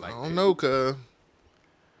sources like I don't know, cuz.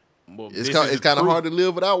 Well, it's kind of hard to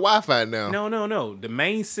live without Wi-Fi now. No. The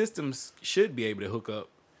main systems should be able to hook up.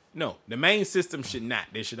 No, the main system should not.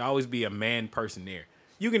 There should always be a man person there.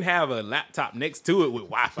 You can have a laptop next to it with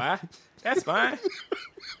Wi-Fi. That's fine.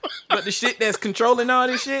 But the shit that's controlling all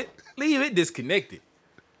this shit, leave it disconnected.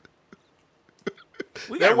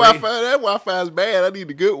 That Wi-Fi is bad. I need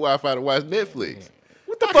the good Wi-Fi to watch Netflix.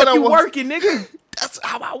 What the fuck you working, nigga? That's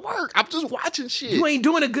how I work. I'm just watching shit. You ain't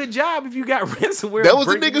doing a good job if you got ransomware. That was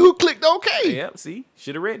the nigga who clicked okay. Yep, see?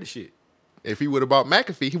 Should have read the shit. If he would have bought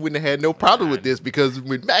McAfee, he wouldn't have had no problem with this because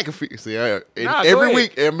with McAfee, see, Nah, every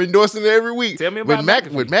week, I'm endorsing it every week. Tell me about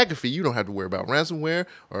McAfee. With McAfee, you don't have to worry about ransomware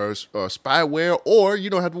or spyware, or you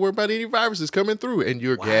don't have to worry about any viruses coming through, and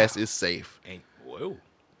your gas is safe. Whoa.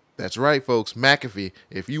 That's right, folks. McAfee.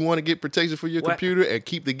 If you want to get protection for your computer and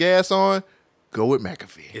keep the gas on, go with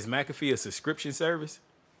McAfee. Is McAfee a subscription service?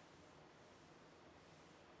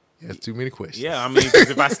 That's too many questions. Yeah, I mean,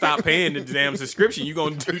 because if I stop paying the damn subscription, you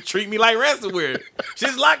going to treat me like ransomware.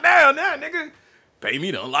 Shit's locked down now, nigga. Pay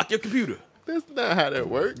me to unlock your computer. That's not how that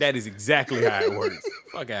works. That is exactly how it works.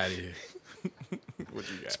 Fuck out of here. What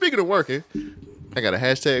you got? Speaking of working, I got a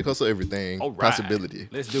hashtag hustle everything All right. possibility.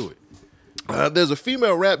 Let's do it. There's a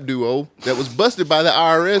female rap duo that was busted by the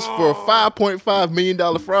IRS for a $5.5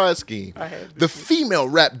 million fraud scheme. The female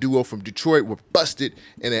rap duo from Detroit were busted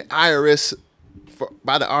in an IRS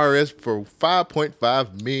by the IRS for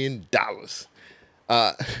 $5.5 million.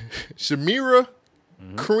 Shamira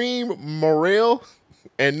Cream Morrell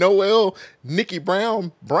and Noel Nikki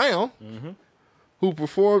Brown, who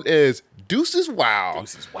performed as Deuces Wild,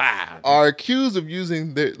 are accused of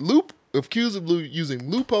using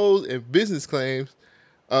using loopholes and businesses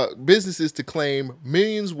to claim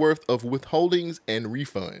millions worth of withholdings and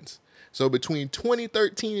refunds. So between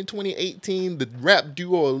 2013 and 2018, the rap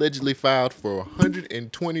duo allegedly filed for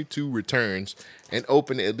 122 returns and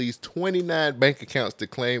opened at least 29 bank accounts to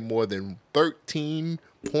claim more than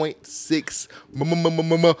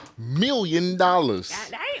 $13.6 million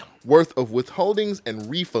worth of withholdings and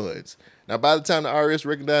refunds. Now, by the time the IRS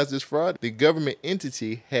recognized this fraud, the government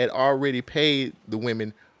entity had already paid the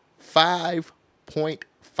women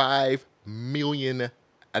 $5.5 million.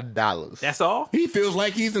 That's all? He feels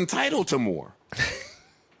like he's entitled to more.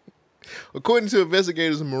 According to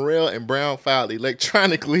investigators, Morrell and Brown filed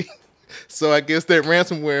electronically, so I guess that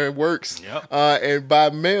ransomware works. Yep. And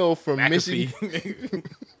by mail from Michigan.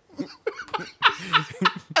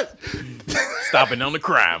 Stopping on the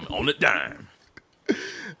crime on the dime.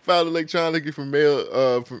 filed electronically for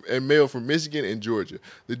mail from Michigan and Georgia.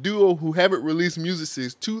 The duo, who haven't released music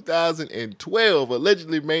since 2012,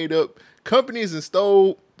 allegedly made up companies and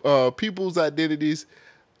stole people's identities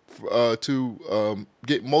to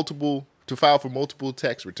file for multiple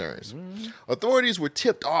tax returns. Authorities were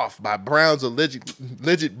tipped off by Brown's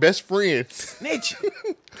alleged best friend, Snitch,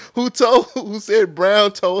 who said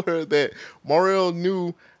Brown told her that Morrell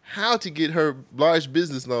knew how to get her large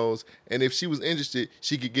business loans, and if she was interested,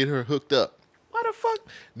 she could get her hooked up. What the fuck?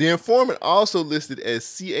 The informant, also listed as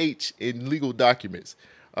CH in legal documents,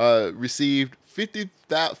 received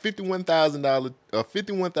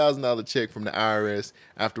 $51,000 check from the IRS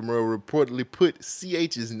after Morrell reportedly put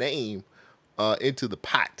CH's name into the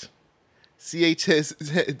pot. CH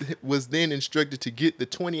was then instructed to get the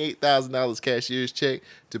 $28,000 cashier's check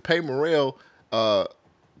to pay Morrell's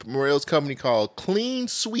company called Clean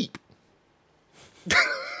Sweep.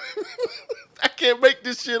 I can't make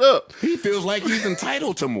this shit up. He feels like he's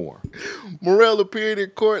entitled to more. Morrell appeared in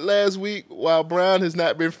court last week while Brown has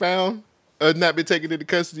not been taken into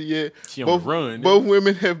custody yet. She on the run. Both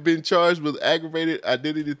women have been charged with aggravated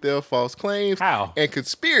identity theft, false claims, and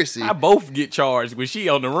conspiracy. I both get charged when she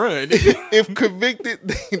on the run. If convicted,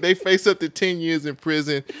 they face up to 10 years in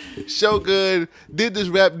prison. Shogun, did this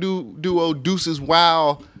rap duo Deuces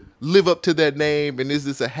Wild live up to that name? And is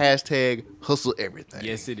this a hashtag hustle everything?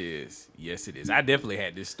 Yes, it is. Yes, it is. I definitely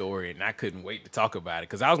had this story, and I couldn't wait to talk about it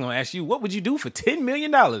because I was going to ask you, what would you do for $10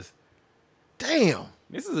 million? Damn.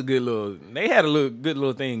 This is a good little. They had a good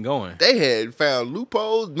little thing going. They had found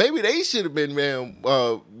loopholes. Maybe they should have been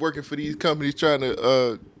working for these companies trying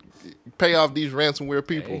to pay off these ransomware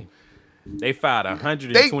people. Hey, they filed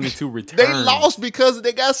 122 returns. They lost because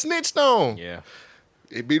they got snitched on. Yeah,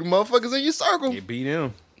 they beat the motherfuckers in your circle. They beat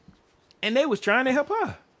them, and they was trying to help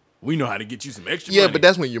her. We know how to get you some extra. Yeah, money. but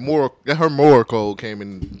that's when her moral code came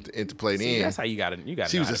into play. See, then that's how you gotta.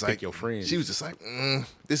 She was just like your friends. She was just like,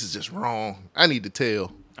 this is just wrong. I need to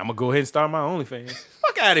tell. I'm gonna go ahead and start my OnlyFans.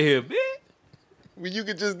 Fuck out of here, bitch. Well, you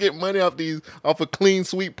could just get money off of Clean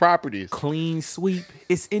Sweep properties. Clean Sweep.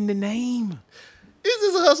 It's in the name. Is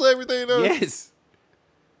this a hustle everything though? Yes.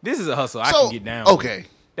 This is a hustle I can get down. Okay. With.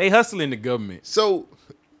 They hustling the government. So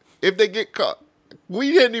if they get caught,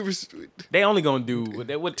 we didn't even. They only gonna do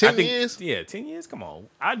what 10 years? Yeah, 10 years. Come on,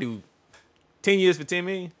 I do 10 years for 10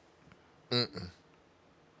 million.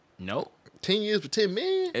 No. 10 years for 10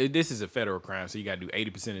 million? This is a federal crime, so you got to do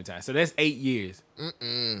 80% of the time. So that's 8 years.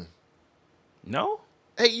 No?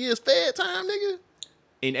 8 years fed time, nigga?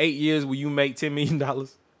 In 8 years, will you make $10 million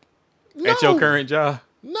at your current job?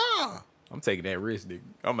 Nah. I'm taking that risk, nigga.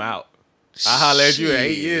 I'm out. I'll holler at you in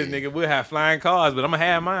 8 years, nigga. We'll have flying cars, but I'm going to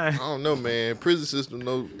have mine. I don't know, man. Prison system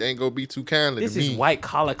ain't going to be too kindly This to me. is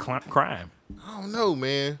white-collar crime. I don't know,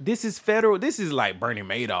 man. This is federal. This is like Bernie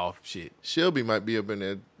Madoff shit. Shelby might be up in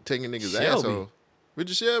there taking niggas' Shelby. asshole.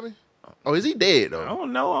 Richard Shelby? Oh, is he dead, though? I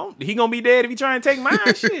don't know. He going to be dead if he try and take mine.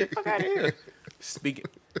 Shit. Fuck out of here. Speaking.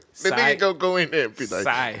 The nigga go in there and be like,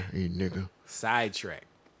 hey, nigga. Sidetrack.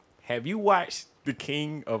 Have you watched The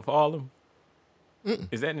King of Harlem?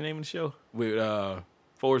 Is that the name of the show? With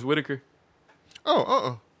Forrest Whitaker?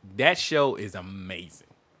 Oh, That show is amazing.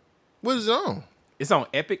 What is it on? It's on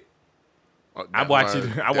Epic. I watch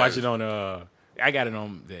it. I watch it on. I got it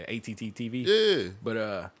on the ATT TV. Yeah.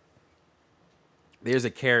 But there's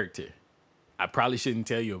a character. I probably shouldn't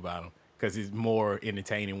tell you about him because it's more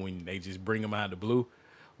entertaining when they just bring him out of the blue.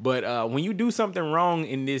 But when you do something wrong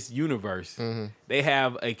in this universe, they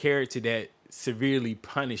have a character that severely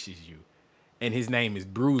punishes you, and his name is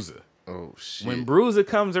Bruiser. Oh shit! When Bruiser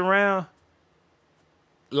comes around,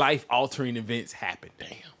 life-altering events happen. Damn.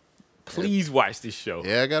 Please watch this show.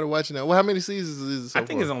 Yeah, I gotta watch it now. Well, how many seasons is it so I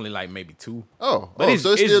think far? it's only like maybe 2. So it's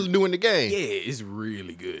still doing the game. Yeah, it's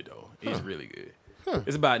really good though. It's really good.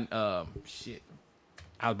 It's about shit.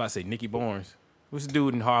 I was about to say Nicky Barnes. Who's the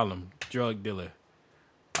dude in Harlem? Drug dealer.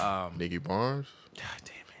 Nicky Barnes? God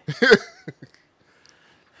damn it.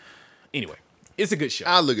 Anyway, it's a good show.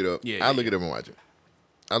 I'll look it up. Yeah, I'll look it up and watch it.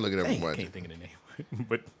 I'll look it up and I watch can't it. think of the name.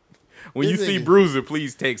 But when This you see nigga- Bruiser,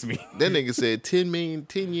 please text me. That nigga said 10 million,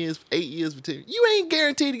 10 years, 8 years for 10. You ain't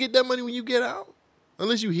guaranteed to get that money when you get out.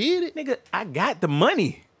 Unless you hid it. Nigga, I got the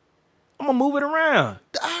money. I'm gonna move it around.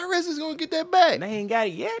 The IRS is gonna get that back. They ain't got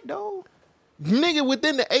it yet though. Nigga,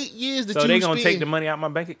 within the 8 years that So you they gonna spend, take the money out my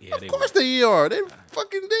bank account? Yeah, Of course they are. They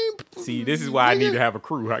fucking See, this is why I need to have a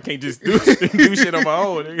crew. I can't just do shit on my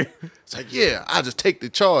own. Nigga. It's like, yeah, I'll just take the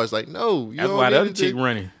charge. Like, no. You That's don't why need the other to chick take-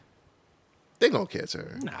 running. They gonna catch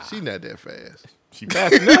her. She not that fast. She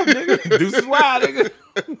fast enough, nigga. Deuces wild,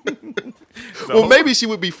 nigga. Well, maybe she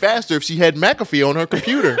would be faster if she had McAfee on her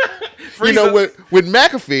computer. you know, with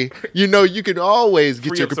McAfee, you know, you can always get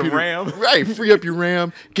Free your up some computer RAM. right. Free up your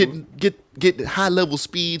RAM. Get high level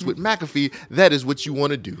speeds with McAfee. That is what you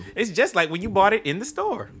want to do. It's just like when you bought it in the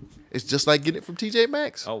store. It's just like getting it from TJ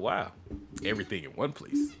Maxx. Oh wow, everything in one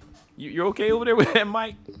place. You're okay over there with that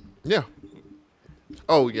mic? Yeah.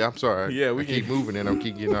 Oh yeah, I'm sorry. Yeah, we I keep moving and I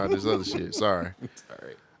keep getting all this other shit. Sorry. It's all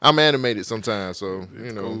right. I'm animated sometimes, so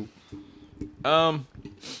you know. Cool.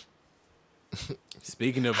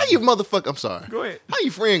 Speaking of how you motherfucker, I'm sorry. Go ahead. How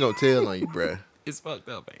your friend gonna tell on you, bruh? It's fucked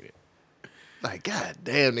up, ain't it? Like, god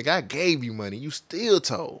damn, nigga, I gave you money. You still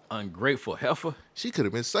told. Ungrateful heifer. She could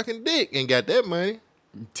have been sucking dick and got that money.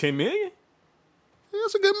 10 million?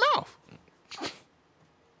 That's a good mouth.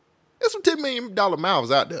 There's some $10 million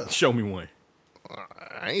mouths out there. Show me one.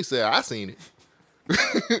 I ain't say I seen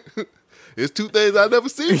it. It's two things I never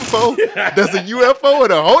seen before. That's a UFO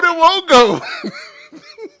and a hold it won't go.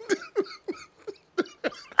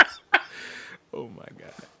 Oh my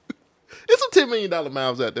god. There's some $10 million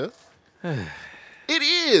mouths out there. It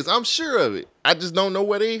is. I'm sure of it. I just don't know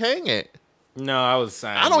where they hang at. No, I was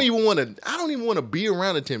saying. I don't even want to be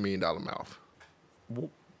around a $10 million mouth.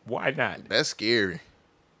 Why not? That's scary.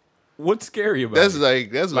 What's scary about That's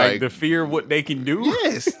it? That's like like the fear of what they can do?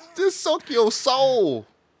 Yes. Just suck your soul.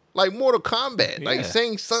 Like Mortal Kombat. Like Yeah.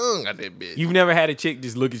 Shang Tsung out that bitch. You've never had a chick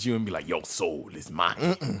just look at you and be like, your soul is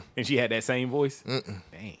mine. And she had that same voice?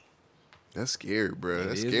 Dang. That's scary, bro.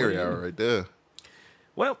 That's is scary what it hour is. right there.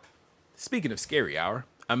 Well, speaking of scary hour,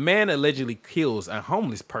 a man allegedly kills a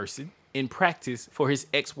homeless person in practice for his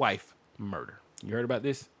ex-wife murder. You heard about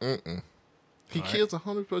this? He kills a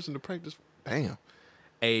homeless person to practice. Damn.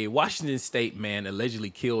 A Washington State man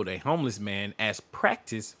allegedly killed a homeless man as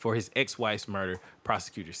practice for his ex-wife's murder,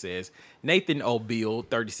 prosecutor says. Nathan O'Beal,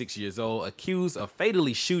 36 years old, accused of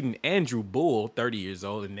fatally shooting Andrew Bull, 30 years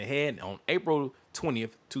old, in the head on April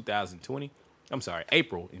 20th, 2020. I'm sorry,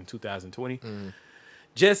 April in 2020.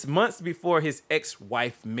 Just months before his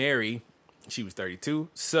ex-wife, Mary, she was 32,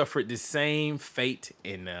 suffered the same fate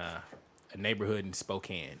in a neighborhood in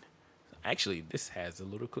Spokane. Actually, this has a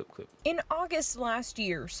little clip. In August last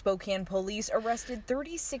year, Spokane police arrested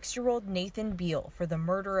 36-year-old Nathan Beal for the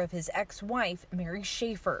murder of his ex-wife, Mary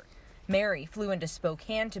Schaefer. Mary flew into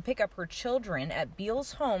Spokane to pick up her children at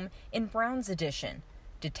Beal's home in Browns Addition.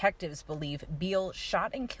 Detectives believe Beal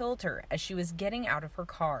shot and killed her as she was getting out of her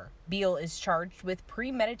car. Beal is charged with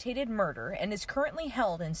premeditated murder and is currently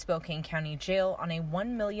held in Spokane County Jail on a $1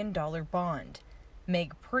 million bond.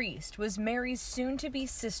 Meg Priest was Mary's soon-to-be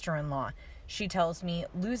sister-in-law. She tells me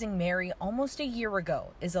losing Mary almost a year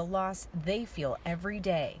ago is a loss they feel every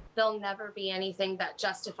day. There'll never be anything that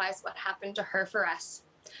justifies what happened to her for us.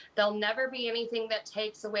 There'll never be anything that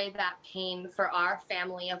takes away that pain for our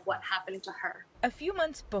family of what happened to her. A few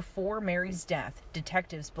months before Mary's death,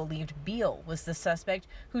 detectives believed Beal was the suspect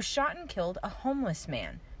who shot and killed a homeless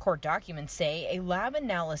man. Court documents say a lab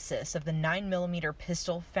analysis of the 9mm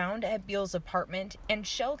pistol found at Beal's apartment and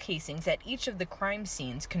shell casings at each of the crime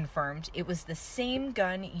scenes confirmed it was the same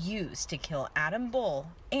gun used to kill Adam Bull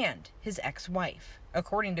and his ex-wife.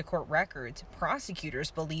 According to court records, prosecutors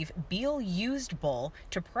believe Beal used Bull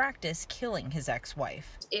to practice killing his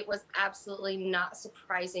ex-wife. It was absolutely not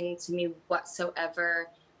surprising to me whatsoever,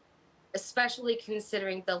 especially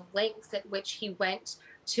considering the lengths at which he went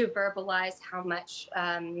to verbalize how much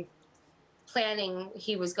planning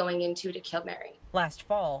he was going into to kill Mary. Last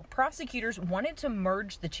fall, prosecutors wanted to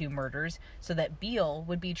merge the two murders so that Beal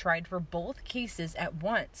would be tried for both cases at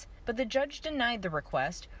once, but the judge denied the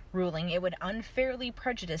request, ruling it would unfairly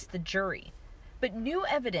prejudice the jury. But new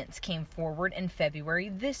evidence came forward in February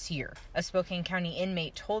this year. A Spokane County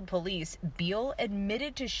inmate told police Beal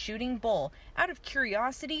admitted to shooting Bull out of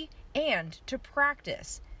curiosity and to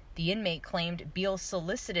practice. The inmate claimed Beal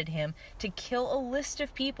solicited him to kill a list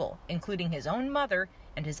of people, including his own mother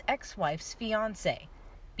and his ex-wife's fiancé.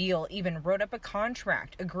 Beal even wrote up a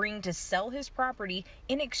contract agreeing to sell his property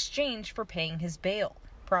in exchange for paying his bail.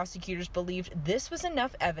 Prosecutors believed this was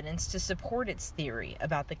enough evidence to support its theory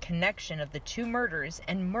about the connection of the two murders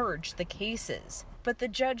and merge the cases. But the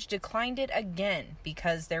judge declined it again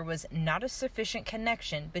because there was not a sufficient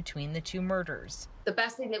connection between the two murders. The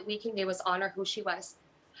best thing that we can do is honor who she was.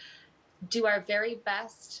 Do our very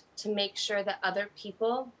best to make sure that other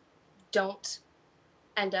people don't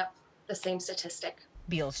end up the same statistic.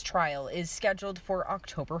 Beal's trial is scheduled for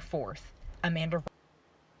October 4th. Amanda.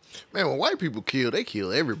 Man, when white people kill, they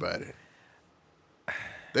kill everybody.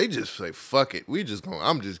 They just say, fuck it.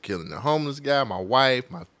 I'm just killing the homeless guy, my wife,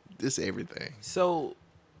 this everything. So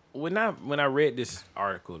when I read this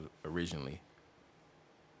article originally,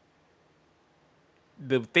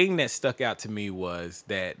 the thing that stuck out to me was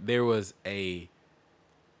that there was a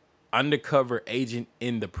undercover agent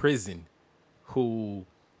in the prison who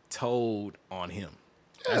told on him.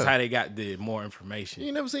 That's how they got the more information. You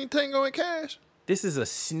ain't never seen Tango and Cash? This is a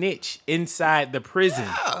snitch inside the prison.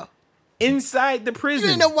 Yeah. Inside the prison.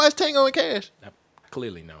 You ain't never watched Tango and Cash?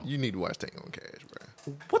 Clearly no. You need to watch Tango and Cash,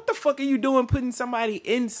 bro. What the fuck are you doing putting somebody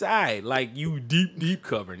inside? Like, you deep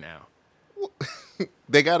cover now.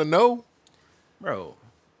 They gotta know. Bro,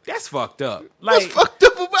 that's fucked up. Like, what's fucked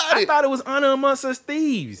up about it? I thought it was honor amongst us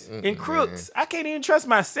thieves and crooks. Man. I can't even trust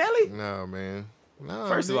my celly. No, man. No,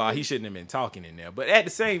 First of all, he shouldn't have been talking in there. But at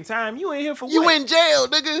the same time, you ain't here for what? You in jail,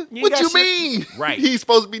 nigga. What you mean? Right. He's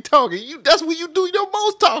supposed to be talking. That's when you do your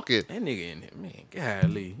most talking. That nigga in there, man.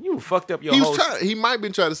 Golly. You fucked up your whole... He might have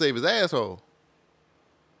been trying to save his asshole.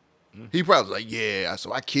 He probably was like, yeah,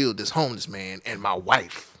 so I killed this homeless man and my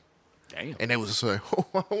wife. Damn. And they was just like, oh,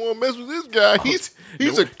 I don't want to mess with this guy.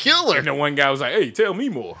 He's a killer. And the one guy was like, hey, tell me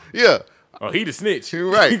more. Yeah. Oh, he the snitch.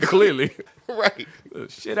 Right. Clearly. Right.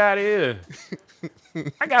 Shit out of here.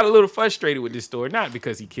 I got a little frustrated with this story, not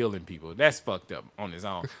because he killing people. That's fucked up on his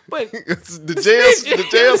own. But the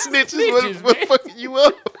jail snitches was fucking you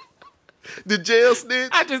up. The jail snitch.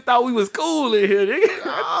 I just thought we was cool in here, nigga.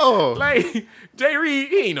 Oh. Like, Jay Reed,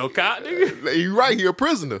 he ain't no cop, nigga. You right, he a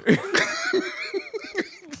prisoner. Jay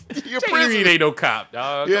Reed ain't no cop,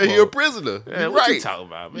 dog. Yeah, he a prisoner. Yeah, you what right. you talking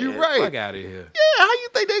about, man? You right. Fuck out of here. Yeah, how you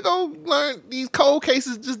think they gonna learn these cold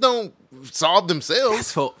cases just don't solve themselves?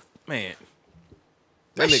 That's for, man.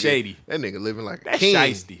 That's shady. That nigga living like a That's king.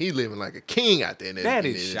 shiesty. He living like a king out there in that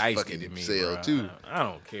is his shiesty fucking to me, cell bro. too. I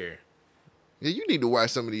don't care. Yeah, you need to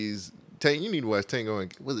watch some of these. You need to watch Tango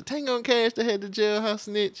and... Was it Tango and Cash that had the jailhouse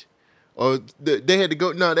snitch? Or they had to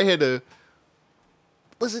go... No, they had to...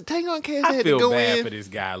 Was it Tango and Cash that had to go in? I feel bad for this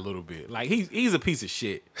guy a little bit. Like, he's a piece of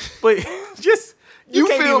shit. But just... You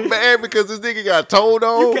feel bad because this nigga got told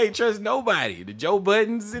on? You can't trust nobody. The Joe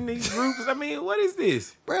Buttons in these groups. I mean, what is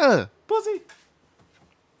this? Bruh. Pussy.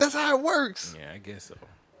 That's how it works. Yeah, I guess so.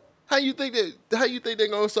 How you think they're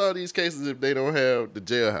gonna solve these cases if they don't have the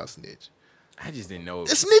jailhouse snitch? I just didn't know.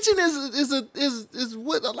 The snitching is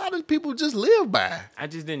what a lot of people just live by. I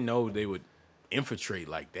just didn't know they would infiltrate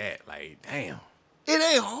like that. Like, damn.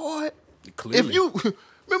 It ain't hard. Clearly. If you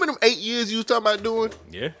remember them 8 years you was talking about doing?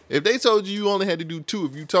 Yeah. If they told you only had to do 2,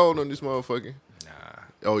 if you told on this motherfucker.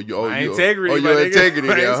 Nah. Your integrity.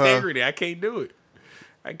 integrity. I can't do it.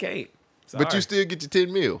 I can't. Sorry. But you still get your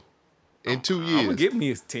 10 mil in 2 years. I'm gonna give me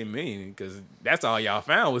his 10 million because that's all y'all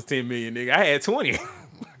found was 10 million, nigga. I had 20.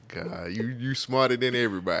 God, you smarter than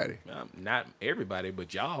everybody. Not everybody,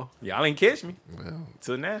 but y'all. Y'all ain't catch me. Well,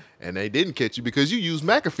 till now. And they didn't catch you because you used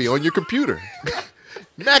McAfee on your computer.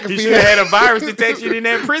 McAfee you should have had a virus detection in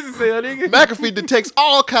that prison cell, nigga. McAfee detects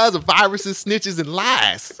all kinds of viruses, snitches, and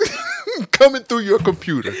lies coming through your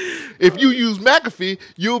computer. If you use McAfee,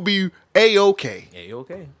 you'll be A-OK.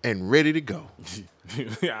 A-OK. And ready to go.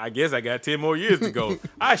 I guess I got 10 more years to go.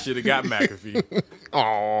 I should have got McAfee.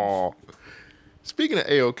 Aw. Speaking of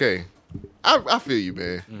A-OK, I feel you,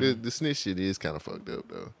 man. The snitch shit is kind of fucked up,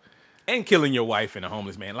 though. And killing your wife and a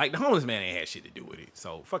homeless man. Like, the homeless man ain't had shit to do with it.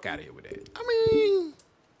 So, fuck out of here with that. I mean...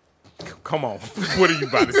 Come on. What are you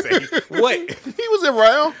about to say? What? He was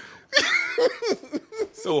around.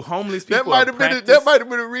 So, homeless people that might have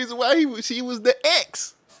been the reason why she was the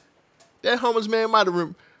ex. That homeless man might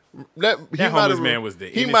have... That homeless man was the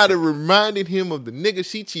innocent. He might have reminded him of the nigga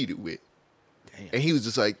she cheated with. Damn. And he was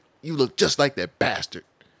just like, you look just like that bastard.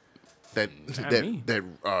 That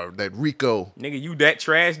Rico. Nigga, you that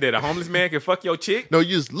trash that a homeless man can fuck your chick? No,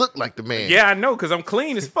 you just look like the man. Yeah, I know, because I'm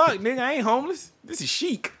clean as fuck, nigga. I ain't homeless. This is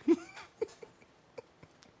chic.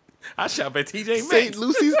 I shop at TJ Maxx. St.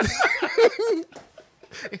 Lucy's.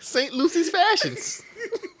 St. Lucy's Fashions.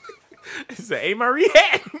 It's an A. Marie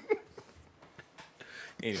hat.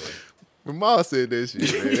 Anyway. My mom said that shit,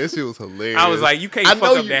 man. That shit was hilarious. I was like, you can't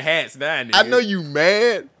fuck up the hats now, nigga. I know you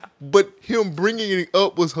mad, but him bringing it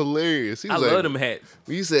up was hilarious. He was love them hats.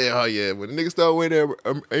 You said, oh yeah, when the nigga started wearing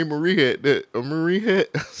that A. Marie hat,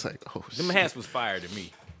 I was like, oh shit. Them hats was fire to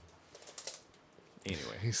me.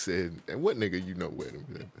 Anyway. He said, and what nigga you know wear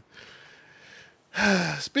them?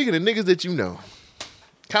 Speaking of niggas that you know,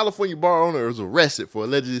 California bar owner is arrested for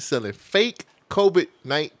allegedly selling fake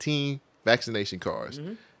COVID-19 vaccination cards.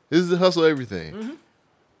 Mm-hmm. This is the hustle everything. Mm-hmm.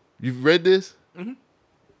 You've read this? Mm-hmm.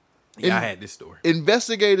 Yeah, I had this story.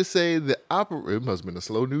 Investigators say it must have been a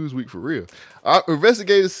slow news week for real.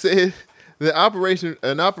 Investigators said an operation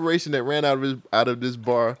that ran out of this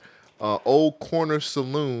bar, Old Corner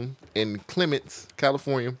Saloon in Clements,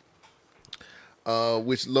 California,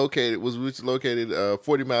 which located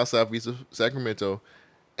 40 miles southeast of Sacramento,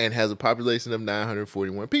 and has a population of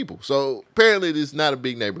 941 people. So apparently, it's not a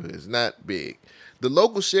big neighborhood. It's not big. The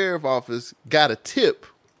local sheriff office got a tip.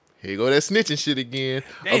 Here you go, that snitching shit again.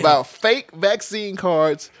 Damn. About fake vaccine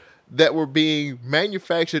cards that were being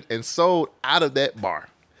manufactured and sold out of that bar,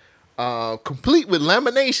 complete with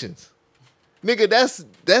laminations. Nigga,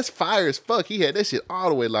 that's fire as fuck. He had that shit all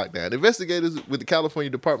the way locked down. Investigators with the California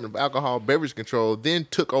Department of Alcohol and Beverage Control then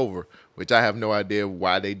took over, which I have no idea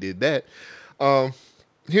why they did that.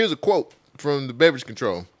 Here's a quote from the Beverage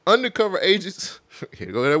Control. Undercover agents,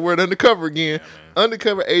 here go that word undercover again. Yeah,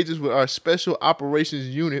 undercover agents with our Special Operations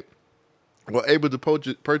Unit were able to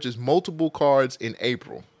purchase multiple cards in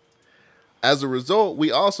April. As a result,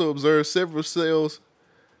 we also observed several sales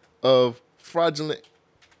of fraudulent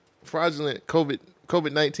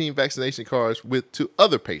COVID-19 vaccination cards to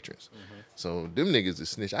other patrons. Mm-hmm. So them niggas is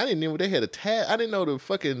snitch. I didn't know they had a task. I didn't know the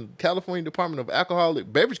fucking California Department of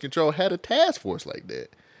Alcoholic Beverage Control had a task force like that.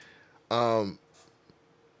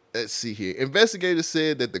 Let's see here. Investigators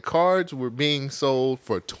said that the cards were being sold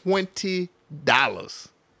for $20.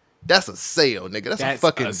 That's a sale, nigga. That's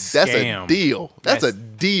a deal. That's a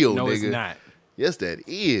deal, no, nigga. It's not. Yes, that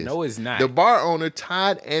is. No, it's not. The bar owner,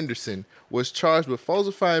 Todd Anderson, was charged with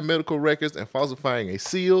falsifying medical records and falsifying a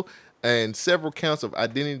seal and several counts of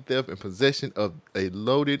identity theft and possession of a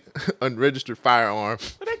loaded, unregistered firearm.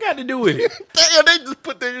 What that got to do with it? Damn, they just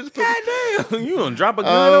put that. Goddamn, you gonna drop a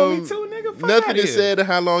gun on me too, nigga? Fuck nothing is here. said of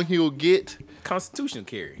how long he will get. Constitutional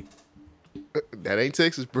carry. That ain't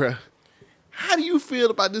Texas, bruh. How do you feel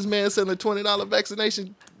about this man selling $20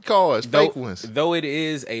 vaccination cards, fake ones? Though it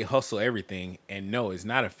is a hustle everything, and no, it's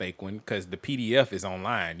not a fake one because the PDF is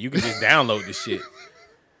online. You can just download the shit.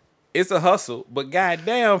 It's a hustle, but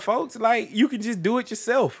goddamn, folks, like you can just do it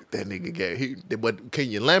yourself. That nigga but can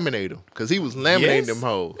you laminate them? Because he was laminating them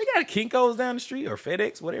hoes. They got Kinko's down the street or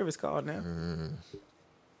FedEx, whatever it's called now.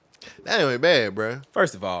 That ain't bad, bro.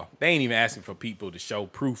 First of all, they ain't even asking for people to show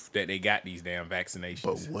proof that they got these damn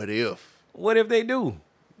vaccinations. But what if? What if they do?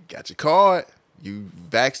 Got your card. You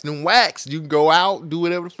vaxxed and waxed. You can go out, do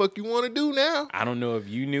whatever the fuck you want to do now. I don't know if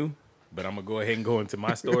you knew, but I'm going to go ahead and go into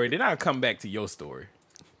my story. Then I'll come back to your story.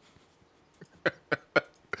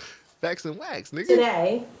 Vax and wax, nigga.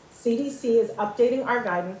 Today, CDC is updating our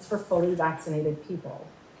guidance for fully vaccinated people.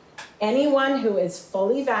 Anyone who is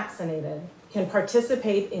fully vaccinated can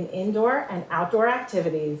participate in indoor and outdoor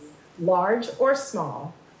activities, large or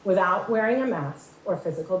small, without wearing a mask or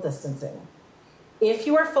physical distancing. If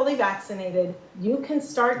you are fully vaccinated, you can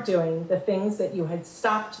start doing the things that you had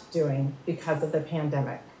stopped doing because of the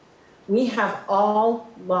pandemic. We have all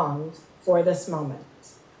longed for this moment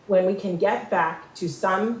when we can get back to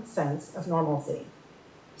some sense of normalcy.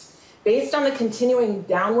 Based on the continuing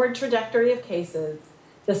downward trajectory of cases,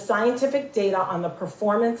 the scientific data on the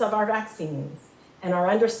performance of our vaccines, and our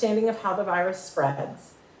understanding of how the virus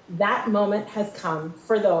spreads, that moment has come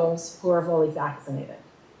for those who are fully vaccinated.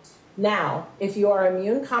 Now, if you are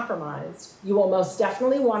immune compromised, you will most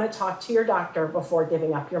definitely want to talk to your doctor before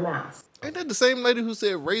giving up your mask. Ain't that the same lady who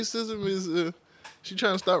said racism is, she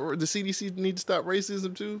trying to stop, the CDC need to stop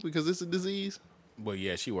racism too because it's a disease? Well,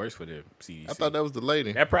 yeah, she works for the CDC. I thought that was the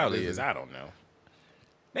lady. That probably is. I don't know.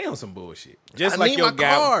 They on some bullshit. Just I like need your my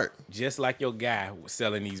guy, card. Just like your guy was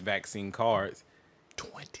selling these vaccine cards.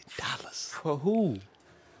 $20 for who?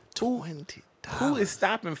 $20. Who is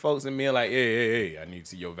stopping folks and being like, hey, I need to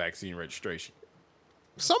see your vaccine registration?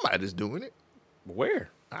 Somebody's doing it.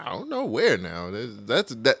 Where? I don't know where now.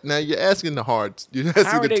 That's now you're asking the hard, you're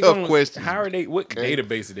asking the tough questions. How are they? What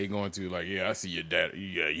database are they going to? Like, yeah, I see your data.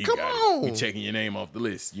 Yeah, you Come got on. it. We checking your name off the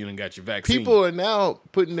list. You done got your vaccine. People are now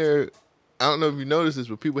putting their, I don't know if you noticed this,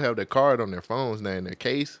 but people have their card on their phones now in their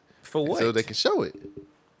case. For what? So they can show it.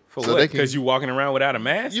 For so what? they can- Because you walking around without a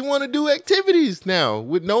mask? You want to do activities now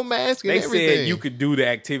with no mask and They everything. said you could do the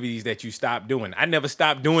activities that you stopped doing. I never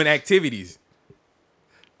stopped doing activities.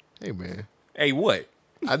 Hey, man. Hey, what?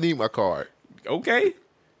 I need my card. Okay.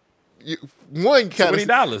 One kind of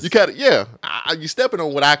 $20. You kind of you stepping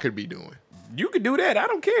on what I could be doing. You could do that. I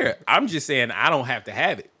don't care. I'm just saying I don't have to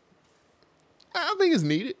have it. I think it's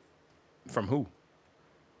needed. From who?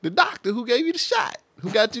 The doctor who gave you the shot,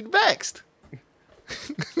 who got you vaxxed.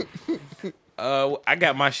 I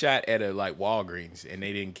got my shot at Walgreens, and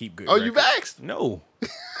they didn't keep good. Oh, you records. vaxxed? No,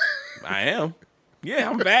 I am. Yeah,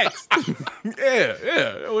 I'm vaxxed.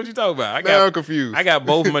 yeah. What you talking about? Now I'm confused. I got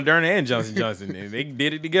both Moderna and Johnson & Johnson, and they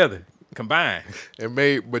did it together, combined. And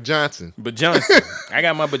made Johnson. I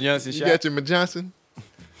got my Johnson shot. You got your Johnson?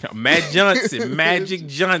 Matt Johnson, Magic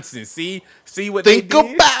Johnson. See what Think they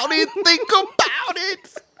did? about it. Think about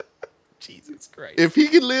it. Jesus Christ. Christ. If he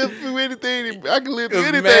can live through anything, I can live through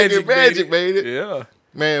 'Cause anything. And Magic made it. Yeah.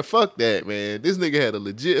 Man, fuck that, man. This nigga had a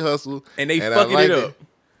legit hustle. And they I fucking like it up.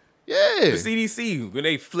 Yeah. The CDC, when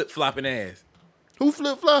they flip-flopping ass. Who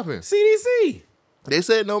flip-flopping? CDC. They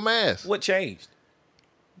said no mask. What changed?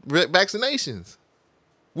 Vaccinations.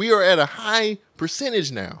 We are at a high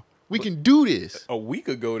percentage now. We can do this. A week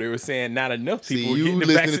ago, they were saying not enough See, people were you getting the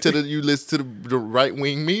listening to vaccine. you listen to the right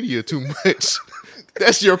wing media too much.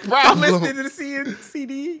 That's your I'm problem. listening to the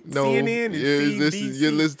CNN and you're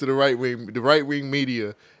CDC. listening to the right wing. The right wing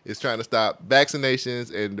media is trying to stop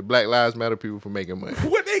vaccinations and the Black Lives Matter people from making money.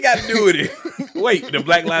 What they got to do with it? Wait, the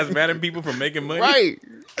Black Lives Matter people from making money? Right.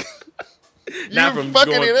 Not You're from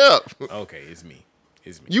fucking going- it up. Okay, it's me.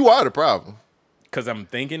 It's me. You are the problem. Because I'm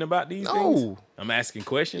thinking about these No. things? I'm asking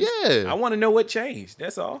questions? Yeah. I want to know what changed.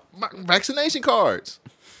 That's all. Vaccination cards.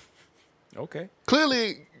 Okay.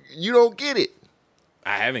 Clearly, you don't get it.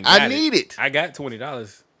 I haven't I got need it. I got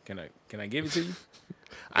 $20. Can I give it to you?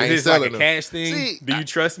 I Is ain't this like a selling them. cash thing? See, Do you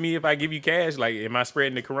trust me if I give you cash? Like, am I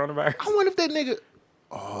spreading the coronavirus? I wonder if that nigga.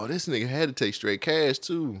 Oh, this nigga had to take straight cash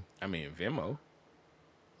too. I mean, Venmo.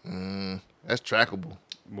 That's trackable.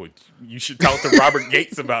 Well, you should talk to Robert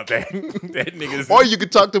Gates about that. That nigga's. Or you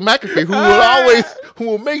could talk to McAfee, who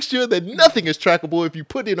will make sure that nothing is trackable if you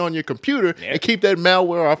put it on your computer and keep that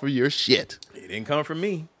malware off of your shit. It didn't come from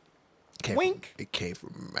me. Wink. It came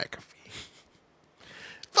from McAfee.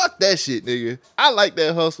 Fuck that shit, nigga. I like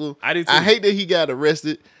that hustle. I do too. I hate that he got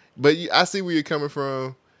arrested, but I see where you're coming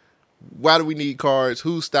from. Why do we need cards?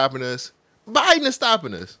 Who's stopping us? Biden is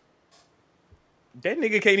stopping us. That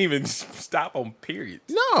nigga can't even stop on periods.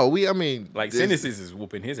 No, Like, sentences is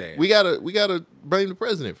whooping his ass. We gotta blame the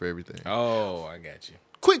president for everything. Oh, I got you.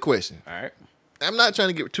 Quick question. All right. I'm not trying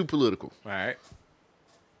to get too political. All right.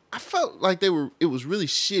 I felt like it was really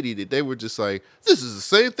shitty that they were just like, this is the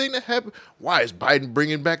same thing that happened. Why is Biden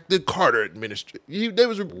bringing back the Carter administration?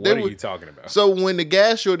 What are you talking about? So when the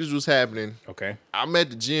gas shortage was happening, Okay. I'm at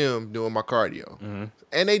the gym doing my cardio.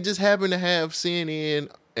 And they just happened to have CNN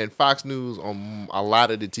and Fox News on a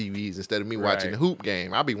lot of the TVs instead of me watching the hoop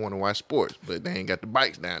game. I be wanting to watch sports, but they ain't got the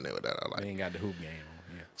bikes down there that I like. They ain't got the hoop game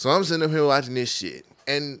on. Yeah. So I'm sitting up here watching this shit.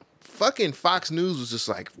 And fucking Fox News was just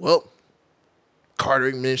like, well, Carter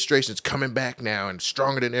administration's coming back now and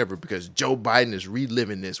stronger than ever because Joe Biden is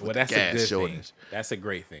reliving this with Well, that's the a gas good shortage. thing. That's a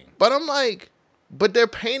great thing. But I'm like, but they're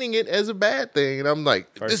painting it as a bad thing. And I'm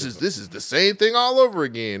like, this is the same thing all over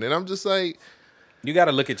again. And I'm just like, You got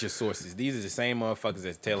to look at your sources. These are the same motherfuckers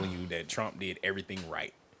that's telling you that Trump did everything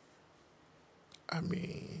right. I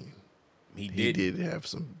mean, he did have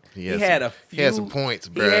some. He had some points,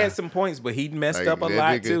 He bro. had some points, but he messed up a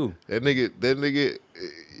lot too. That nigga.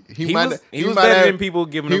 He was better than people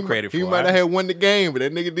giving him credit for. He might have had won the game, but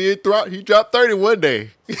that nigga did he dropped 30 one day.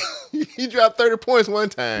 He dropped 30 points one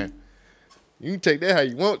time. You can take that how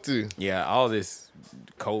you want to. Yeah, all this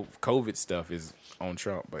COVID stuff is on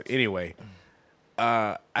Trump. But anyway,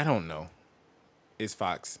 I don't know. It's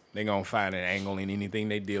Fox. They're going to find an angle in anything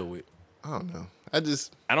they deal with. I don't know.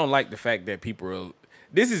 I don't like the fact that people are.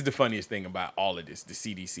 This is the funniest thing about all of this, the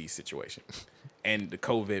CDC situation and the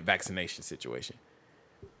COVID vaccination situation.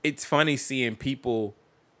 It's funny seeing people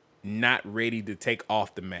not ready to take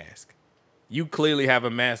off the mask. You clearly have a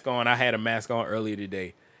mask on. I had a mask on earlier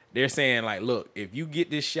today. They're saying, like, look, if you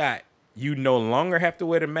get this shot, you no longer have to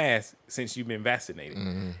wear the mask since you've been vaccinated.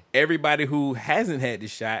 Everybody who hasn't had the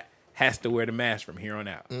shot has to wear the mask from here on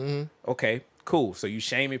out. Okay, cool. So you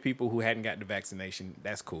shaming people who hadn't got the vaccination.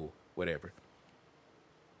 That's cool. Whatever.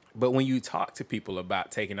 But when you talk to people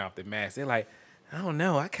about taking off the mask, they're like, I don't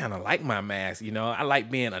know. I kind of like my mask. You know, I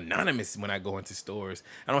like being anonymous when I go into stores.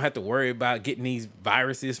 I don't have to worry about getting these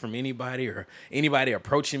viruses from anybody or anybody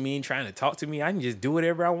approaching me and trying to talk to me. I can just do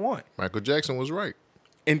whatever I want. Michael Jackson was right.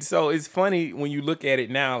 And so it's funny when you look at it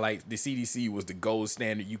now, like the CDC was the gold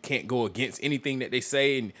standard. You can't go against anything that they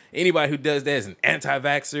say. And anybody who does that is an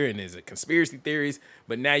anti-vaxxer and is a conspiracy theorist.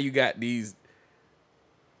 But now you got these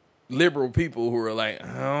liberal people who are like,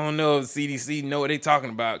 I don't know if CDC know what they talking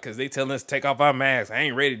about because they telling us to take off our masks. I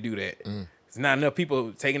ain't ready to do that. There's not enough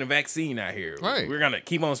people taking a vaccine out here. Right. We're going to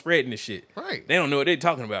keep on spreading this shit. Right. They don't know what they're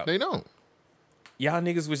talking about. They don't. Y'all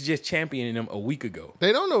niggas was just championing them a week ago.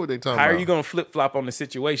 They don't know what they talking How about. are you going to flip-flop on the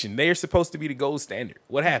situation? They're supposed to be the gold standard.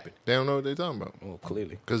 What happened? They don't know what they talking about. Well,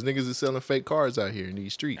 clearly. Because niggas is selling fake cards out here in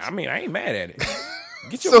these streets. I mean, I ain't mad at it.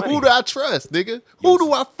 Get your So money. who do I trust, nigga? Who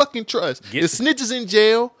do I fucking trust? The snitches in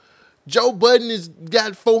jail. Joe Budden has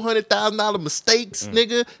got $400,000 mistakes,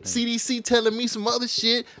 nigga. CDC telling me some other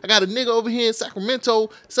shit. I got a nigga over here in Sacramento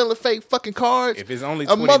selling fake fucking cards. If it's only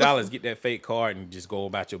 $20, get that fake card and just go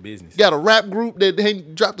about your business. Got a rap group that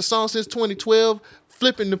ain't dropped a song since 2012,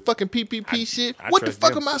 flipping the fucking PPP shit. What the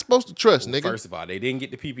fuck am I supposed to trust, nigga? First of all, they didn't get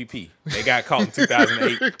the PPP. They got caught in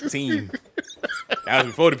 2018. That was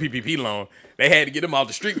before the PPP loan. They had to get them off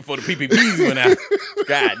the street before the PPPs went out.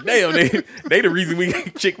 God damn, they the reason we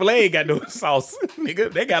Chick-fil-A ain't got no sauce,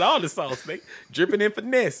 nigga. They got all the sauce. They dripping in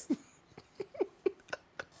finesse.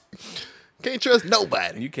 Can't trust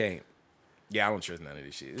nobody. You can't. Yeah, I don't trust none of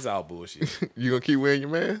this shit. It's all bullshit. You gonna keep wearing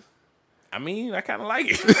your mask? I mean, I kind of like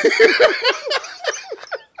it.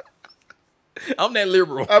 I'm that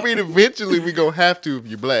liberal. I mean, eventually we gonna have to if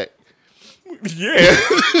you're black. Yeah.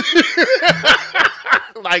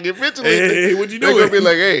 Like eventually, hey, what you doing? They're gonna be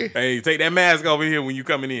like, hey, take that mask over here when you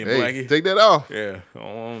coming in, hey, Blackie. take that off. Yeah,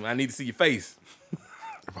 I need to see your face.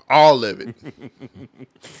 All of it.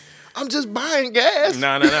 I'm just buying gas.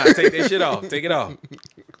 No. Take that shit off. Take it off.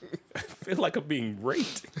 I feel like I'm being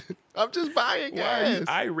raped. I'm just buying gas.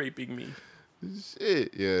 Why are you raping me?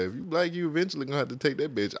 Shit, yeah. If you black, you eventually gonna have to take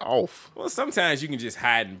that bitch off. Well, sometimes you can just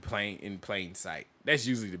hide in plain sight. That's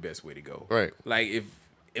usually the best way to go. Right. Like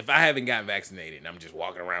if I haven't gotten vaccinated and I'm just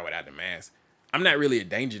walking around without the mask, I'm not really a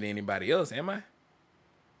danger to anybody else, am I?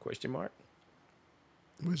 Question mark.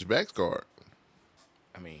 Which vax card?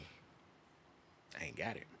 I mean, I ain't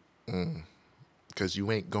got it. Because you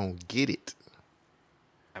ain't gonna get it.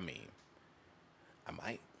 I mean, I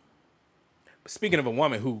might. But speaking of a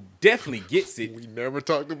woman who definitely gets it. We never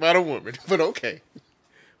talked about a woman, but okay.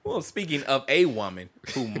 Well, speaking of a woman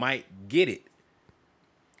who might get it,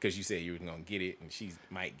 because you said you were going to get it and she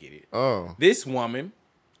might get it. Oh. This woman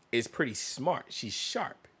is pretty smart. She's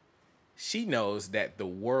sharp. She knows that the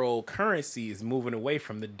world currency is moving away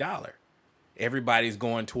from the dollar. Everybody's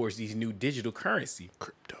going towards these new digital currency.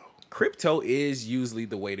 Crypto is usually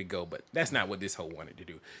the way to go, but that's not what this hoe wanted to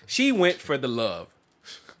do. She went for the love.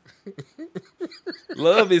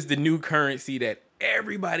 Love is the new currency that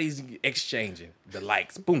everybody's exchanging. The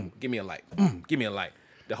likes. Boom. Give me a like. Boom. Give me a like.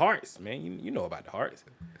 The hearts, man. You know about the hearts.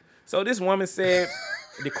 So this woman said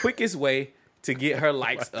the quickest way to get her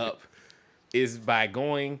likes up is by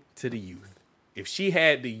going to the youth. If she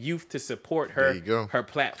had the youth to support her, her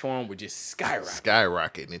platform would just skyrocket.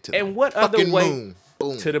 Skyrocketing into and the what other way moon.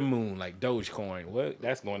 Boom. To the moon, like Dogecoin? What?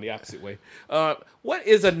 That's going the opposite way. What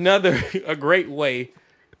is a great way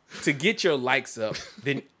to get your likes up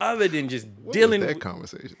other than just dealing with that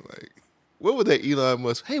conversation? Like, what was that Elon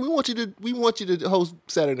Musk? Hey, we want you to host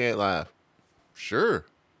Saturday Night Live. Sure.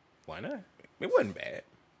 Why not? It wasn't bad.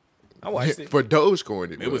 I watched it. For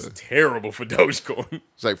Dogecoin, it was terrible for Dogecoin.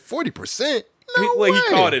 It's like 40%. Well, he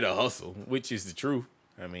called it a hustle, which is the truth.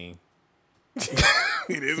 I mean,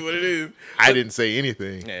 it is what it is. I didn't say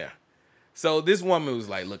anything. Yeah. So this woman was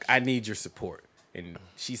like, look, I need your support. And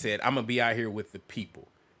she said, I'm going to be out here with the people.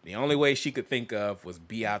 The only way she could think of was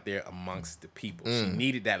be out there amongst the people. She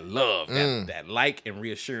needed that love, that like and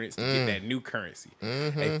reassurance to get that new currency.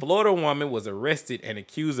 A Florida woman was arrested and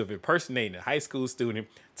accused of impersonating a high school student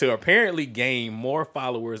to apparently gain more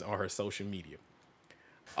followers on her social media.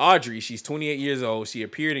 Audrey, she's 28 years old. She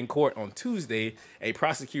appeared in court on Tuesday. A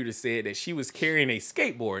prosecutor said that she was carrying a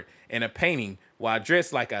skateboard and a painting while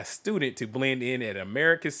dressed like a student to blend in at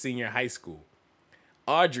America's Senior High School.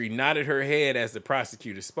 Audrey nodded her head as the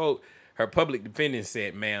prosecutor spoke. Her public defendant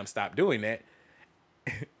said, ma'am, stop doing that.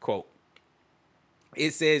 Quote,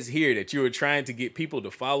 it says here that you were trying to get people to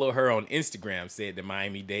follow her on Instagram, said the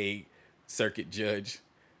Miami-Dade Circuit Judge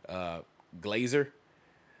Glazer.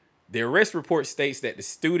 The arrest report states that the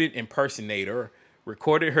student impersonator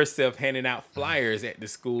recorded herself handing out flyers at the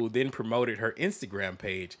school, then promoted her Instagram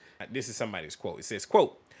page. This is somebody's quote. It says,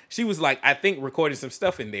 quote, she was like, I think recording some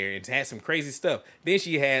stuff in there and had some crazy stuff. Then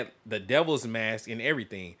she had the devil's mask and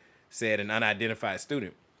everything, said an unidentified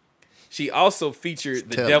student. She also featured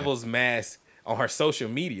the devil's mask on her social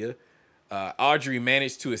media. Audrey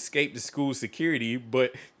managed to escape the school security,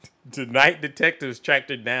 but tonight detectives tracked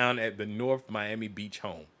her down at the North Miami Beach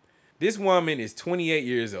home. This woman is 28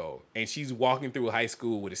 years old, and she's walking through high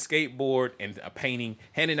school with a skateboard and a painting,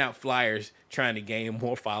 handing out flyers, trying to gain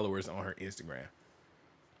more followers on her Instagram.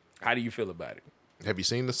 How do you feel about it? Have you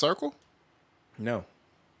seen The Circle? No.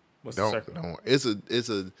 What's The Circle? No.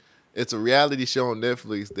 It's a reality show on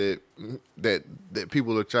Netflix that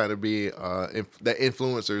people are trying to be that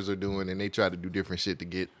influencers are doing, and they try to do different shit to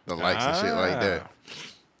get the likes and shit like that.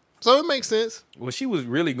 So it makes sense. Well, she was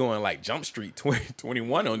really going like Jump Street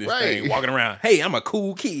 2021 on this thing, walking around. Hey, I'm a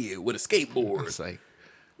cool kid with a skateboard. It's like,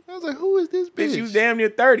 I was like, who is this bitch? Bitch, you damn near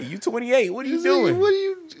 30. You 28. What are you He's doing? like, what are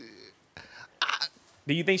you?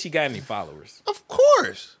 Do you think she got any followers? Of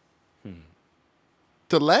course.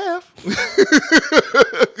 To laugh.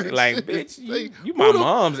 Like, bitch, Like, you my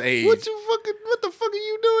mom's age. What the fuck are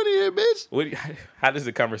you doing here, bitch? How does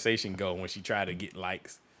the conversation go when she tried to get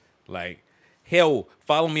likes? Like, hell,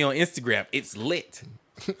 follow me on Instagram. It's lit.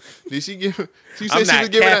 Did she give? She I'm said not she was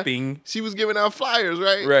giving capping. out. She was giving out flyers,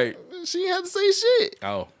 right? Right. She didn't have to say shit.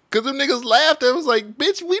 Oh. Cause them niggas laughed and was like,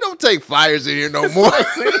 bitch, we don't take flyers in here no more.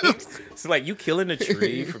 It's like, you killing a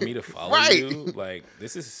tree for me to follow Right. you? Like,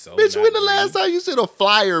 this is so Bitch, not when the real. last time you said a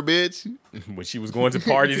flyer, bitch? When she was going to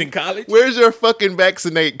parties in college? Where's your fucking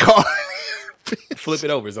vaccinate card? Flip it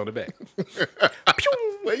over. It's on the back.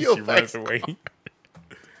 Where your She runs vaccinate? away.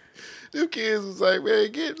 Them kids was like,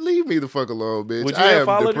 man, leave me the fuck alone, bitch. Would you I have am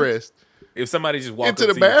followed her? depressed. If somebody just walked Into up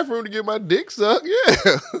the to bathroom to get my dick sucked,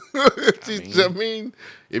 yeah. I mean,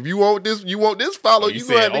 if you want this follow, you you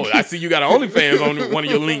said, go ahead. I see you got an OnlyFans on one of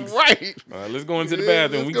your links. Right. Let's go into the Yeah,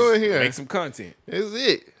 bathroom. let's We go can in here. make some content. That's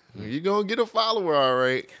it. You gonna get a follower, all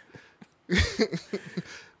right.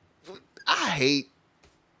 I hate.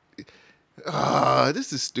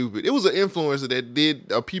 This is stupid. It was an influencer that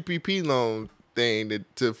did a PPP loan thing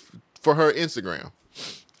for her Instagram.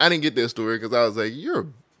 I didn't get that story because I was like, "You're a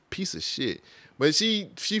piece of shit." But she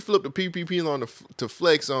flipped a PPP loan to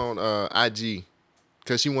flex on IG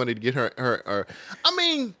because she wanted to get her. I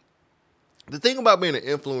mean, the thing about being an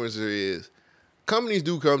influencer is companies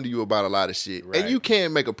do come to you about a lot of shit, Right. and you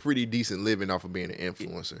can make a pretty decent living off of being an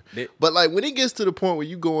influencer. It- But like when it gets to the point where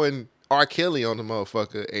you going R. Kelly on the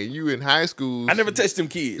motherfucker, and you in high school, I never touched them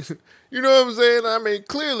kids. You know what I'm saying? I mean,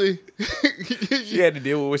 clearly, She had to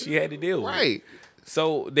deal with what she had to deal with. Right.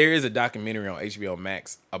 So there is a documentary on HBO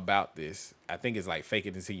Max about this. I think it's like Fake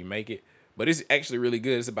It Until You Make It. But it's actually really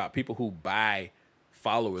good. It's about people who buy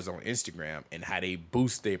followers on Instagram and how they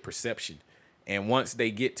boost their perception. And once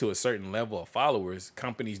they get to a certain level of followers,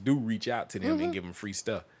 companies do reach out to them and give them free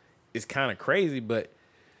stuff. It's kind of crazy, but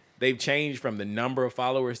they've changed from the number of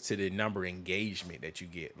followers to the number of engagement that you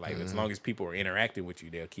get. Like, as long as people are interacting with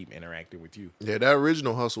you, they'll keep interacting with you. Yeah, that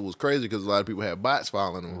original hustle was crazy because a lot of people had bots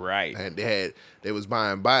following them. Right. And they was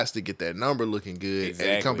buying bots to get that number looking good. And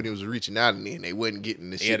Exactly. the company was reaching out and then they wasn't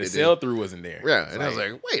getting the shit. Yeah, the that sell through wasn't there. Yeah. It's And I was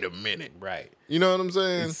like, wait a minute. Right. You know what I'm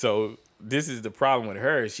saying? And so this is the problem with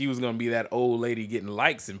her. She was gonna be that old lady getting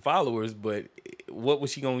likes and followers, but what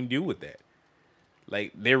was she gonna do with that?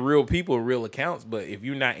 Like, they're real people, real accounts, but if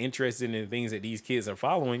you're not interested in the things that these kids are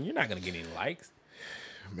following, you're not gonna get any likes.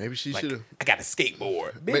 Maybe she Like, should have. I got a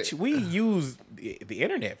skateboard. Bitch, we use the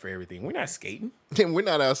internet for everything. We're not skating. We're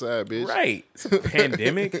not outside, bitch. Right. It's a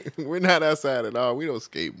pandemic. We're not outside at all. We don't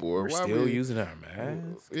skateboard. We're Why still we- using our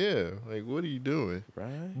masks. Yeah. Like, what are you doing?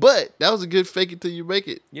 Right. But that was a good fake it till you make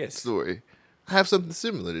it Yes. story. I have something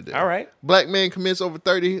similar today. All right. Black man commits over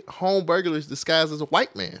 30 home burglaries disguised as a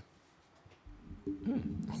white man.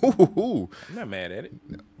 Ooh. I'm not mad at it.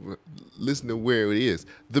 Listen to where it is.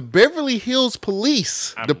 The Beverly Hills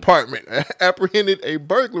Police Department apprehended a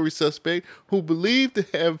burglary suspect who believed to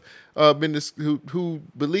have who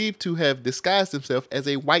believed to have disguised himself as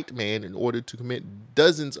a white man in order to commit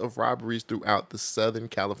dozens of robberies throughout the Southern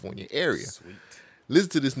California area. Sweet. Listen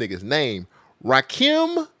to this nigga's name,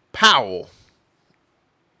 Rakim Powell.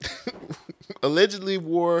 Allegedly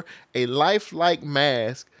wore a lifelike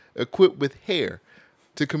mask equipped with hair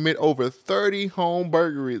to commit over 30 home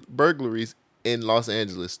burglaries in Los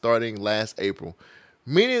Angeles starting last April.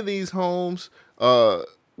 Many of these homes were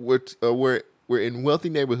in wealthy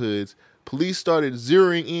neighborhoods. Police started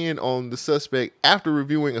zeroing in on the suspect after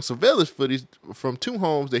reviewing a surveillance footage from 2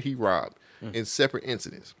 homes that he robbed in separate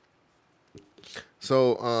incidents.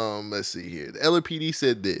 So, let's see here. The LAPD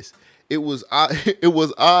said this. It was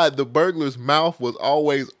odd. The burglar's mouth was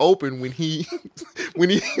always open when he when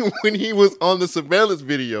he was on the surveillance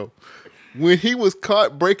video. When he was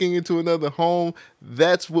caught breaking into another home,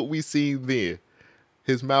 that's what we seen there.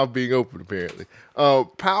 His mouth being open, apparently.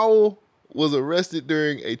 Powell was arrested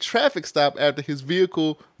during a traffic stop after his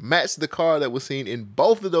vehicle matched the car that was seen in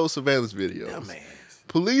both of those surveillance videos.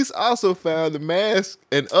 Police also found the mask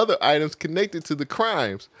and other items connected to the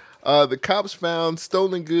crimes. The cops found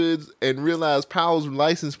stolen goods and realized Powell's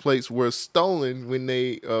license plates were stolen when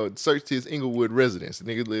they searched his Inglewood residence.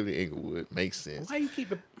 The nigga lived in Inglewood. Makes sense. Why you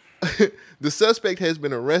keep it? The suspect has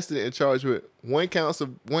been arrested and charged with one count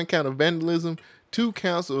of vandalism, 2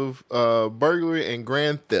 counts of burglary and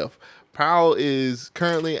grand theft. Powell is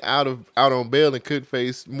currently out on bail and could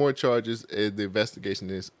face more charges as the investigation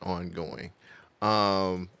is ongoing.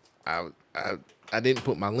 I didn't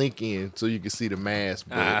put my link in so you can see the mask.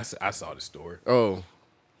 But I saw the story. Oh,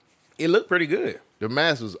 It looked pretty good. The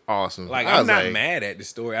mask was awesome. Like, I'm not mad at the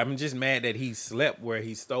story. I'm just mad that he slept where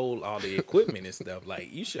he stole all the equipment and stuff.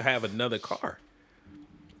 Like, you should have another car.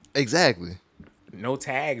 Exactly. No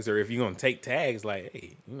tags, or if you're going to take tags, like,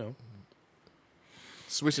 hey,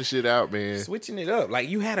 switching shit out, man. Switching it up. Like,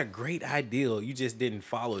 you had a great ideal. You just didn't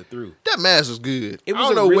follow it through. That mask was good. It was I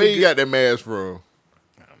don't know really where you good- got that mask from.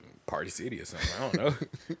 Party City or something. I don't know.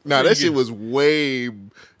 Nah, that shit was way.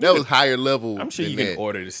 That was higher level. I'm sure than you can that.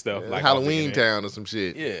 order this stuff like Halloween off the internet. Town or some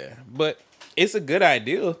shit. Yeah, but it's a good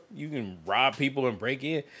idea. You can rob people and break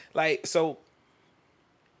in. Like, so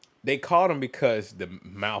they caught him because the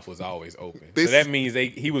mouth was always open. So that means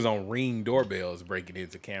he was on Ring doorbells breaking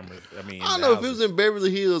into cameras. I mean, I don't know if it was in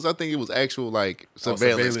Beverly Hills. I think it was actual like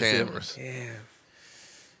surveillance cameras. Yeah.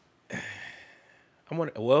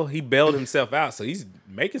 Well, he bailed himself out, so he's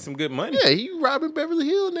making some good money. Yeah, he robbing Beverly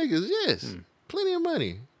Hills niggas. Yes, plenty of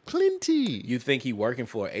money. Plenty. You think he working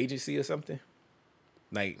for an agency or something?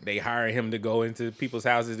 Like they hire him to go into people's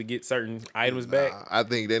houses to get certain items back? I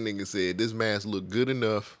think that nigga said this mask look good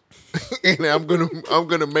enough, and I'm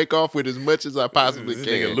gonna make off with as much as I possibly This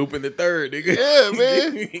can. nigga Lupin the Third, nigga. Yeah,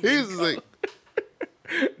 man. He's just like,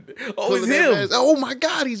 oh, it's pulling that him. mask. Oh my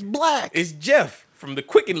God, he's black. It's Jeff from the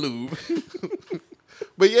Quicken Lube.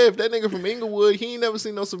 But yeah, if that nigga from Inglewood, he ain't never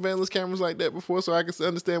seen no surveillance cameras like that before, so I can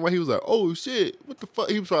understand why he was like, oh shit, what the fuck?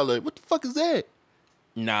 He was probably like, what the fuck is that?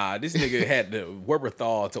 Nah, this nigga had the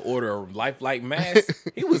wherewithal to order a lifelike mask.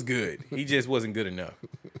 He was good. He just wasn't good enough.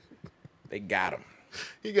 They got him.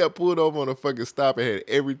 He got pulled over on a fucking stop and had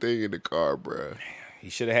everything in the car, bruh. He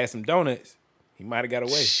should have had some donuts. He might have got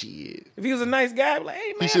away. Shit. If he was a nice guy, like,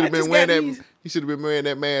 hey man, He should have been wearing that. He should have been wearing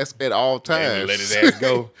that mask at all times. Let his ass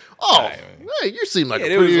go. Oh, hey, you seem like Yeah, a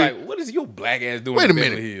they was pretty. like, what is your black ass doing? Wait a in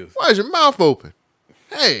Beverly minute. Hills? Why is your mouth open?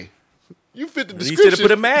 Hey, you fit the He description. should have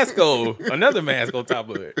put a mask on, another mask on top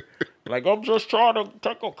of it. Like, I'm just trying to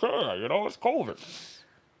take a care, it's COVID.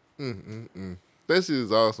 That shit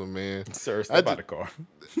is awesome, man. Sir, step out of the car.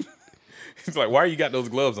 He's like, why you got those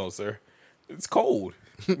gloves on, sir? It's cold.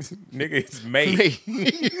 Nigga, it's May.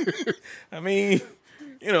 I mean,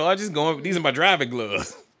 I just going, these are my driving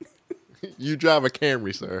gloves. You drive a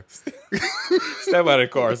Camry, sir. Step out of the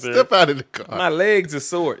car, sir. Step out of the car. My legs are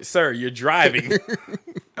sore. Sir, you're driving.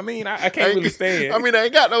 I mean, I can't really stand. I mean, I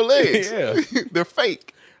ain't got no legs. Yeah. They're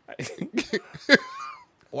fake.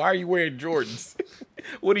 Why are you wearing Jordans?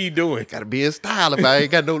 What are you doing? Gotta be in style if I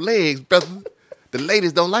ain't got no legs, brother. The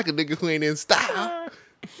ladies don't like a nigga who ain't in style.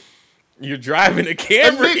 You're driving a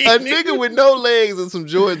Camry. A nigga with no legs and some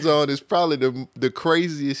Jordans on is probably the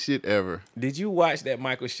craziest shit ever. Did you watch that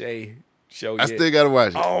Michael Shea show I yet? still gotta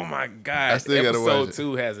watch it. Oh my God. I still gotta watch it. Episode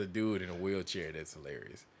 2 has a dude in a wheelchair that's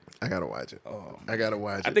hilarious. I gotta watch it. I gotta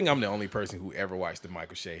watch it. I think I'm the only person who ever watched the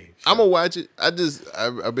Michael Shea show. I'm gonna watch it. I've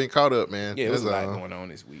been caught up, man. Yeah, there's a That's lot all. going on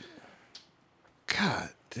this week. God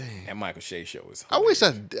damn. That Michael Shea show is I wish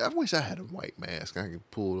I had a white mask. I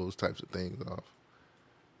could pull those types of things off.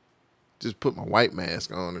 Just put my white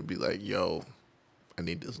mask on and be like, yo, I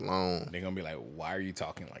need this loan. They're gonna be like, why are you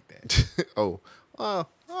talking like that?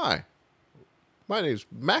 Hi. My name's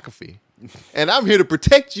McAfee. And I'm here to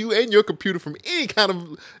protect you and your computer from any kind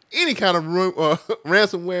of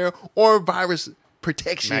ransomware or virus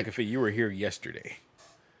protection. McAfee, you were here yesterday.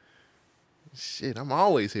 Shit, I'm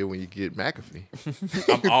always here when you get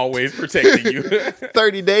McAfee. I'm always protecting you.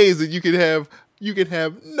 30 days and you can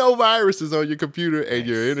have no viruses on your computer and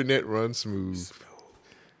your internet runs smooth.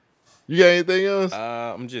 You got anything else?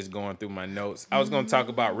 I'm just going through my notes. I was going to talk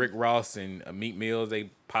about Rick Ross and Meat Mills.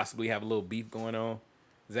 They possibly have a little beef going on.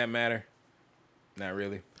 Does that matter? Not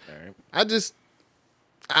really. All right.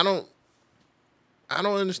 I don't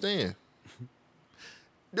understand.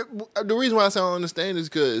 The reason why I say I don't understand is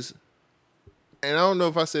because, and I don't know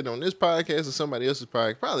if I said it on this podcast or somebody else's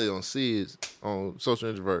podcast, probably don't see it on Social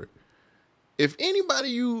Introvert. If anybody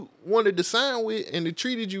you wanted to sign with and they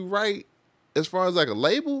treated you right as far as like a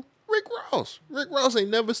label, Rick Ross. Rick Ross ain't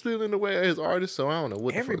never stood in the way of his artist, so I don't know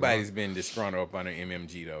what Everybody's been disgruntled up under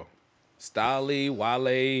MMG, though. Stolly,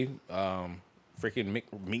 Wale, freaking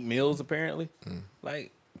Meat Mills, apparently.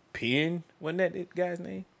 Like, Penn, wasn't that guy's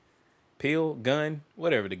name? Peel, Gun,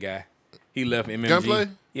 whatever the guy. He left MMG. Gunplay?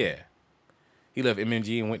 Yeah. He left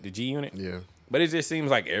MMG and went to G Unit. Yeah. But it just seems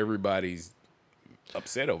like everybody's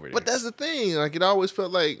upset over there. But that's the thing. Like, it always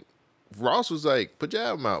felt like Ross was like, put your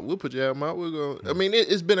album out. We'll put your album out. We're going. I mean,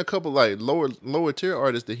 it's been a couple like lower tier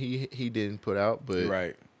artists that he didn't put out, but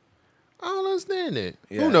right. I don't understand that.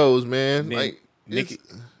 Yeah. Who knows, man? Then like, Nicki,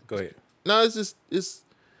 go ahead. No, it's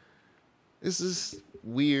just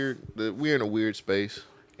weird. We're in a weird space.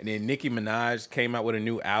 And then Nicki Minaj came out with a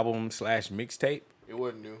new album / mixtape. It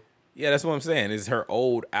wasn't new. Yeah, that's what I'm saying. It's her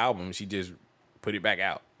old album. She just put it back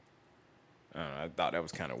out. I don't know, I thought that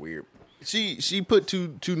was kind of weird. She put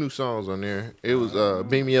two new songs on there. It was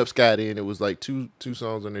Beam Me Up, Scotty, and it was like two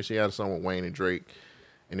songs on there. She had a song with Wayne and Drake,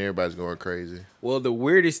 and everybody's going crazy. Well, the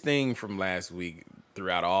weirdest thing from last week,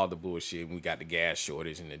 throughout all the bullshit, we got the gas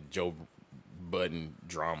shortage and the Joe Budden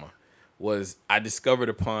drama, was I discovered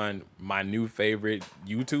upon my new favorite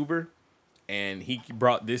YouTuber, and he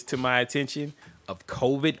brought this to my attention, of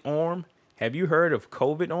COVID Arm. Have you heard of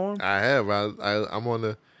COVID Arm? I have. I'm on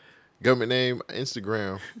the government name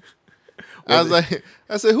Instagram. I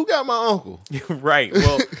said, who got my uncle? Right.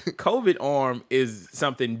 Well, COVID Arm is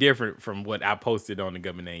something different from what I posted on the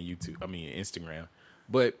government name Instagram.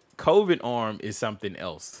 But COVID Arm is something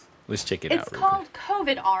else. Let's check it out. It's called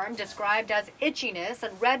COVID Arm, described as itchiness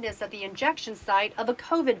and redness at the injection site of a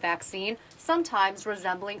COVID vaccine, sometimes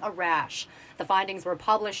resembling a rash. The findings were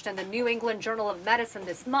published in the New England Journal of Medicine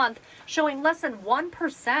this month, showing less than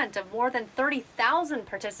 1% of more than 30,000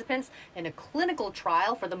 participants in a clinical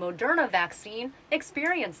trial for the Moderna vaccine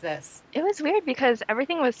experienced this. It was weird because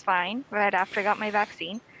everything was fine right after I got my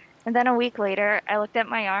vaccine. And then a week later, I looked at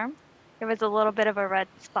my arm. There was a little bit of a red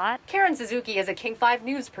spot. Karen Suzuki is a King 5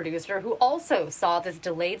 News producer who also saw this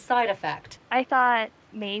delayed side effect. I thought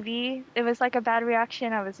maybe it was like a bad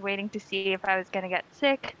reaction. I was waiting to see if I was going to get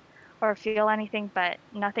sick or feel anything, but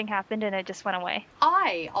nothing happened and it just went away.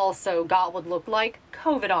 I also got what looked like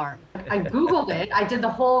COVID Arm. I Googled it. I did the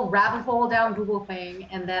whole rabbit hole down Google thing,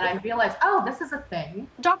 and then I realized, oh, this is a thing.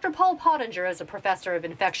 Dr. Paul Pottinger is a professor of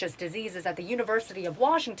infectious diseases at the University of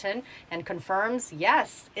Washington and confirms,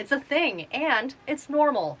 yes, it's a thing and it's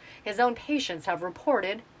normal. His own patients have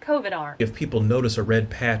reported COVID Arm. If people notice a red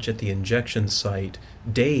patch at the injection site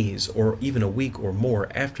days or even a week or more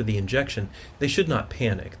after the injection, they should not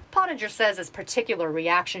panic. Pottinger says his particular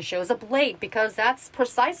reaction shows up late because that's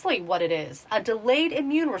precisely what it is, a delayed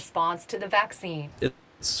immune response to the vaccine.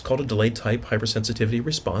 It's called a delayed type hypersensitivity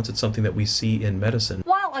response. It's something that we see in medicine.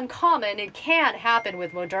 While uncommon, it can happen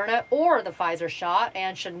with Moderna or the Pfizer shot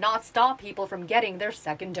and should not stop people from getting their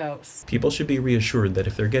second dose. People should be reassured that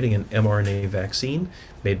if they're getting an mRNA vaccine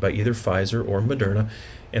made by either Pfizer or Moderna,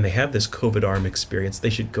 and they have this COVID Arm experience, they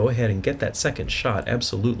should go ahead and get that second shot,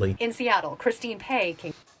 absolutely. In Seattle, Christine Pei.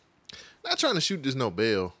 Not trying to shoot this no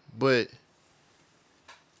bail, but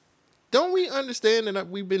don't we understand that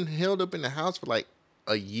we've been held up in the house for like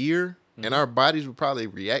a year, and our bodies would probably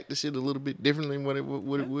react to shit a little bit differently than what it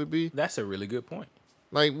would be? That's a really good point.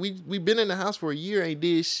 Like we've been in the house for a year, ain't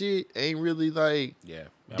did shit, ain't really like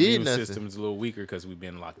Our did immune nothing. system's a little weaker because we've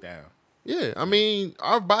been locked down. Yeah, I mean,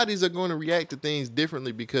 our bodies are going to react to things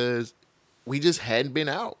differently because we just hadn't been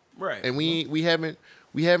out, Right. And we haven't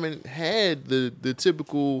had the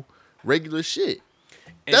typical regular shit.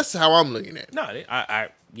 That's how I'm looking at it. No,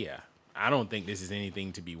 I don't think this is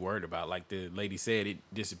anything to be worried about. Like the lady said, it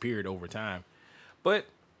disappeared over time. But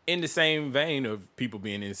in the same vein of people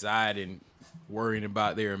being inside and worrying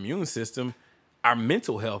about their immune system, our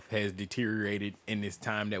mental health has deteriorated in this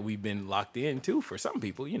time that we've been locked in too. For some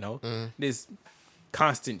people, this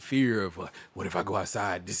constant fear of what if I go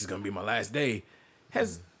outside? This is going to be my last day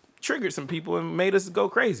has triggered some people and made us go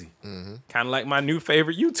crazy. Kind of like my new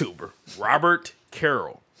favorite YouTuber, Robert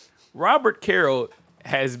Carroll. Robert Carroll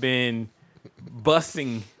has been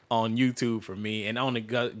busting on YouTube for me and on the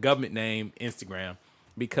government name Instagram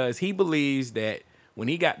because he believes that when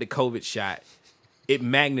he got the COVID shot, it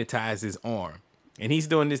magnetized his arm. And he's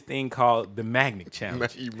doing this thing called the Magnet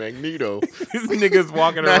Challenge. Magneto. This nigga's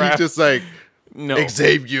walking Now around. he's just like,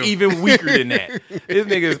 Xavier. Even weaker than that. This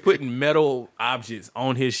nigga is putting metal objects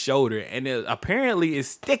on his shoulder, and it apparently is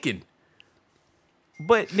sticking.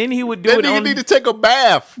 But then he would do That it nigga on. need to take a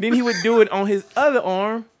bath. Then he would do it on his other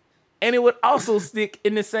arm, and it would also stick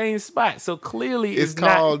in the same spot. So clearly, It's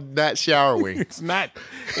called not showering. It's not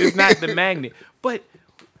the magnet, but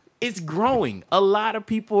it's growing. A lot of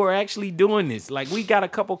people are actually doing this. Like we got a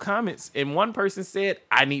couple comments, and one person said,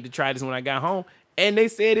 "I need to try this when I got home," and they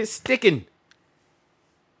said it's sticking.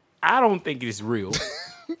 I don't think it's real.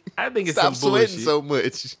 I think it's Stop some bullshit. sweating so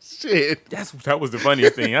much. Shit. That was the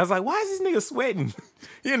funniest thing. I was like, why is this nigga sweating?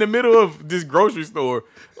 He in the middle of this grocery store.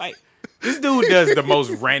 Like, this dude does the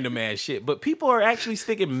most random ass shit. But people are actually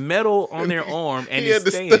sticking metal on their arm and Yeah, it's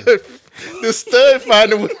the staying. the stud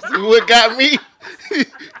finder was what got me. I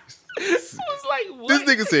was like, what? This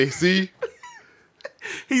nigga say, see?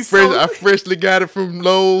 He's I freshly got it from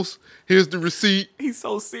Lowe's. Here's the receipt. He's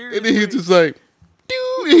so serious. And then he's just like,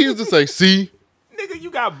 dude. And he was just like, see? Nigga,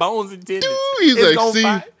 you got bones and tendons. He's It's like, gonna see?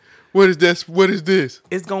 fight. What is this? What is this?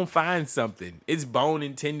 It's gonna find something. It's bone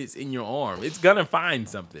and tendons in your arm. It's gonna find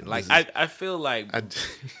something. Like I feel like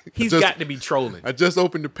he's got to be trolling. I just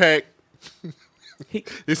opened the pack.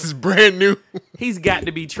 This is brand new. He's got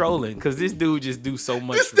to be trolling because this dude just do so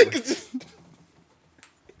much. This nigga just.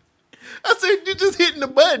 I said you just hitting the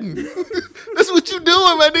button. That's what you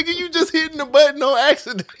doing, my nigga. You just hitting the button on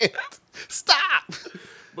accident. Stop.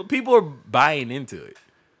 But people are buying into it.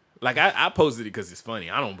 Like I posted it because it's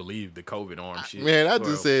funny. I don't believe the COVID arm shit. Man, I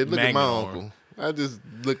just said, look at my magnet uncle. arm. I just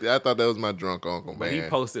looked. I thought that was my drunk uncle, But man. he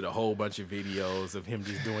posted a whole bunch of videos of him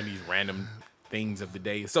just doing these random things of the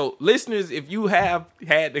day. So listeners, if you have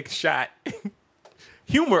had the shot,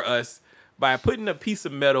 humor us by putting a piece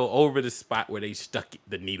of metal over the spot where they stuck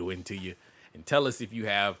the needle into you, and tell us if you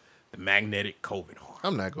have the magnetic COVID arm.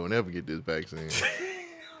 I'm not gonna ever get this vaccine.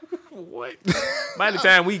 What? By the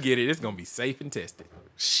time we get it, it's gonna be safe and tested.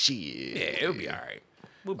 Shit. Yeah, it'll be all right.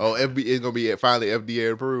 It's gonna be finally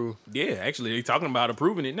FDA approved. Yeah, actually, they talking about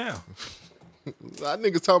approving it now. That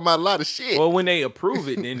niggas talking about a lot of shit. Well, when they approve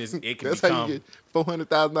it, then it can That's become. how you get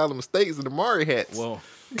 $400,000 mistakes in the Mari hats. Well,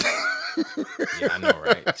 yeah, I know,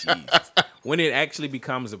 right? Jesus. When it actually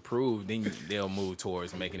becomes approved, then they'll move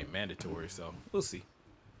towards making it mandatory. So we'll see.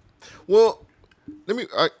 Well,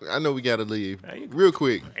 I know we gotta leave real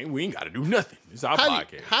quick. We ain't gotta do nothing. It's our How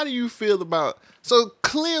podcast. how do you feel about? So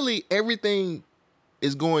clearly everything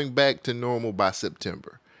is going back to normal by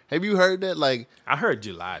September. Have you heard that? Like I heard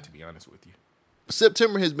July, to be honest with you.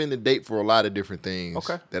 September has been the date for a lot of different things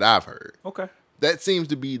that I've heard. Okay. That seems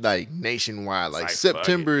to be like nationwide. Like like, fuck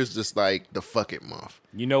September is just like the fuck it month.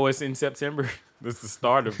 You know what's in September? That's the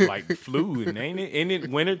start of like flu, and ain't it? Ain't it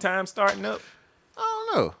wintertime starting up?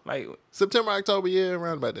 I don't know. Like September, October, yeah,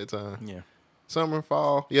 around about that time. Yeah. Summer,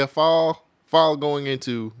 fall. Yeah, fall going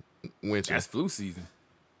into winter. That's flu season.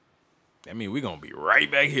 I mean, we're gonna be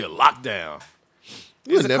right back here, locked down.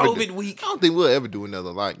 We'll It's a never COVID do- week. I don't think we'll ever do another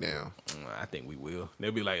lockdown. I think we will.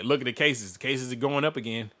 They'll be like, look at the cases. The cases are going up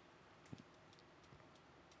again.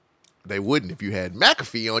 They wouldn't if you had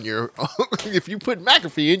McAfee on your. If you put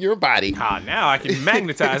McAfee in your body. Now I can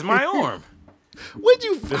magnetize my arm. How did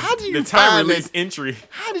you the time find release that? entry?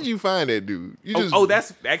 How did you find that dude? You Oh,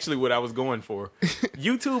 that's actually what I was going for.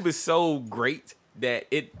 YouTube is so great that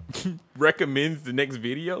it recommends the next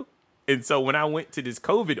video. And so when I went to this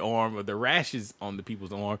COVID arm or the rashes on the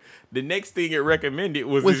people's arm, the next thing it recommended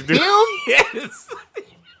was this dude. him? Yes.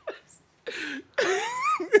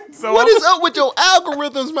 So What is up with your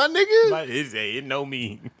algorithms, my nigga? It know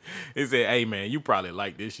me. It said, hey man, you probably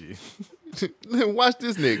like this shit. Watch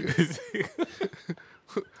this nigga.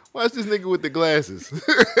 Watch this nigga with the glasses.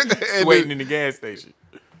 Waiting in the gas station.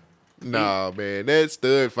 Nah, man, that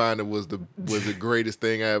stud finder was the greatest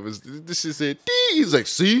thing I ever. This shit said, "Dee." He's like,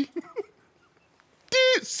 see,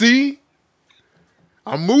 Dee, see,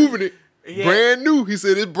 I'm moving it, Yeah. brand new. He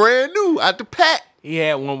said it's brand new out the pack. He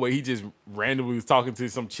had one where he just randomly was talking to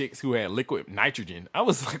some chicks who had liquid nitrogen. I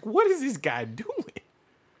was like, what is this guy doing?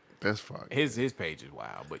 That's fine. His page is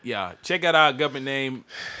wild. But yeah, check out our Government Name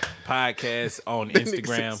podcast on That nigga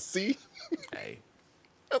Instagram. said, see, Hey,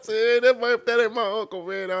 I said that ain't my uncle,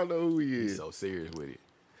 man. I don't know who he is. he's so serious with it.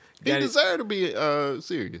 He Got it- deserved to be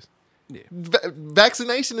serious. Yeah.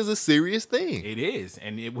 Vaccination is a serious thing. It is,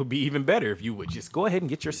 and it would be even better if you would just go ahead and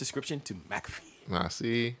get your subscription to McAfee. I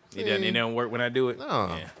see. It don't work when I do it. No,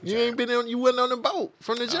 Yeah. you ain't been on. You wasn't on the boat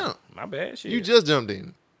from the jump. My bad. Shit. You just jumped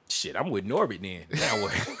in. Shit, I'm with Norbit then. Now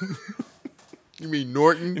what? You mean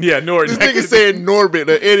Norton? Yeah, Norton. This nigga said Norbit,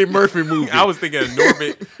 an Eddie Murphy movie. I was thinking of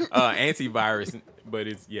Norbit antivirus, but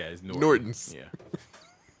it's Norton. Norton's. Yeah.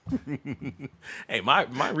 Hey, my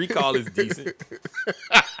recall is decent.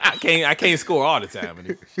 I can't score all the time. In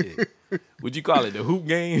it. Shit. Would you call it the hoop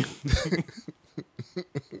game?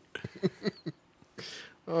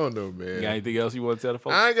 Oh no, man. You got anything else you want to tell the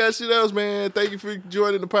folks? I ain't got shit else, man. Thank you for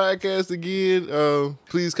joining the podcast again.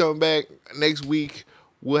 Please come back next week.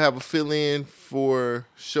 We'll have a fill-in for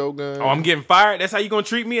Shogun. Oh, I'm getting fired? That's how you gonna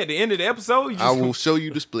treat me at the end of the episode? You I just will show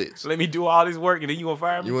you the splits. let me do all this work and then you gonna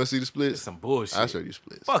fire me? You want to see the splits? That's some bullshit. I'll show you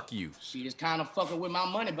splits. Fuck you. She just kind of fucking with my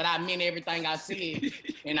money, but I meant everything I said,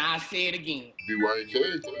 and I say it again.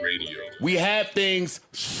 BYK Radio. We have things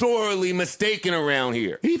sorely mistaken around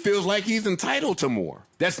here. He feels like he's entitled to more.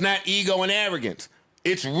 That's not ego and arrogance.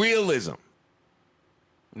 It's realism.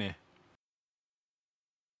 Nah.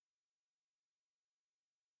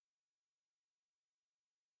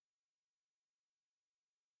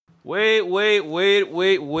 Wait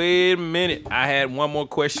a minute. I had one more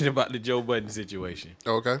question about the Joe Budden situation.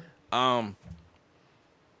 Okay. How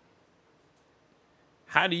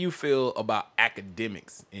do you feel about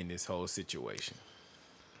academics in this whole situation?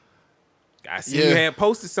 I see you had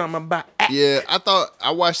posted something about Act. Yeah,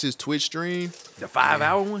 I watched his Twitch stream. The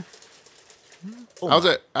 5-hour one?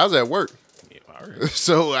 Oh I was at work. Yeah, all right.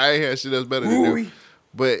 So I ain't had shit that's better than that.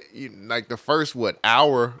 But like the first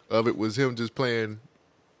hour of it was him just playing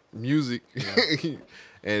music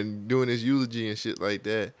and doing his eulogy and shit like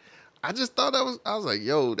that. I just thought I was like,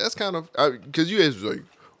 yo, that's kind of, because you guys was like,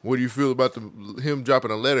 what do you feel about him dropping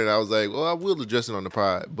a letter? And I was like, well, I will address it on the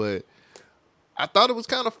pod, but I thought it was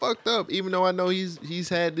kind of fucked up, even though I know he's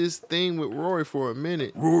had this thing with Rory for a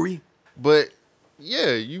minute. Rory? But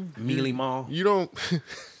yeah, Mealy Mall. You don't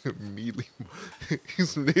Mealy Mall.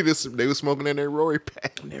 They were smoking in their Rory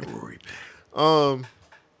pack.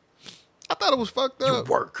 I thought it was fucked up.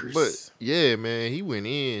 You workers. But yeah, man, he went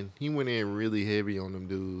in really heavy on them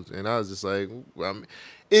dudes. And I was just like,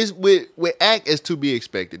 it's with Act as to be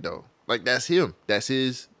expected though. Like that's him. That's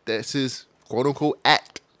his quote unquote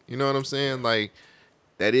act. You know what I'm saying? Like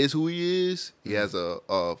that is who he is. He has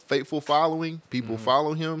a faithful following. People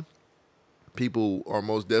follow him. People are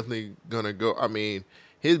most definitely gonna go. I mean,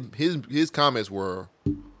 his comments were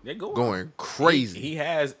going crazy. He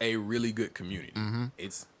has a really good community.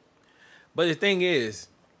 But the thing is,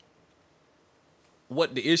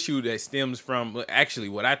 what the issue that stems from, actually,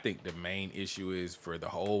 what I think the main issue is for the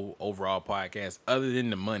whole overall podcast, other than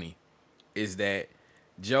the money, is that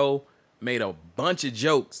Joe made a bunch of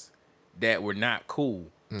jokes that were not cool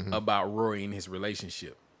about Rory and his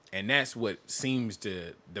relationship. And that's what seems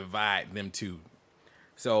to divide them two.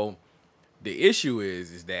 So the issue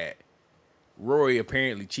is that Rory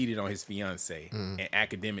apparently cheated on his fiance, and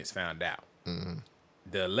academics found out.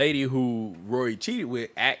 The lady who Rory cheated with,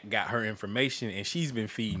 got her information, and she's been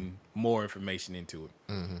feeding more information into it.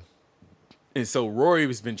 And so Rory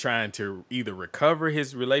has been trying to either recover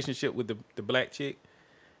his relationship with the black chick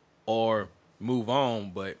or move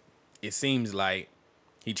on, but it seems like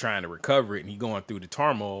he trying to recover it and he going through the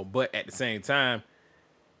turmoil. But at the same time,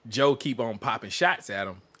 Joe keep on popping shots at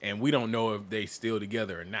him, and we don't know if they still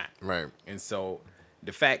together or not. Right. And so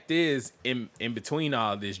the fact is, in between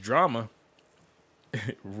all this drama,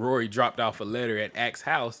 Rory dropped off a letter at Act's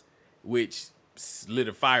house, which lit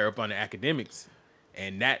a fire up on the academics,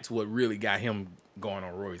 and that's what really got him going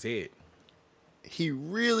on Rory's head. He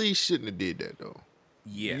really shouldn't have did that though.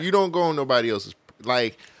 Yeah. You don't go on nobody else's.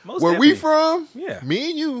 Like, Most where we definitely. from, Yeah.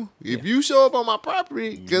 me and you, if you show up on my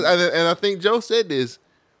property, and I think Joe said this,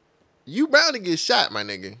 you bound to get shot, my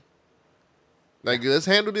nigga. Like, let's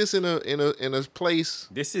handle this in a place.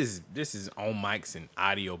 This is on mics and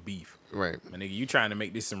audio beef. Right. My nigga, you trying to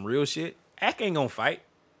make this some real shit? Ack ain't gonna fight.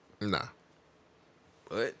 Nah.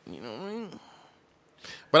 But, you know what I mean?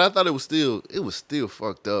 But I thought it was still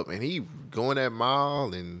fucked up. And he going at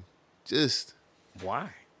Mal and just. Why?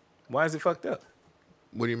 Why is it fucked up?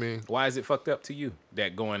 What do you mean? Why is it fucked up to you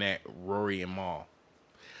that going at Rory and Mal?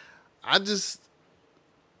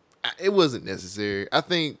 It wasn't necessary. I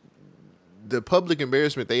think the public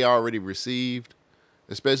embarrassment they already received,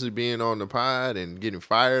 especially being on the pod and getting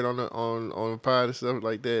fired on the pod and stuff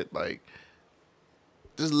like that, like,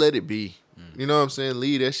 just let it be. You know what I'm saying?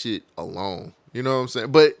 Leave that shit alone. You know what I'm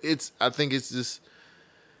saying? But I think it's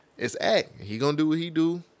Act. He gonna do what he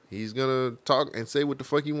do. He's gonna talk and say what the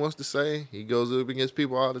fuck he wants to say. He goes up against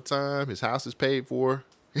people all the time. His house is paid for.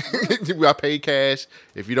 I paid cash.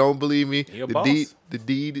 If you don't believe me, the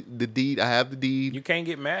deed. I have the deed. You can't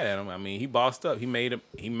get mad at him. I mean, he bossed up. He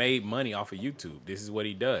made money off of YouTube. This is what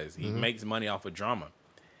he does. He makes money off of drama.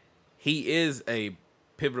 He is a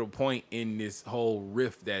pivotal point in this whole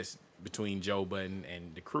rift that's between Joe Budden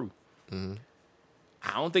and the crew.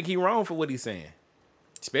 I don't think he wrong for what he's saying.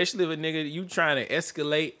 Especially if a nigga, you trying to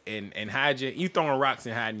escalate and hide you throwing rocks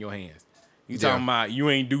and hiding your hands. You talking about you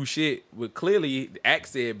ain't do shit. Well, clearly, Act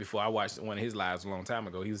said before, I watched one of his lives a long time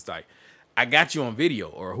ago, he was like, I got you on video,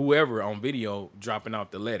 or whoever on video dropping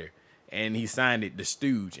off the letter. And he signed it, The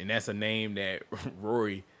Stooge. And that's a name that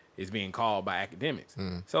Rory is being called by academics.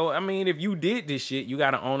 So, I mean, if you did this shit, you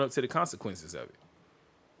got to own up to the consequences of it.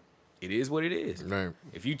 It is what it is. Right.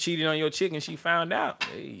 If you cheated on your chick and she found out,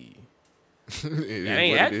 hey, that is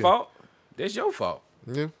ain't what it Act's is. fault. That's your fault.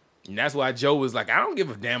 Yeah. And that's why Joe was like, I don't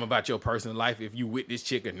give a damn about your personal life if you with this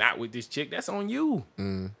chick or not with this chick. That's on you.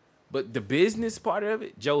 But the business part of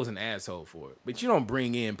it, Joe's an asshole for it. But you don't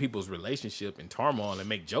bring in people's relationship and turmoil and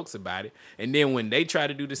make jokes about it. And then when they try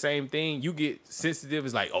to do the same thing, you get sensitive.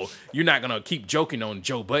 It's like, oh, you're not going to keep joking on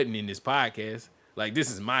Joe Budden in this podcast. Like,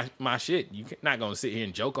 this is my shit. You're not going to sit here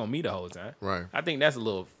and joke on me the whole time. Right. I think that's a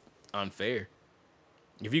little unfair.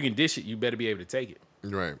 If you can dish it, you better be able to take it.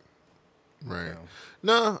 Right. Right.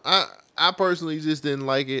 No, I personally just didn't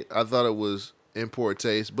like it. I thought it was in poor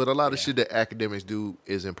taste, but a lot of shit that academics do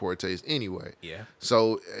is in poor taste anyway. Yeah.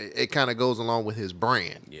 So it kind of goes along with his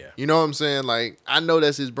brand. Yeah. You know what I'm saying? Like, I know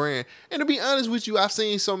that's his brand. And to be honest with you, I've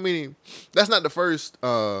seen so many. That's not the first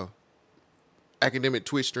academic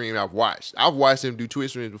Twitch stream I've watched. I've watched him do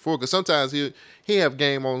Twitch streams before, because sometimes he have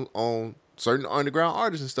game on certain underground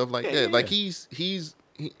artists and stuff like that. Yeah. Like he's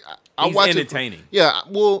I He's watch entertaining. Him yeah,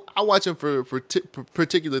 well, I watch him for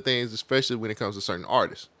particular things, especially when it comes to certain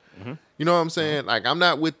artists. Mm-hmm. You know what I'm saying? Like, I'm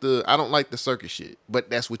not with I don't like the circus shit, but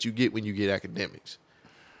that's what you get when you get academics.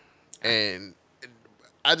 And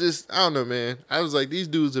I don't know, man. I was like, these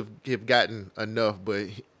dudes have gotten enough, but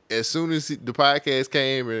as soon as the podcast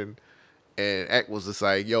came and Act was just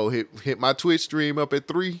like, yo, hit my Twitch stream up at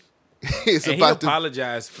 3. And he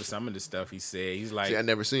apologized for some of the stuff he said. He's like, See, I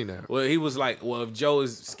never seen that. Well, he was like, well, if Joe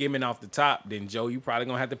is skimming off the top, then Joe, you probably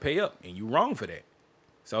gonna have to pay up, and you wrong for that.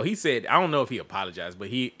 So he said, I don't know if he apologized, but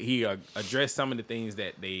he addressed some of the things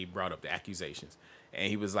that they brought up, the accusations, and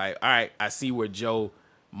he was like, all right, I see where Joe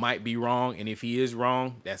might be wrong, and if he is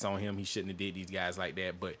wrong, that's on him. He shouldn't have did these guys like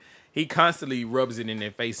that, but he constantly rubs it in their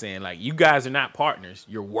face, saying like, you guys are not partners,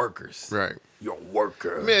 you're workers. Right. You're a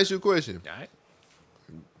worker. Let me ask you a question. All right.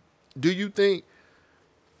 Do you think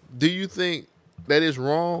that it's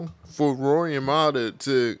wrong for Rory and Ma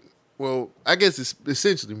to well, I guess it's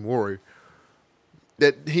essentially Rory,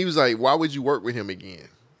 that he was like, why would you work with him again?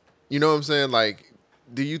 You know what I'm saying? Like,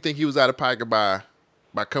 do you think he was out of pocket by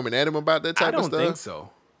coming at him about that type of stuff?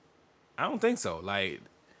 I don't think so. Like,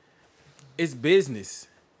 it's business.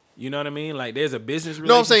 You know what I mean? Like, there's a business relationship.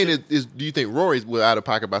 No, I'm saying is do you think Rory was out of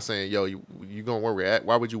pocket by saying, yo, you gonna work with Ad?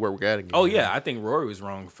 Why would you work with Ad again? Oh, yeah. I think Rory was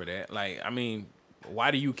wrong for that. Like, I mean,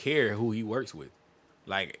 why do you care who he works with?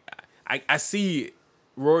 Like, I see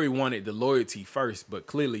Rory wanted the loyalty first, but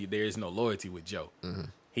clearly there is no loyalty with Joe. Mm-hmm.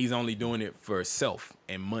 He's only doing it for self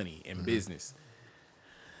and money and business.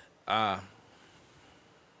 I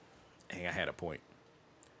had a point.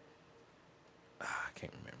 I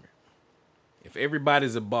can't remember. If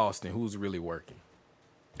everybody's a boss, then who's really working?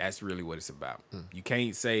 That's really what it's about. You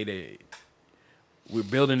can't say that we're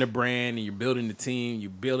building a brand and you're building the team,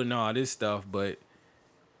 you're building all this stuff, but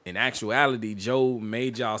in actuality, Joe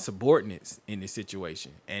made y'all subordinates in this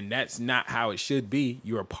situation. And that's not how it should be.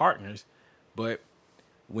 You're partners. But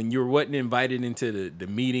when you wasn't invited into the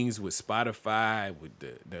meetings with Spotify, with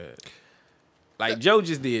the like, Joe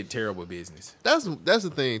just did terrible business. That's the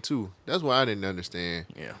thing too. That's why I didn't understand.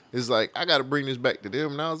 Yeah. It's like, I got to bring this back to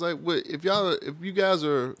them, and I was like, what if you guys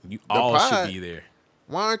are you all should be there.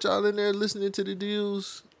 Why aren't y'all in there listening to the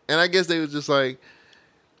deals? And I guess they was just like,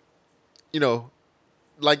 you know,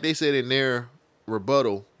 like they said in their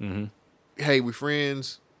rebuttal, hey, we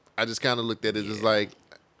friends. I just kind of looked at it as like,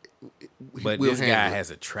 but this guy has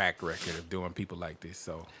a track record of doing people like this,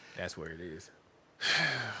 so that's where it is.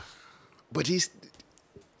 But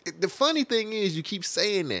the funny thing is, you keep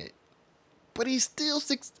saying that, but he's still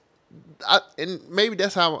and maybe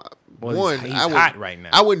that's how. He's hot right now.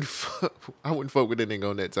 I wouldn't fuck with that nigga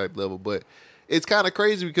on that type level, but it's kind of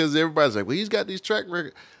crazy because everybody's like, well, he's got these track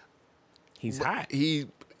record. He's hot. He's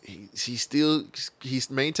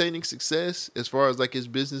maintaining success as far as like his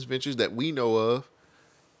business ventures that we know of,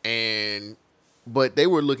 but they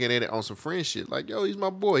were looking at it on some friend shit. Like, yo, he's my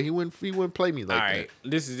boy. He wouldn't play me like that. All right,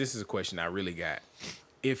 this is a question I really got.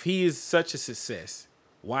 If he is such a success,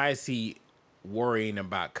 why is he worrying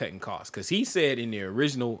about cutting costs? Because he said in the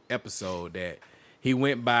original episode that he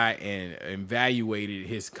went by and evaluated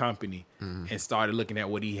his company and started looking at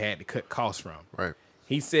what he had to cut costs from. Right.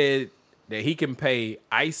 He said that he can pay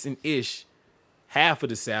Ice and Ish half of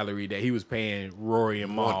the salary that he was paying Rory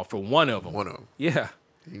and Mal for one of them. Yeah.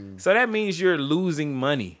 So that means you're losing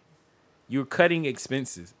money. You're cutting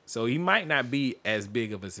expenses. So he might not be as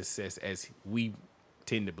big of a success as we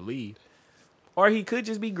tend to believe. Or he could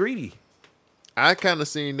just be greedy. I kind of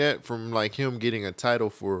seen that from like him getting a title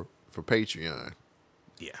for Patreon.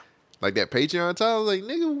 Yeah. Like that Patreon title. I was like,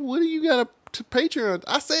 nigga, what do you got to Patreon?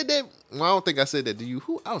 I said that. Well, I don't think I said that to you.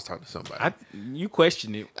 Who? I was talking to somebody. You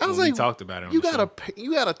questioned it when we talked about it on you the show.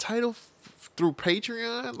 You got a title through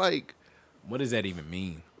Patreon? Like, what does that even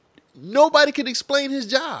mean? Nobody can explain his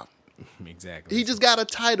job. Exactly. He just got a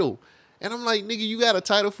title. And I'm like, nigga, you got a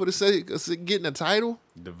title for the sake of getting a title?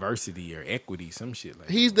 Diversity or equity, some shit like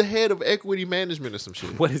that. He's the head of equity management or some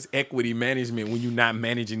shit. What is equity management when you're not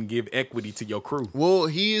managing to give equity to your crew? Well,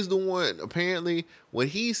 he is the one. Apparently, what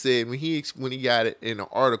he said when he got it in an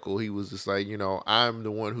article, he was just like, you know, I'm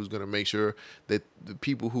the one who's going to make sure that the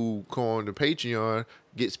people who go on the Patreon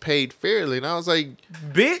gets paid fairly. And I was like,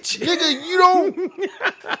 bitch, nigga, you don't.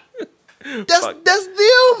 That's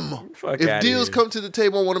them. Fuck if outta deals here. come to the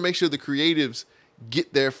table, I want to make sure the creatives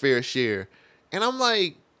get their fair share. And I'm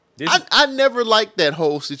like, I never liked that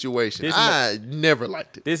whole situation. I never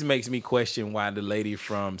liked it. This makes me question why the lady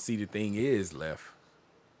from See the Thing Is left.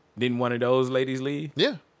 Didn't one of those ladies leave?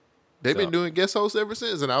 Yeah. They've been doing guest hosts ever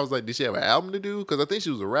since. And I was like, did she have an album to do? Because I think she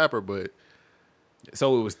was a rapper, but.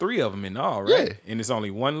 So it was 3 of them in all, right? Yeah. And it's only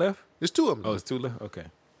 1 left? There's 2 of them. Oh, it's 2 left? Okay.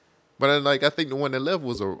 But I think the one that left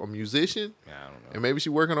was a musician. I don't know. And maybe she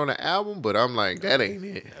working on an album, but I'm like, that ain't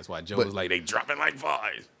it. That's why Joe was like, they dropping like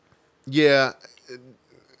flies. Yeah.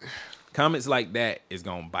 Comments like that is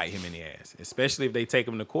going to bite him in the ass, especially if they take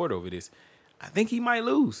him to court over this. I think he might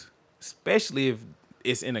lose, especially if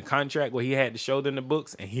it's in a contract where he had to show them the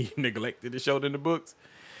books and he neglected to show them the books.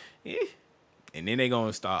 Yeah. And then they're going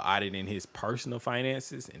to start auditing his personal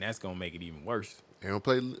finances, and that's going to make it even worse. I don't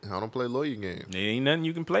play lawyer games. There ain't nothing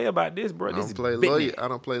you can play about this, bro. I This don't is play business. lawyer. I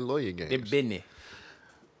don't play lawyer games. It's business.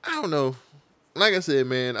 I don't know. Like I said,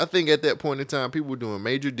 man, I think at that point in time, people were doing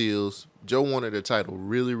major deals. Joe wanted a title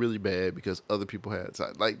really, really bad because other people had a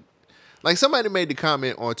title. Like somebody made the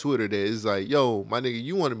comment on Twitter that is like, yo, my nigga,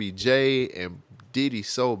 you want to be Jay and Diddy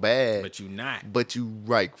so bad. But you not. But you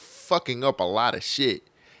like fucking up a lot of shit.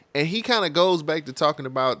 And he kind of goes back to talking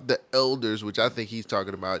about the elders, which I think he's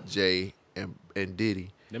talking about Jay and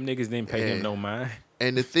Diddy. Them niggas didn't pay him no mind.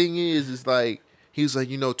 And the thing is like, he was like,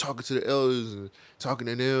 talking to the elders and talking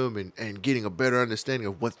to them and getting a better understanding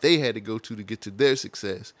of what they had to go to get to their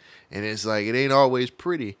success. And it's like, it ain't always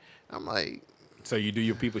pretty. I'm like. So you do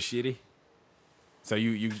your people shitty? So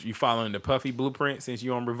you following the Puffy blueprint since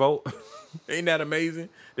you on Revolt? Ain't that amazing?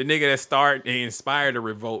 The nigga that started and inspired the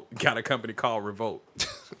Revolt got a company called Revolt.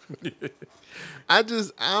 I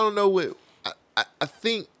don't know what, I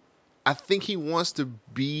think he wants to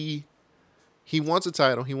be. He wants a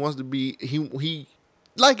title. He wants to be, he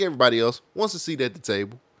like everybody else, wants a seat at the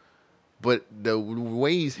table. But the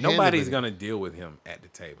way he's Nobody's going to deal with him at the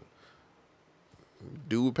table.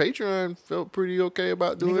 Dude with Patreon felt pretty okay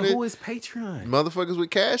about doing it. Who is Patreon? Motherfuckers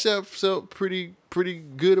with Cash App felt pretty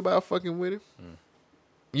good about fucking with him.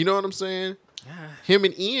 You know what I'm saying? Him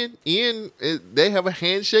and Ian, they have a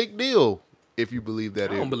handshake deal. If you believe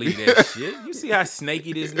that, I don't believe that shit. You see how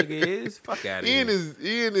snaky this nigga is? Fuck out of here.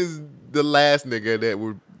 Ian is the last nigga that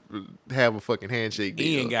would have a fucking handshake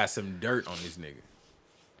deal. Ian got some dirt on this nigga.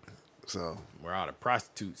 So where all the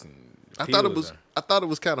prostitutes and I thought it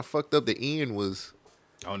was kind of fucked up that Ian was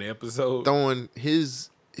on the episode throwing his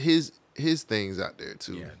things out there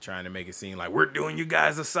too. Yeah, trying to make it seem like we're doing you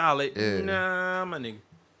guys a solid. Yeah. Nah, my nigga.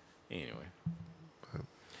 Anyway,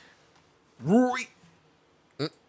 Rory.